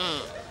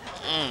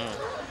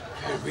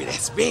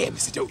 That's bad,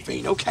 Mr. Dope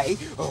Fiend, okay.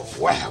 Oh,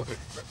 wow.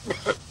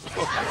 The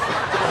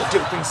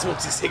Dope Fiend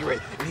smokes his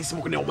cigarette, and he's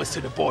smoking almost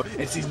to the bar,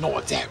 and he's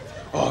knocked out.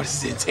 Oh,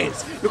 this is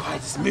intense. Look how he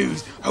just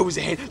moves, holds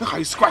his hand. Look how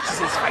he scratches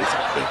his face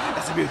right there.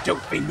 That's a real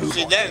Dope Fiend move.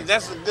 See,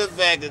 that's a good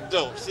bag of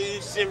dope. See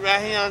this shit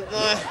right here I'm doing?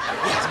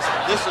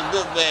 Yes, this is a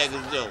good bag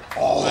of dope.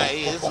 Oh. Right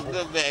here, this is a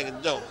good bag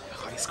of dope. Look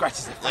how he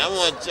scratches his face. I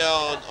want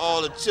y'all,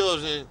 all the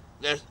children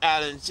that's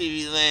out in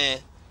TV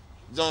land,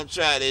 don't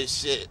try this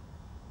shit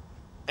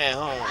at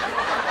home.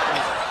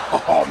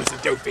 Oh, Mr.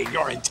 Dope Fiend,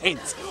 you're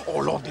intense.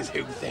 All of this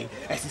whole thing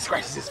as he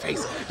scratches his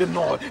face. The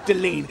nod, the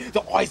lean,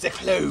 the eyes are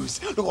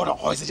closed. Look, all the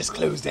eyes are just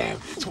closed down.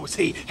 Towards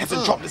he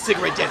hasn't dropped the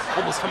cigarette yet,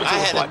 almost coming to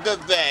his I had a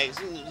good bag.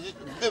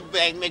 Good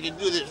bag make you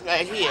do this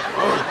right here.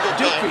 Oh,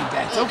 Dope Fiend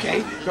dance,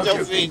 okay. Go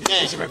Dope Fiend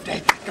dance. It's your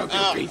birthday. Go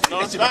Dope Fiend.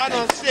 Don't It's your start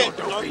no birthday. shit.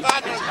 Go Don't Dope Fiend.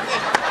 start no shit.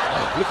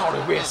 Look at all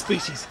the rare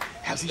species.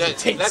 How's he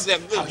intense. That's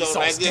that How good he dope right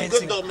starts there.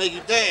 dancing. Good dope make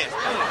you dance.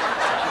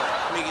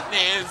 Make you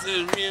dance to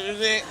the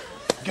music.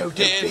 Go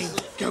Dope Fiend.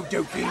 Go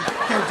Dope Fiend.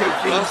 Go Dope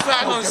Fiend. Don't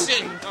start no Go Dope shit.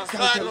 Fiend. Don't Go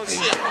start Dope no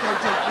Fiend. shit. Go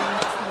Dope Fiend.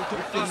 Go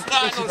Dope Fiend. Don't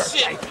start It's your no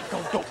shit. birthday. Go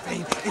Dope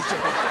Fiend. It's your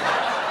birthday.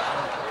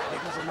 There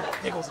goes a lot.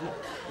 there goes Lord,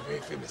 the very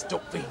famous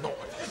dope fiend Lord.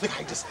 Look how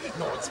he just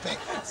nods back,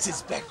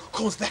 sits back,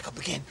 comes back up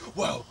again.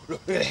 Whoa,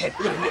 look at the head,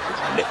 look at the lip, look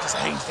how the lip just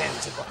hangs down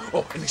to the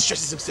oh, and he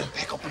stretches himself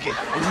back up again.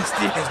 And he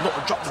still has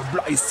not dropped the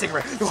bloody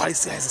cigarette. Look how he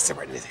still has a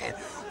cigarette in his hand.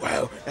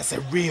 Wow, that's a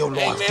real life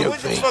dope fiend. Hey man,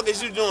 what the fuck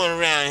is you doing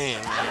around here,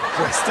 man?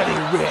 We're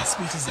studying rare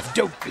species of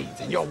dope fiends,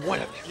 and you're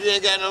one of them. You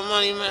ain't got no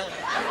money, man? No,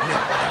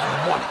 I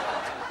have no money.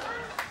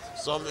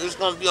 So it's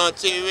gonna be on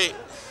TV?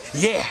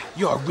 Yeah,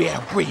 you're a rare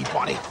breed,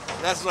 buddy.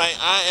 That's right,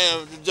 I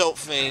am the dope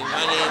fiend.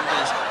 My name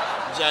is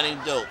Johnny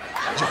Dope.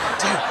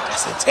 Dude,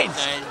 that's intense.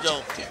 Johnny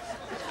Dope.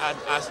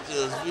 I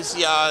steal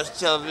VCRs,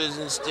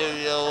 television,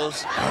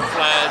 stereos,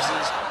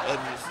 flashes,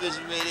 every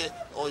refrigerator,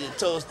 all your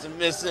toaster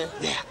missing.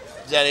 Yeah.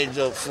 Johnny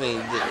Dope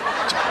fiend, dude. Dude,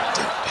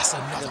 that's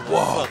another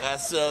wall. Fuck, I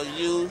sell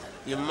you,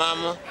 your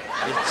mama,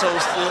 your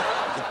toaster,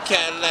 your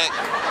Cadillac.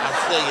 I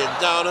sell your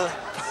daughter.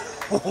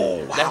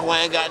 Oh, wow. That's why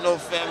I ain't got no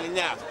family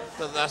now,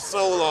 because I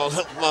sold all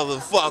them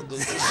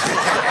motherfuckers.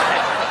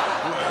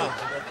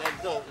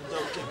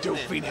 Dope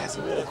fiend has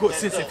a good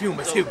sense of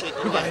humor too. Look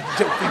at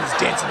the dope fiend is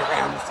dancing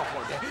around and stuff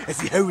like that as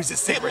he holds the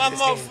cigarette in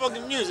his hand. Hit my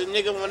motherfucking music,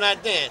 nigga, when I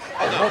dance.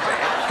 Oh, my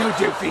bad. Go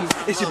dope fiend,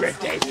 it's your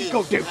birthday.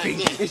 Go dope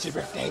fiend, it's your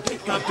birthday.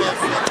 Go dope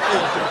fiend,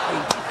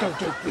 go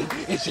dope fiend,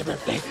 it's your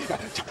birthday.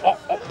 Oh,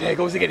 there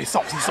goes again. He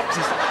stops.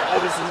 Oh,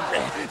 this is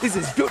rare. This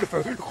is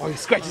beautiful. Look how he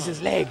scratches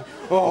his leg.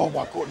 Oh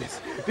my goodness,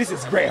 this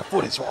is rare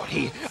footage right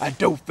here. A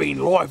dope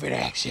fiend live in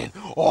action.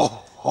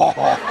 Oh.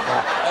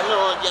 I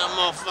know y'all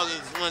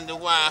motherfuckers wonder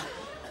why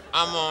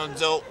I'm on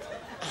dope.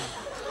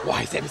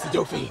 Why is that, Mr.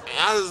 Dope Fiend?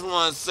 I just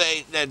want to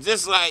say that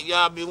just like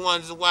y'all be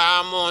wondering why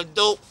I'm on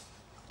dope,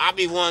 I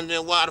be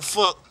wondering why the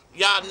fuck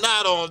y'all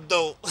not on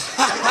dope.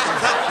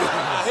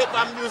 I hit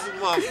my music,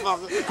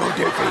 motherfucker. Go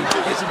Dope Fiend,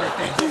 it's your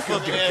birthday. Go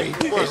Dope Fiend,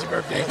 it's your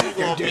birthday. You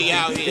gonna be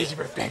out here. It's your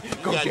birthday.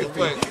 Go Dope Dope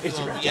Fiend, it's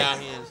your birthday.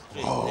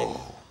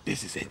 Oh,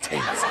 this is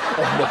intense.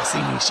 I've never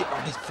seen any shit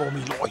like this before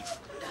me life.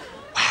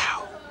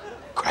 Wow.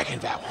 Cracking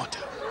that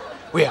water.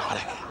 Where are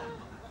they?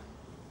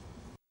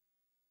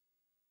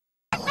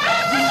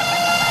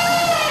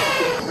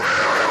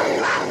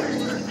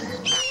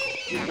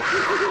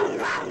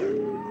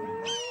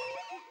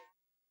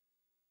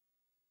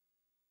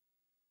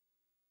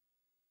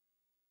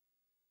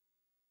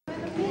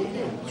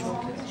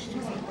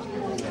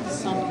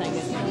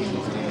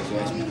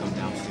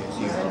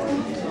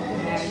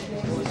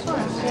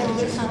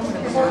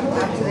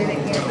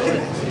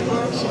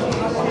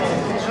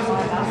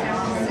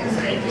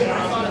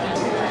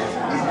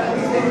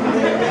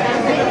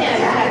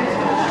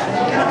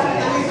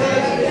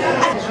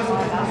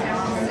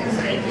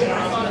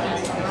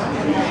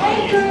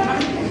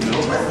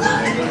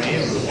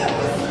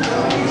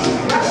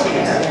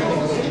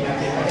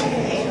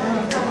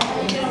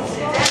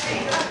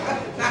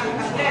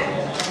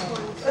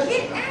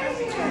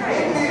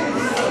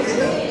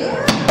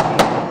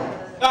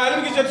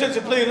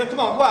 Attention, please. Come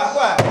on,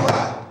 quiet.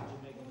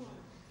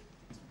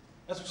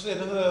 That's what she said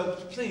to her.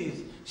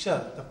 Please,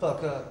 shut the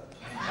fuck up.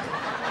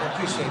 I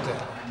appreciate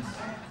that.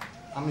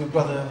 I'm your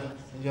brother,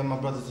 and you're my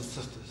brothers and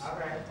sisters. All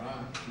right.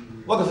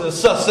 Welcome to the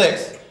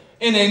Sussex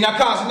NA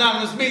Narcotics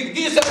Anonymous meeting.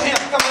 Give yourself a hand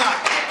for coming out.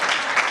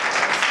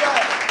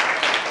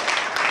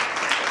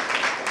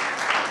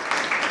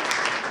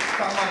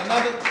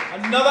 Let's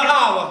go. Another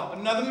hour,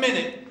 another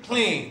minute,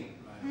 clean.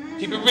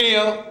 Keep it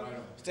real.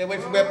 Stay away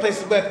from bad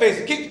places, bad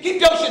faces. Keep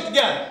your shit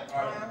together.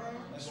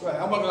 That's right.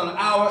 I'm working on an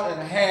hour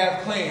and a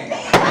half clean.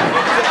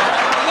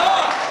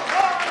 Lord!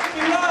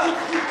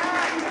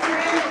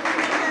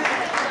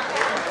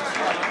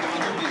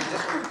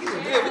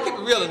 We keep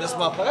it real in this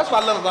motherfucker. That's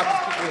what I love about this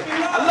people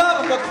here. I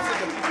love about this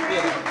people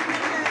here.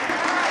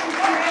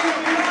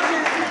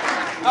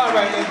 All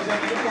right, ladies and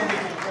gentlemen, we're going to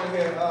get to the point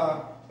here.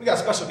 We got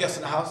a special guest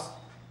in the house.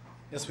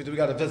 Yes, we do. We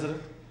got a visitor.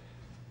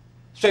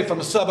 Straight from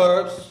the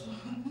suburbs.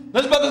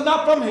 This brother's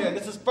not from here.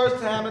 This is his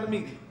first time at a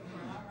meeting.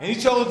 And he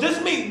chose this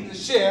meeting to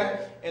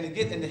share and to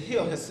get and to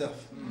heal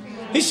himself.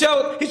 He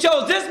chose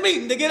this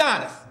meeting to get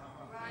honest.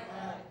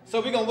 So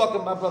we're going to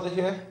welcome my brother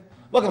here.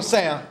 Welcome,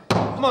 Sam.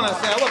 Come on now,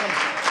 Sam. Welcome.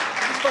 This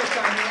is his first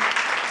time here.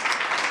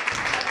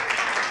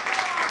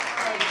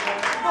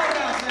 Come on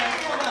down, Sam.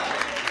 Come on down.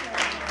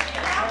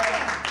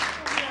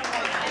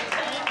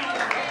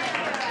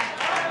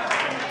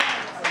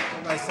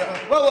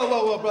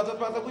 Whoa, brother.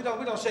 We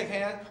don't shake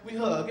hands. We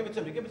hug. Give it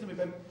to me, baby.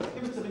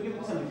 Give it to me.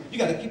 You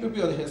gotta keep it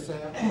real here,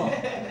 Sam. Come on.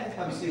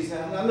 Have me see,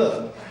 Sam. Now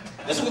look.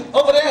 This is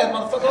over there,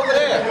 motherfucker, over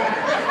there.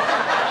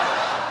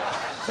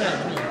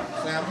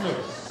 Sam, look.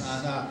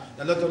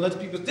 Now look, don't let the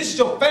people. This is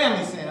your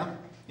family, Sam.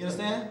 You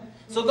understand?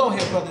 So go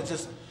ahead, brother.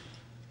 Just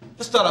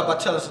start out by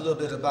telling us a little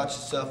bit about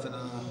yourself and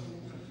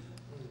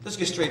let's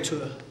get straight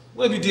to it.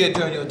 What have you did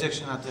during your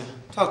addiction out there?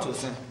 Talk to us,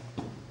 Sam.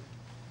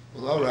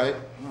 Well, all right.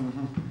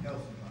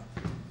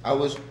 I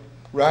was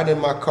riding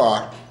in my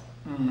car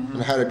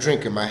and I had a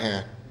drink in my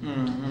hand.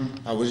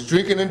 I was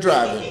drinking and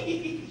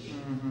driving.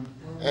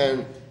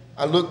 And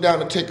I looked down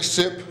to take a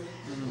sip.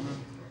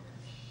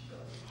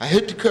 I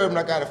hit the curb and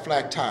I got a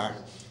flat tire.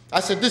 I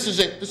said, this is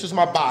it. This is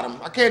my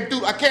bottom. I can't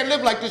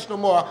live like this no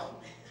more.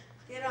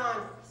 Get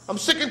on. I'm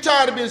sick and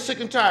tired of being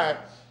sick and tired.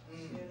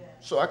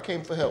 So I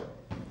came for help.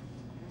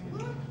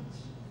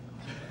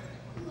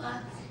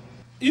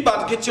 You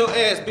about to get your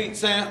ass beat,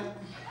 Sam.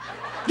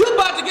 You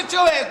about to get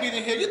your ass beat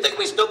in here. You think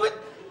we stupid?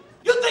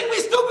 You think we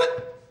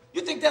stupid? You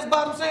think that's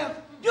bottom, Sam?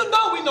 You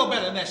know we know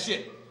better than that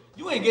shit.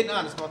 You ain't getting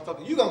honest,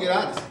 motherfucker. You gonna get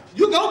honest.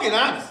 You gonna get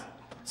honest.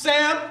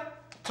 Sam,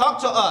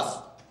 talk to us.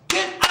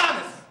 Get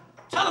honest.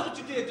 Tell us what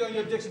you did during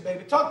your addiction,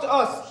 baby. Talk to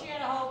us. Share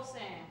the hope,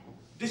 Sam.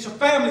 This your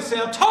family,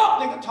 Sam.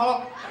 Talk, nigga,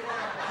 talk.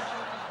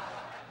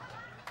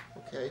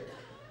 Okay.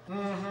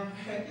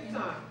 Take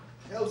your time.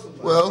 Tell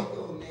somebody.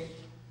 Well,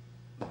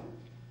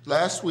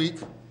 last week,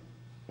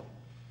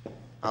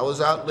 I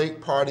was out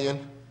late partying.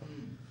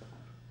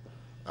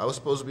 I was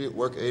supposed to be at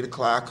work at 8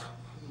 o'clock.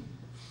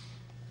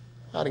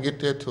 I didn't get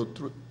there till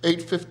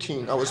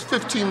 8:15. I was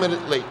 15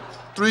 minutes late,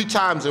 3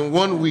 times in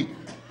 1 week.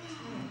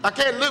 I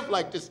can't live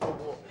like this no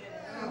more.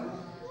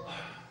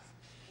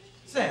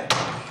 Sam,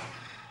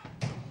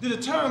 did the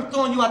term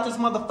throwing you out this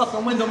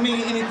motherfucking window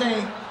mean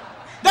anything?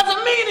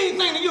 Doesn't mean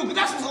anything to you, because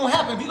that's what's gonna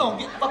happen if you don't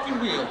get fucking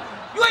real.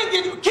 You ain't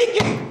getting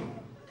Kiki.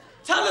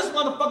 Tell this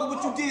motherfucker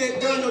what you did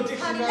during your addiction.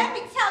 Honey, let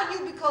me tell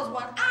you, because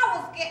when I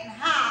was getting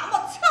high, I'm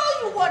gonna tell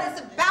you what it's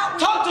about.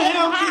 Talk to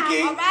him,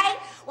 Kiki. All right?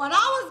 When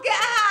I was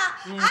getting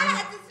high, I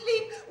had to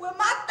sleep with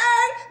my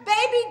 3rd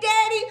baby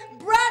daddy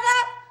brother,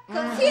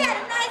 because he had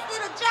a nice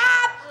little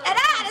job, and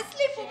I had to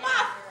sleep with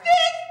my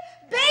 5th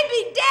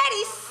baby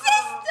daddy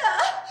sister,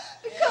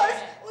 because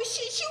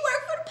she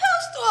worked for the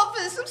post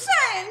office, I'm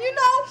saying, you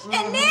know?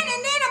 And then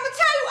I'm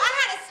gonna tell you, I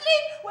had to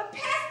sleep with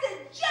Pastor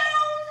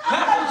Jones of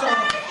the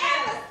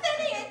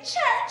Abyssinian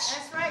Church.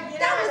 That's right,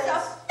 that was a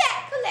fat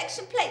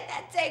collection plate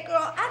that day,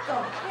 girl. I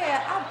don't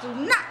care. I do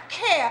not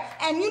care.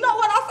 And you know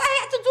what else I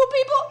had to do,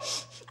 people?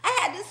 I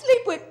had to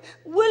sleep with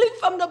Willie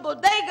from the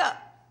bodega.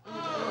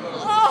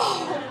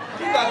 Oh,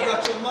 you guys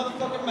got your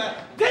motherfucking man.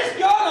 This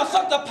girl done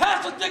sucked the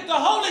pastor dick, the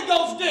Holy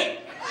Ghost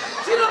dick.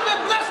 She done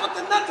been blessed with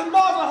the nuts and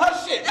balls on her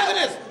shit. Look at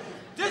this.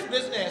 This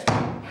bitch nasty.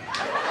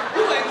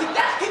 You ain't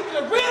that's keeping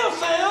it real,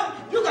 Sam.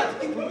 You got to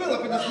keep it real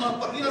up in this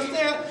motherfucker. You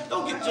understand?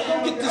 Don't get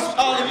this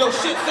all in your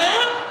shit,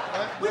 Sam.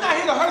 We're not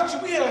here to hurt you.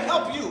 We're here to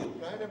help you.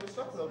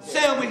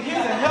 Sam, we're here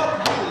to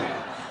help you.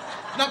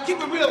 Now keep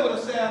it real with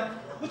us, Sam.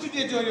 What you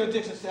did during your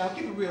addiction, Sam?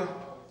 Keep it real.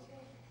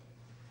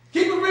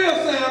 Keep it real,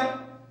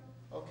 Sam.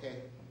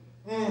 Okay.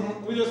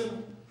 We just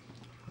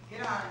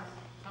get honest.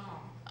 Come on.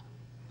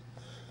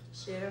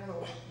 Share the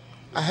hope.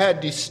 I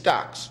had these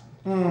stocks,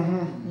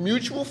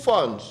 mutual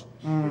funds.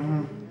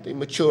 They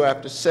mature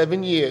after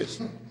 7 years.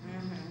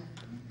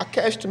 I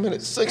cashed them in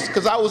at 6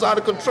 because I was out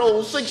of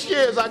control. 6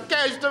 years, I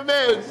cashed them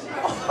in.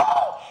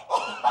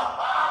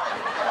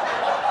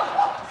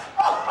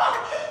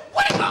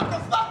 Wait up to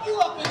fuck you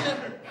up in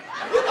there.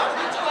 You about to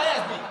get your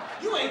ass beat.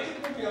 You ain't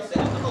keeping it real,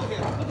 Sam. Look over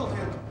here. Look over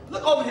here.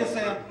 Look over here,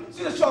 Sam.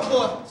 See this short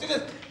boy? See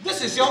this?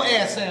 This is your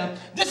ass, Sam.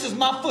 This is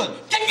my foot.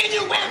 Kicking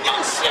you in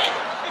your shit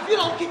if you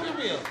don't keep it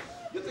real.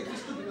 You think we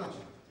stupid, don't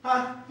you?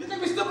 Huh? You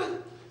think we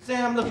stupid?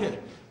 Sam, look here.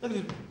 Look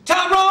at this.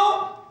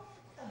 Tyrone!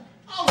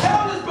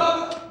 Tell this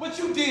brother what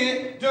you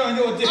did during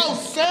your addiction. Oh,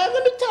 Sam,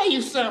 let me tell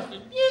you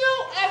something. You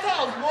know, as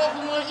I was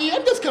walking one ear,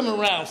 I'm just coming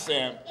around,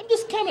 Sam. I'm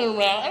just coming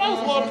around, and I was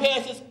walking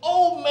past this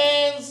old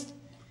man's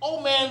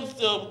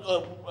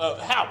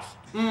house.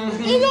 You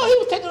know, he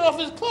was taking off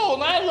his clothes,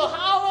 and I had a little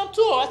holler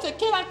to him. I said,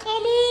 "Can I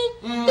come in?"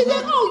 He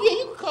said, "Oh yeah,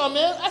 you can come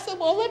in." I said,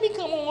 "Well, let me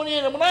come on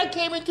in." And when I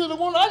came into the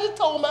room, I just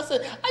told him, I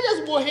said, "I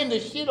just want him to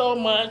shit on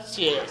my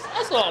chest."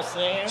 That's all,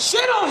 Sam.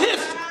 Shit on his,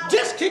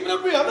 just keeping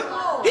it real.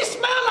 He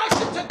smelled like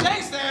shit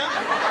today, Sam.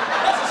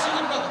 That's a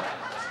shit, brother.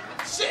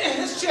 Shit in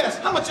his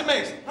chest. How much it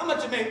makes? How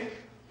much it make?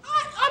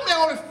 I made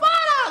only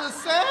 $5,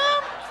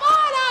 Sam.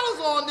 $5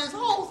 on this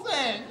whole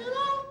thing, you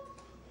know?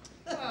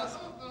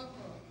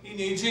 He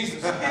need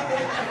Jesus.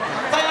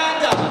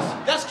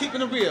 $5. That's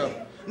keeping it real.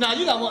 Now,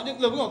 you got one. Look,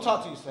 we're going to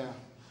talk to you, Sam.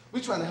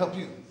 We're trying to help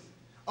you.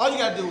 All you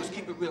got to do is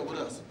keep it real with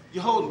us.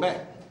 You're holding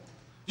back.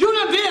 You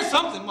done did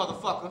something,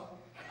 motherfucker.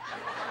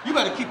 You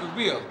better keep it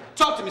real.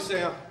 Talk to me,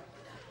 Sam.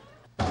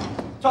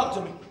 Talk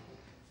to me.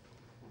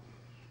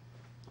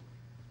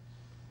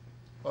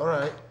 All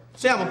right.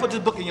 Sam, I'm going to put this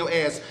book in your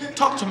ass.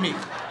 Talk to me.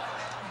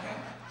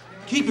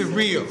 Keep it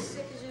real.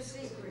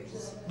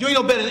 You ain't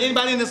no better than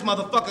anybody in this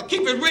motherfucker.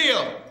 Keep it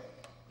real.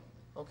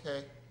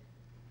 Okay.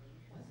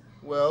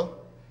 Well,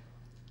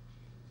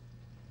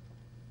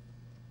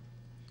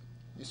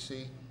 you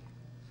see,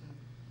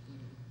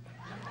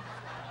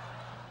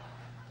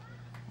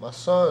 my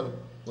son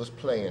was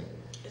playing.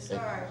 It's all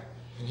right.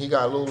 And he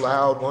got a little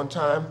loud one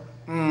time.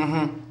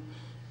 And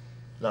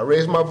I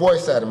raised my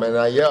voice at him and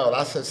I yelled.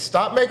 I said,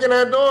 "Stop making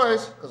that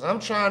noise, because I'm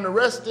trying to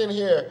rest in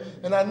here."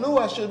 And I knew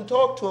I shouldn't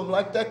talk to him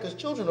like that because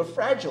children are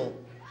fragile.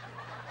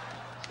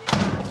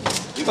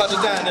 You about to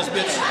die in this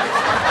bitch.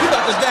 You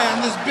about to die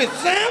in this bitch.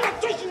 Sam, I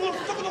thought you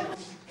motherfucker.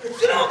 You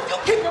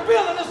keep it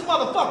real in this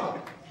motherfucker.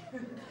 We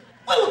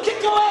will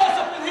kick your ass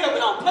up in here. We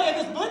don't play in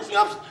this bitch. You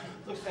know?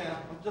 Look, Sam,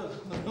 I'm just.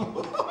 You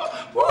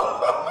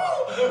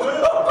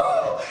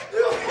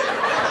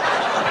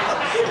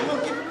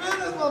gonna keep it real in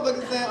this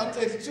motherfucker, Sam? I'll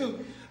tell you the truth.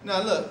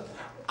 Now look,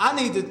 I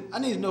need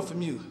to know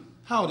from you.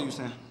 How old are you,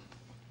 Sam?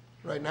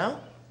 Right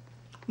now?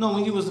 No,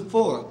 when you was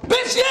 4.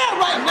 Bitch, yeah,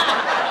 right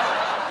now!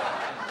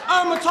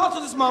 I'm gonna talk to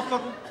this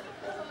motherfucker.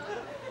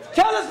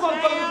 Tell this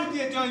motherfucker what you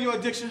did during your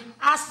addiction.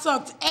 I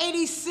sucked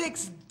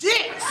 86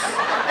 dicks.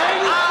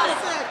 I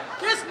said,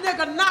 this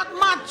nigga knocked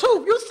my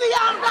tooth. You see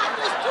how I got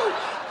this tooth?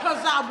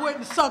 Because I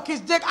wouldn't suck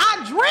his dick.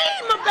 I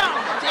dream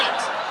about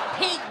dicks.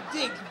 Pink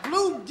dicks,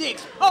 blue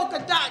dicks, polka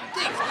dot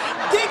dicks,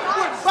 dicks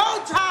with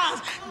bow ties,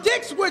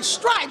 dicks with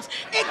stripes.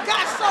 It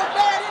got so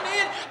bad in the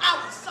end,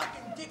 I was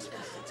sucking dicks for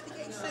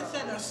 68 cents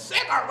and a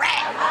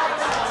cigarette.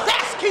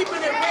 That's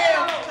keeping it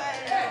real.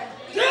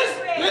 This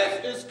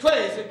bitch is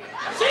crazy.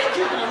 She's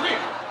keeping it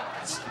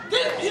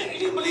real.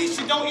 You believe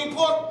she don't eat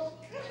pork?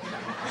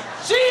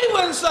 She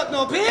wouldn't suck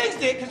no pig's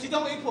dick because she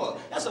don't eat pork.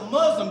 That's a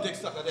Muslim dick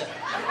sucker there.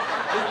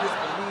 This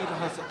bitch believe in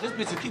herself. This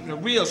bitch is keeping it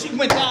real. She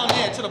went down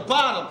there to the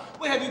bottom.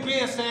 Where have you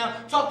been, Sam?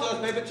 Talk to us,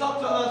 baby. Talk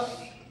to us.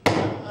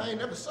 I ain't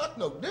never sucked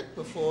no dick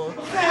before. Sam,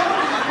 what are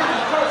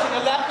you cursing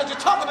a lot because you're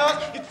talking to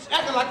us, you're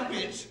acting like a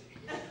bitch.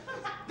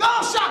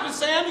 Go shopping,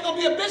 Sam. You're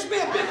going to be a bitch, or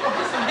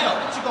get some help.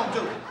 What you going to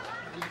do?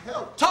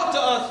 Help. Talk to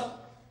us.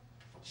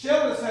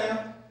 Share with us,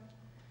 Sam.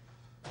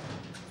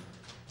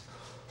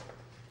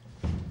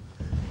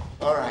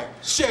 All right.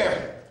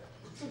 Share.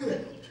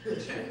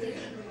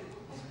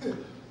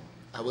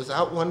 I was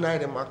out one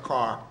night in my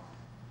car,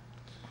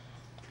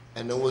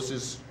 and there was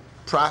this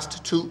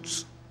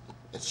prostitutes,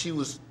 and she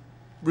was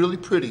really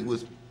pretty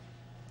with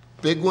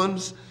big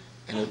ones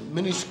and a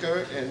mini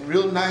skirt and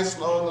real nice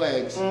long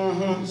legs.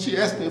 She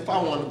asked me if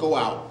I wanted to go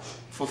out.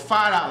 For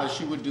 $5,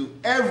 she would do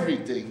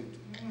everything.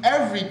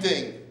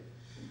 Everything.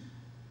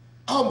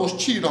 I almost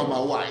cheated on my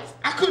wife.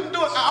 I couldn't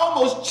do it. I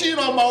almost cheated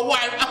on my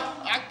wife.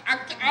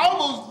 I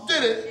almost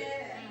did it.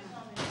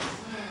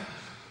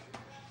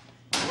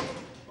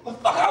 Well,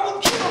 fuck, I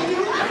wouldn't cheat on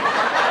you.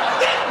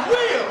 That's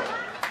real.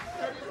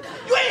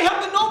 You ain't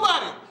helping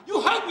nobody.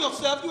 You hurt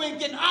yourself. You ain't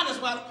getting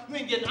honest, man. You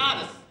ain't getting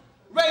honest.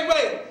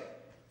 Ray,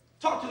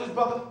 talk to this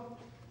brother.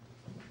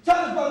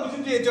 Tell this brother what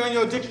you did during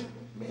your addiction.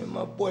 Me and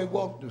my boy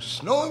walked through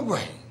snow and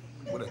rain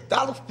with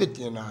 $1.50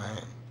 in our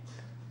hand.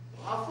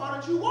 How far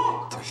did you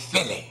walk? To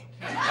Philly.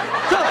 To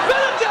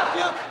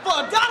Philadelphia for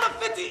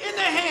 $1.50 in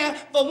their hand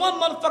for one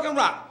motherfucking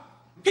rock.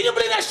 Can you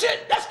believe that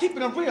shit? That's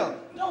keeping it real.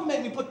 Don't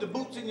make me put the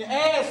boots in your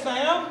ass,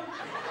 Sam.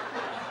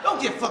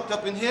 Don't get fucked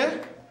up in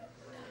here.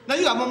 Now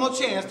you got one more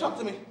chance. Talk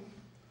to me.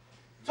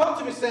 Talk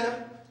to me,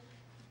 Sam.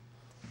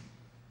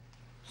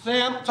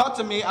 Sam, talk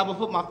to me. I will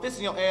put my fist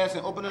in your ass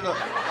and open it up.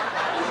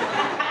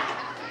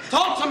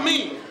 Talk to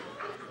me.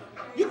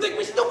 You think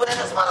we stupid in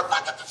this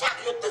motherfucker?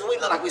 You think we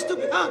look like we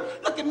stupid, huh?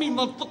 Look at me,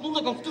 motherfucker.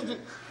 Look, I'm stupid.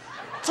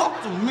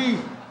 Talk to me.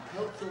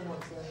 Help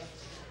someone, Sam.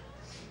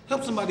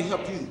 Help somebody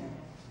help you.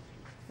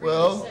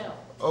 Well,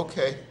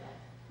 okay.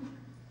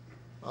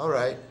 All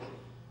right.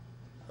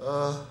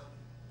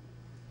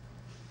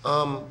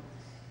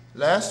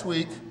 Last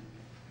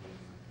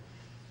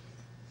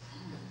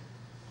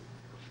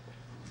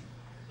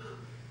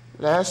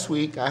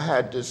week, I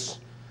had this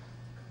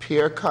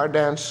Pierre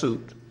Cardin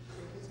suit.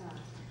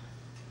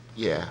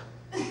 Yeah.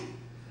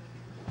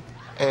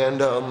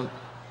 And,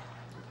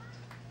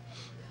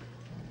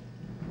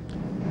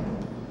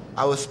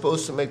 I was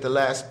supposed to make the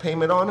last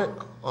payment on it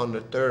on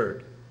the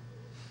 3rd.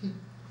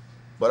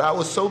 But I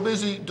was so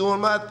busy doing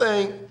my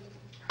thing,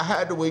 I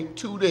had to wait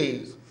 2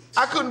 days.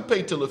 I couldn't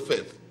pay till the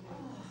 5th.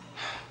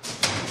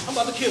 I'm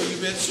about to kill you,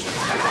 bitch.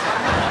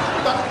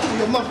 I'm about to kill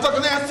your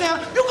motherfucking ass down.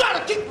 You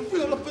gotta keep it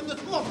real up in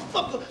this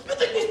motherfucker. You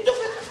think we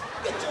stupid?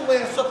 Get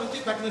your ass up and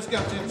get back in this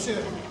goddamn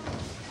chair.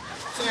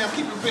 Sam,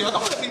 keep it real.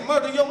 Don't let me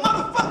murder your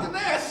motherfucking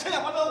ass,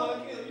 Sam. I don't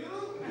want to kill you.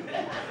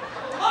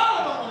 I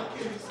don't want to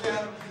kill you,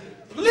 Sam.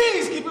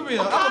 Please keep it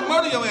real. I'm gonna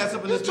murder your ass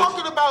up in this bitch. You're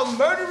talking about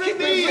murdering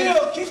me?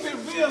 Keep it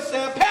real,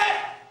 Sam. Pat!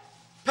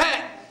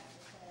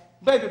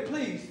 Baby,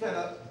 please stand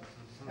up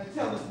and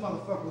tell this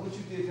motherfucker what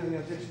you did during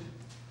your addiction.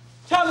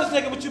 Tell this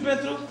nigga what you been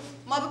through.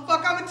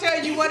 Motherfucker, I'm gonna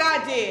tell you what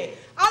I did.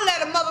 I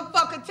let a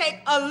motherfucker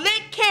take a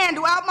lit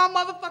candle out my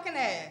motherfucking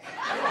ass.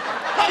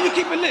 How you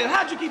keep it lit?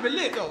 How'd you keep it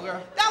lit, though,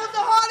 girl? That was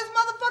the hardest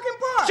motherfucking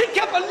part. She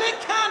kept a lit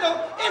candle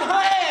in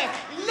her ass,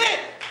 lit.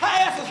 Her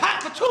ass was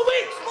hot for 2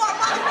 weeks.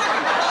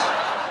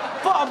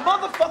 For a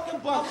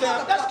motherfucking bump,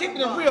 Sam. That's keeping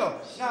it real.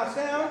 Now,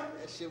 Sam.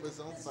 That shit was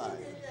on fire.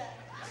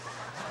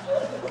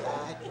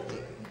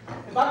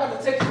 If I got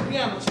to take the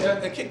piano chair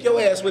and kick your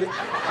ass with it,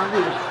 I'm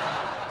with it.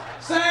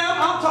 Sam,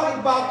 I'm talking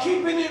about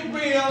keeping it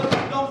real.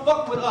 Don't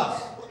fuck with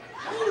us.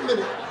 Wait a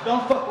minute.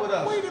 Don't fuck with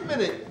us. Wait a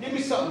minute. Give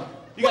me something.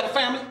 You got a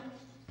family?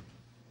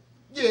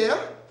 Yeah.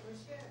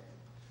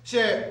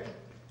 Share.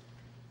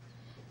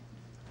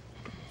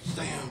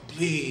 Sam,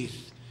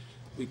 please.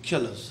 We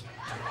killers.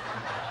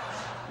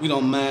 We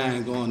don't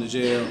mind going to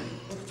jail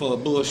for a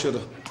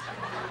bullshitter.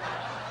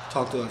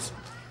 Talk to us.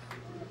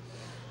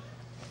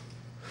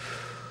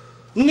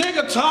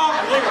 Nigga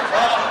talk.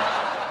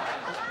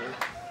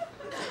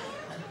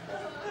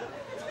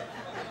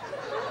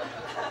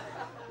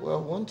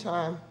 Well, one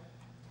time,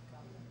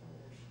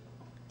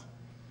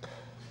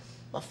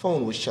 My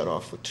phone was shut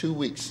off for 2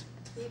 weeks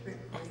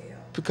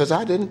because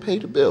I didn't pay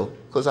the bill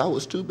because I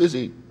was too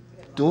busy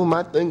doing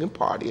my thing and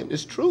partying.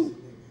 It's true.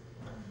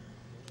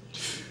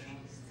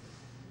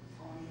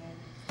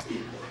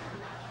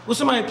 Will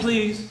somebody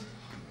please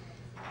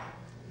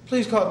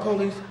call the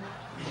police?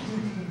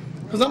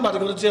 Because I'm about to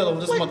go to jail over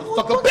this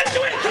motherfucker. Bitch,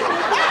 you ain't killing me!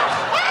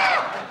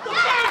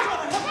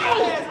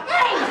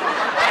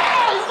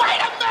 Hey,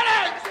 wait a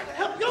minute!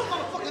 Help your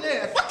motherfucking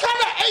ass. What kind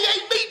of AA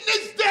meeting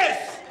is this?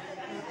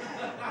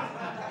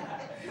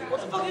 What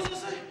the fuck is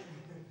this?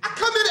 I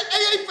come into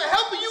AA for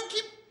help and you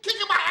keep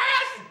kicking my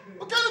ass?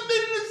 What kind of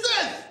meeting is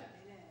this?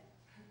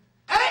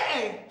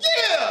 AA?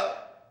 Yeah!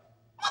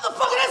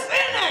 Motherfucker, that's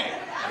NA!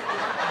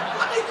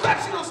 How many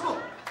cracks you don't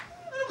smoke?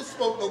 I never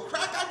smoked no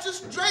crack, I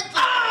just drank it. Oh,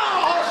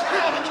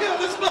 shit, I'm gonna kill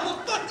this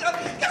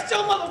motherfucker! Get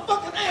your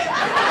motherfucking ass!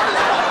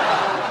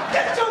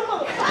 Get your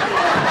motherfucking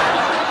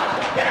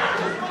ass! Get out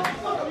of this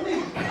motherfucking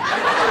meeting!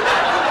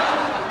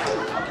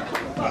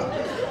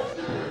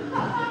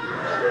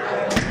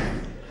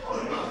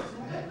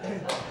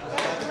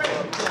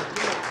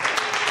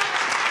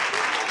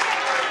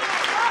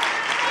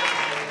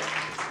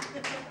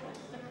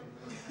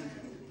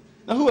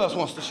 Now, who else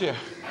wants to share?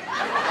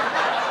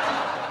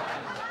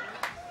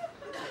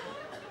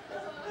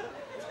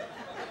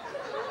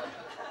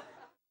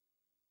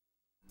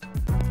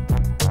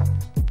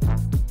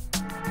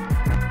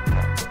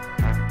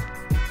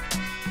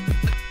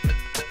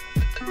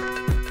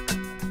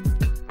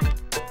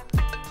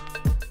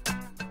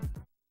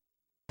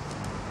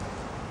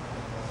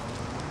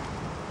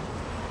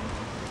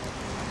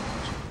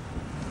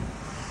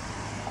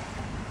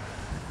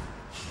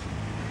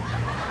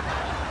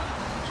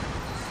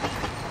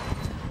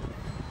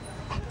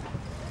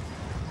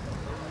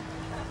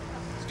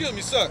 Excuse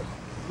me, sir.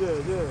 Yeah.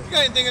 You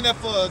got anything in there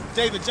for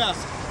David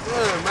Johnson?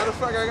 Yeah, matter of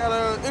fact, I got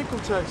an income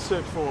tax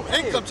check for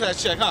him. Income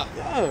tax check, huh?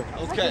 Yeah.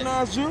 Okay.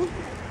 Recognize you?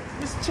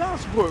 Mr. Child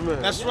Support,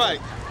 man. That's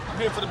right. I'm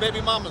here for the baby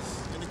mamas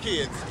and the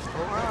kids.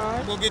 All right.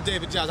 I'm gonna get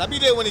David Johnson. I'll be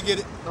there when he get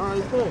it. All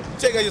right, cool.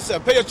 Take care of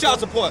yourself. Pay your child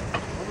support.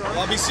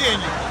 I'll be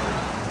seeing you.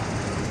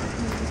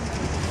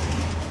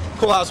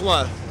 Courthouse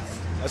 1.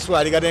 That's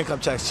right, he got the income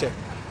tax check.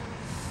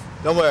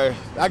 Don't worry,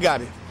 I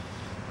got it.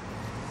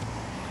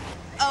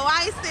 Oh,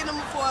 I ain't seen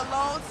him for a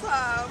long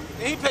time.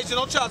 And he paid you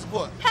no child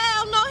support.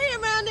 Hell no, he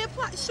around there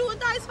shooting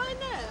dice right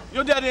now.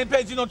 Your daddy ain't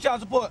paid you no child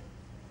support?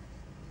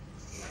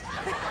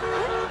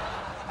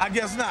 I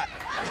guess not.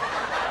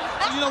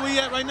 You know where he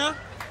at right now?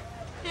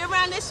 He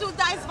around there shooting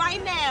dice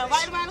right now,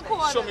 right around the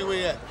corner. Show me where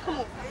he at. Come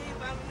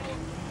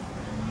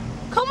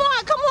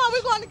on. Come on,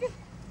 we're going to get...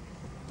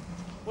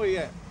 Where he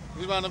at?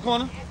 He's around the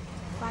corner?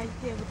 Right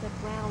there with the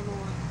brown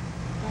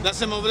on.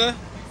 That's him over there?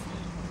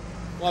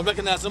 Well, I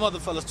recognize some other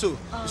fellas too.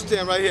 You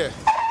stand right here.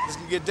 This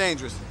can get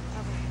dangerous.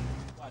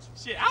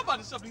 Shit, I'm about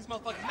to shove these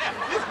motherfuckers now.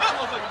 This is my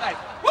motherfucking dice.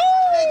 Woo!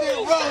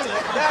 Look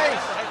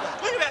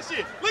at that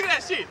shit. Look at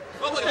that shit.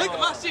 Look at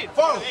my shit.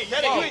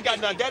 Hey, you ain't got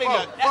nothing. That ain't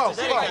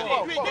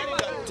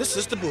nothing. This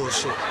is the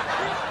bullshit.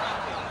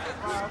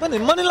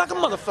 Spending money like a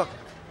motherfucker.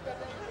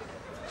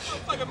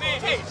 Motherfucker, man.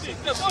 Hey, shit.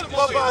 4,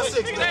 5,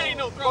 6. Nigga, that ain't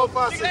no throw.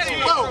 4, 5, 6.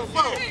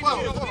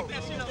 Whoa.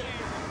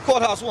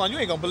 Courthouse 1, you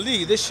ain't gonna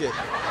believe this shit.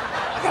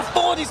 I got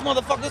 4 of these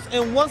motherfuckers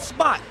in one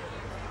spot.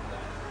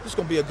 This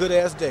gonna be a good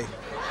ass day.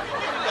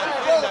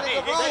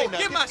 Hey,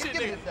 get my shit,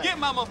 nigga. Get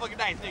my motherfucking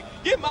dice, nigga.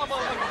 Get my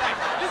motherfucking dice.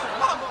 This is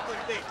my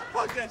motherfucking day.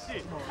 Fuck that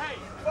shit. Hey.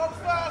 4,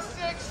 5,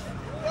 6.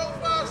 4,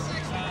 5,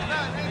 6.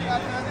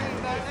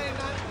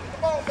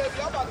 Come on, baby.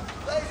 I'm about to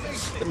play me.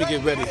 Let me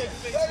get ready.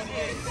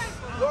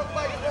 Walk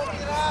by, you won't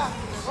get high.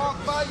 Walk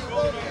by, you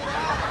won't get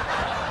high.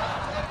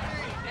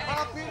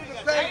 My people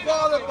to pay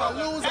ball. If I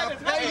lose, I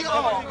pay you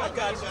all. My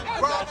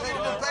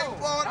people to pay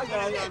ball.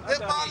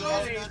 If I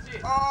lose,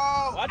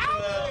 oh.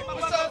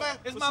 What's up, man?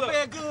 Is my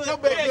bed good? Your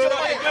bed good.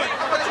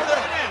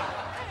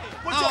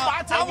 What's your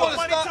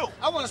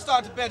I want to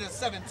start the bed at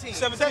 17.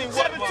 17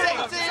 what?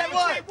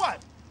 17 what?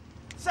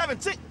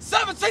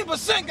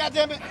 17%,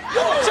 goddammit. You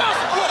on child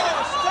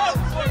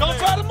support. Don't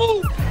try to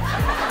move.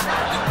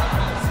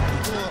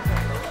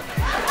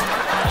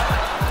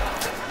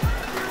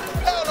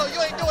 Hell no, you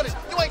ain't doing it.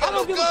 You ain't got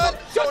no gun,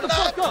 no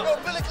knife, no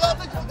billy club.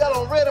 You got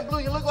on red and blue.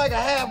 You look like a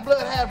half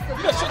blood, half You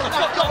better shut the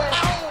fuck up.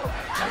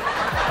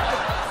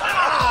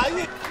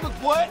 Look,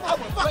 boy, I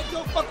will break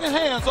your fucking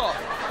hands off.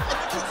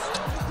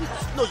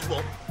 No, you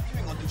won't. You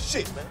ain't gonna do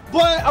shit, man. Boy,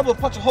 I will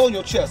punch a hole in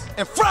your chest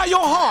and fry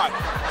your heart.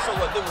 So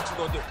what? Then what you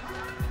gonna do?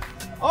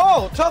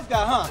 Oh, tough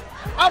guy, huh?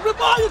 I'll rip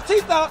all your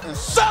teeth out and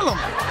sell them.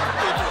 You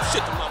ain't doing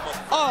shit to my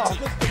motherfucking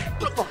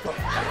teeth.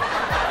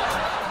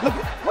 Look,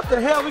 what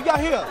the hell we got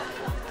here?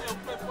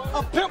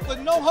 A pimp with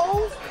no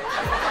hoes?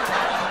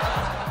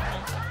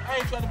 I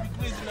ain't trying to be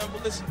greasy now,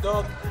 but listen,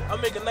 dog. I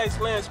make a nice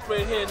land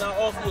spread here and I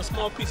offer you a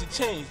small piece of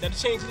change. Now, the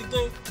change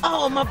anything?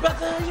 Oh, my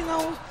brother, you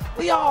know,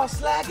 we all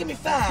slack. Give me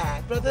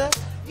 5, brother.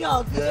 You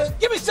all good?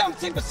 Give me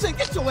 17%.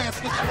 Get your ass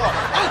against the wall.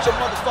 I ain't your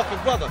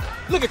motherfucking brother.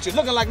 Look at you,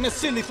 looking like Miss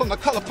Cindy from The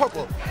Color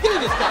Purple. Give me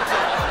this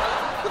goddamn.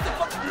 What the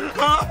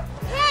fuck?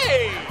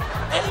 Hey!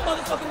 any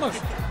motherfucking mercy.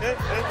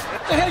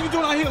 What the hell you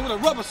doing out here with a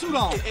rubber suit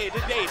on? Hey,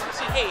 today,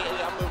 shit, hey,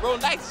 I'm real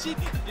nice and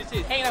shit. Just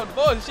hanging out with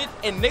the boys and shit.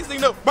 And next thing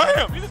you know,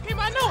 bam! You just came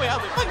out of nowhere. I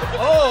was like, fuck you.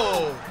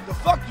 Oh, the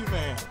fuck you,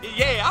 man.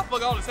 Yeah, I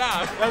fuck all the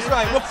time. That's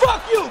right. Well,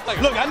 fuck you.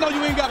 Look, I know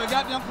you ain't got a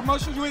goddamn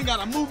commercial. You ain't got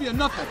a movie or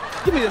nothing.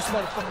 Give me this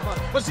motherfucking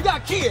money. But you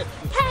got kids.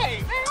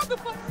 Hey, man, what the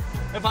fuck?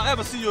 If I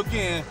ever see you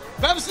again,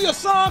 if I ever see your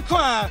son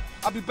crying,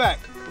 I'll be back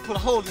to put a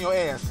hole in your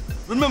ass.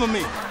 Remember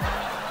me.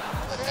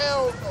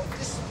 Hell no,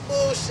 this is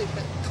bullshit,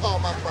 man. Call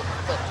my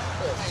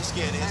motherfucking I ain't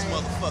scared of his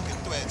motherfucking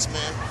threats,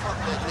 man. Fuck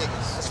that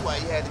niggas. That's why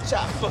you had to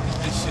chop. Fuck is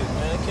this shit,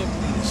 man? I can't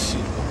believe this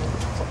shit, man.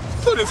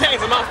 Put his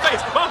hands in my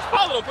face. My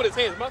father don't put his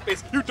hands in my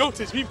face. You don't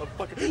touch me,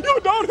 motherfucker. You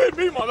don't hit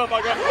me,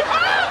 motherfucker.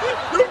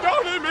 You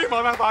don't hit me,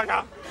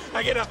 motherfucker.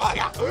 I get the fuck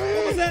out.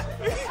 What was that?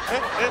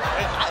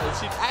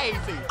 I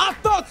ain't seen it. I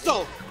thought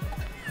so.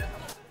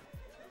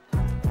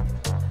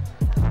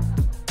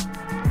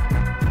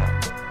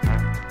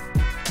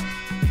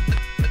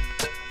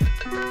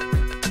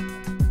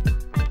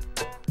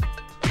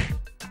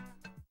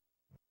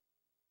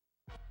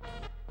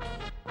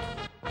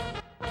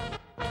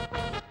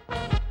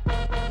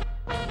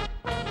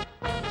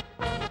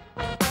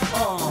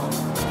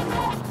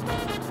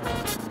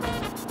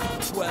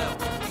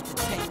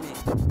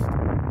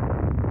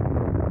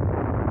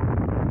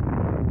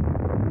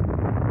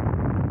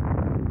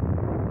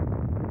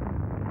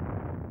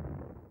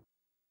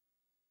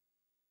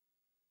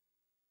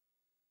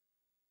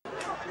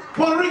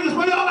 Puerto Ricans,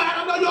 where y'all at?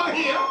 I know y'all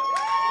here.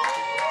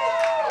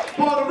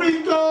 Puerto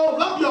Rico,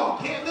 love y'all.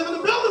 Can't live in the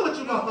building with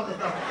you motherfuckers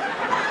though.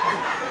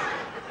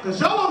 Cause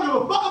y'all don't give a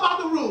fuck about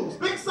the rules.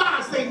 Big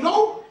signs say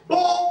no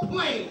ball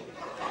playing.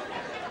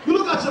 You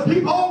look at your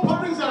people,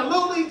 Puerto Ricans at a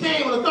little league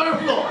game on the 3rd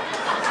floor.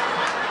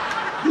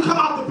 You come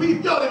out the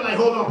beef, yo, they be like,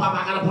 hold on,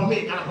 Papa, I got a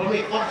permit,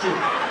 fuck you.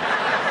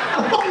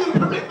 I fuck you to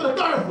permit for the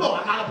 3rd floor.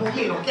 I got a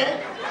permit, okay?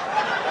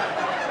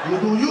 You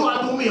do you, I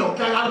do me,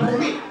 okay? I got a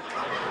permit.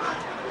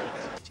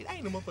 I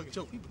ain't no motherfucking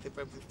joke. People think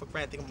I'm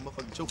a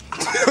motherfucking joke.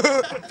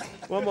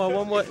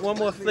 One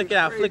more. Flick it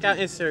out. Flick out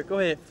insert. Go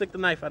ahead. Flick the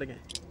knife out again.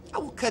 I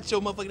will cut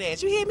your motherfucking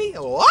ass. You hear me?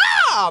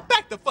 Wow!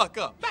 Back the fuck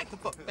up. Back the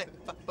fuck up.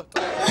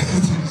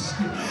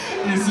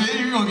 You see,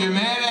 you gonna get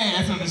mad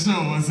ass on the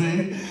show,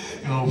 see?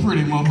 You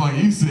pretty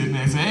motherfucker, you sitting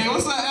there saying, hey,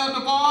 what's up,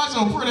 Elder Barge,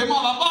 you pretty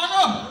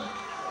motherfucker?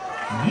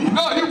 You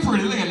know you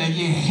pretty, look at that,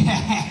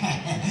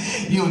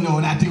 yeah. You don't know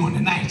what I do in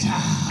the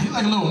nighttime. You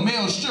like a little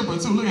male stripper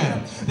too, look at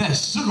him.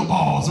 That's sugar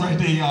balls right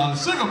there, y'all.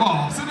 Sugar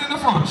balls, sitting in the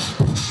front.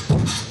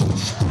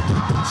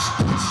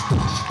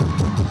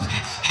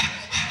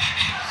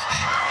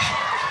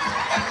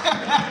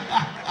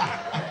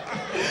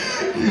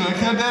 You gonna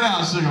cut that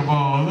out, sugar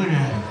balls, look at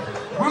him.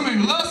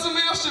 Women love some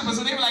male strippers,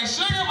 and they be like,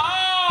 sugar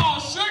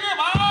balls, sugar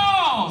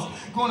balls.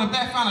 Go in the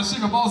back, find a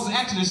sugar balls is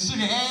actually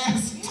sugar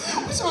ass.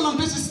 Which one of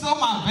them bitches stole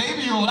my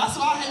baby roll? That's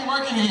why I hate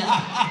working here.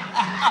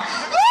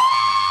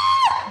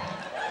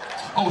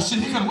 Oh shit,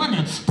 here come the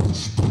women.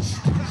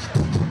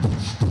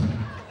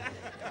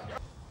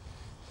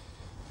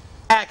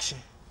 Action.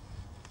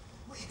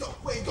 Where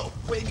you go?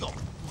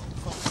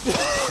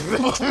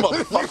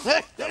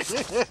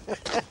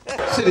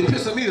 Shit, they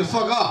pissing me the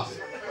fuck off.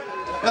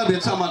 Y'all been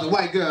talking about the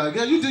white girl.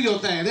 Girl, you do your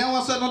thing. They don't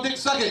want to suck no dick,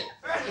 suck it.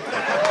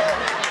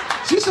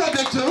 She sucked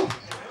dick too.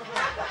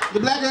 The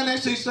black girl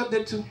next to you sucked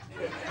dick too.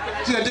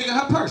 She got dick in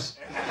her purse.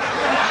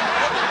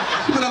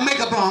 She put her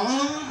makeup on.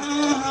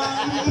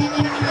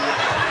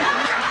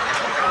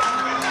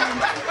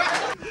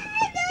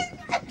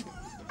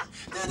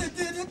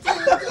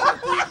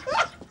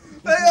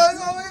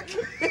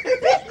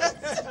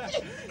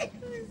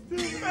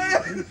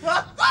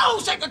 Oh,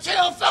 shake the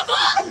tail, sucker!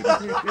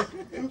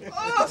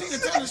 Oh, take the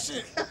tail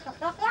shit.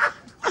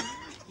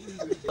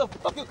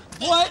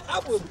 Boy, I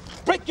will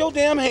break your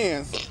damn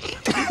hands.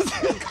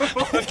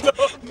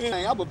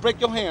 Man, I will break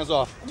your hands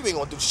off. You ain't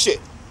gonna do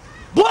shit.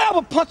 Boy, I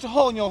will punch a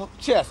hole in your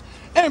chest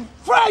and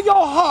fry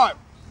your heart.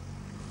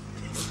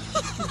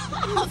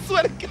 I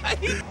swear to God.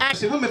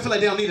 Actually, women feel like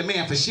they don't need a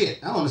man for shit.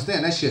 I don't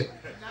understand that shit.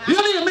 You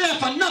don't need a man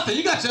for nothing.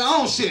 You got your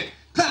own shit.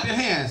 Clap your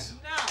hands.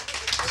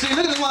 See, look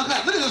at this one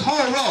clap. Look at this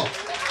whole row.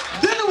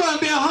 Then the one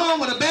being home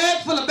with a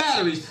bag full of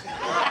batteries.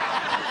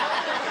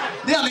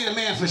 They don't need a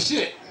man for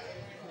shit.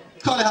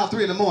 Call the house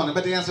 3 in the morning,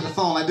 but they answer the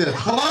phone like this.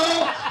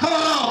 Hello?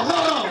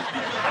 Hello?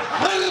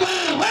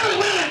 Wait a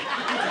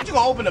minute. You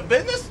gonna open a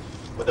business?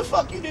 What the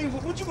fuck you need?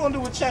 What you gonna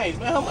do with change,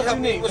 man? How much you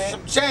need, with man?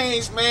 some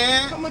change,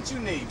 man. How much you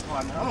need,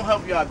 partner? I'm gonna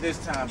help you out this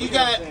time. You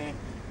got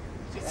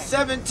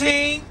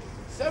 17.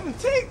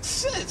 17?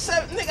 Shit,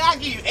 nigga, I'll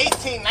give you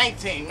 18,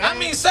 19, man. I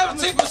mean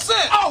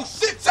 17%. Oh,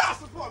 shit, child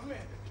support, man.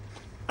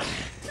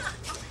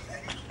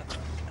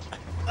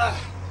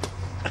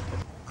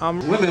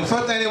 Women,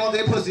 first thing they want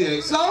their pussy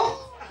ate. So,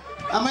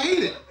 I'ma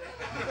eat it.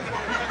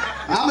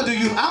 I'ma do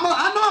you. I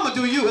know I'ma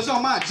do you. It's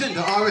on my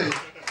agenda already.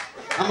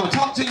 I'm gonna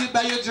talk to you,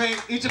 buy your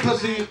drink, eat your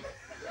pussy.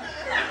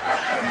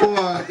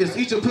 Or it's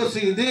eat your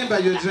pussy and then buy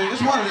your drink.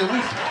 It's one of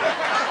them.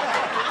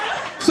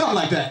 Something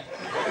like that.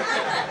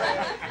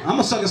 I'm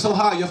gonna suck it so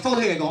hard your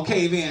forehead gonna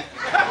cave in.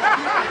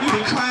 You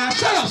been crying.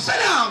 Shut up, sit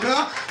down,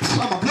 girl.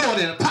 I'm gonna blow it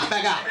in and pop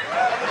back out.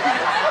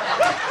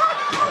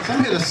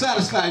 I'm here to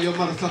satisfy your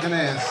motherfucking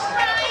ass.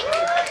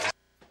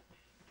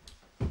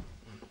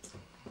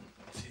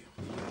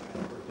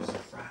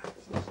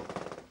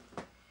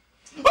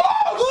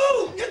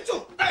 Oh, get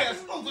your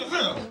ass over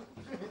here.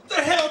 What the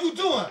hell you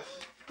doing?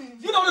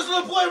 You know this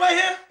little boy right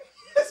here?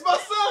 It's my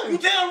son. You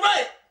damn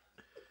right.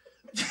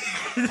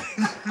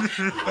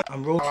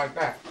 I'm rolling like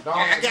that. Dog,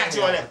 I got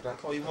you on that.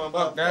 Oh, you want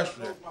buck? That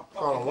shit.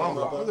 Hold on, one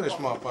buck. Look at this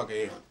motherfucker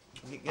here.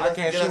 I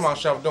can't see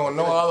myself doing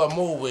no other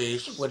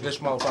movies with this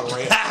motherfucker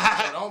right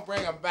here. So don't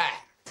bring him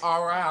back.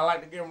 All right, I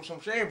like to give him some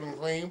shaving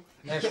cream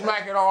and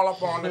smack it all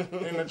up on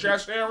in the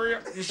chest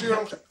area. You see what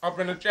I'm saying? Up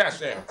in the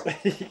chest area.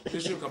 You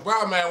see the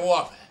brown man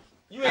walking.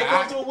 You ain't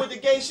comfortable with the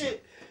gay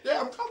shit? Yeah,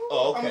 I'm comfortable.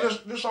 Oh, okay.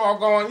 I'm just all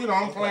going, you know,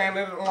 I'm playing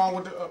it along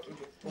with the,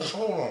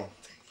 hold on.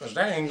 Cause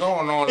they ain't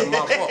going on in my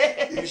book.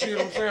 You see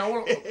what I'm saying?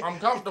 Well, I'm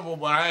comfortable,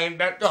 but I ain't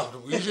that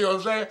comfortable. You see what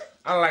I'm saying?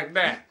 I like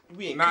that.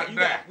 Not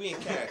that. We ain't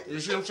character. You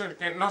see what I'm saying?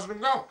 Can't nothing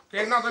go.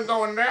 Can't nothing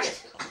go in there.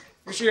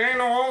 You see, ain't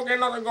no hole, can't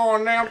nothing go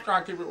in there. I'm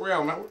trying to keep it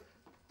real, man.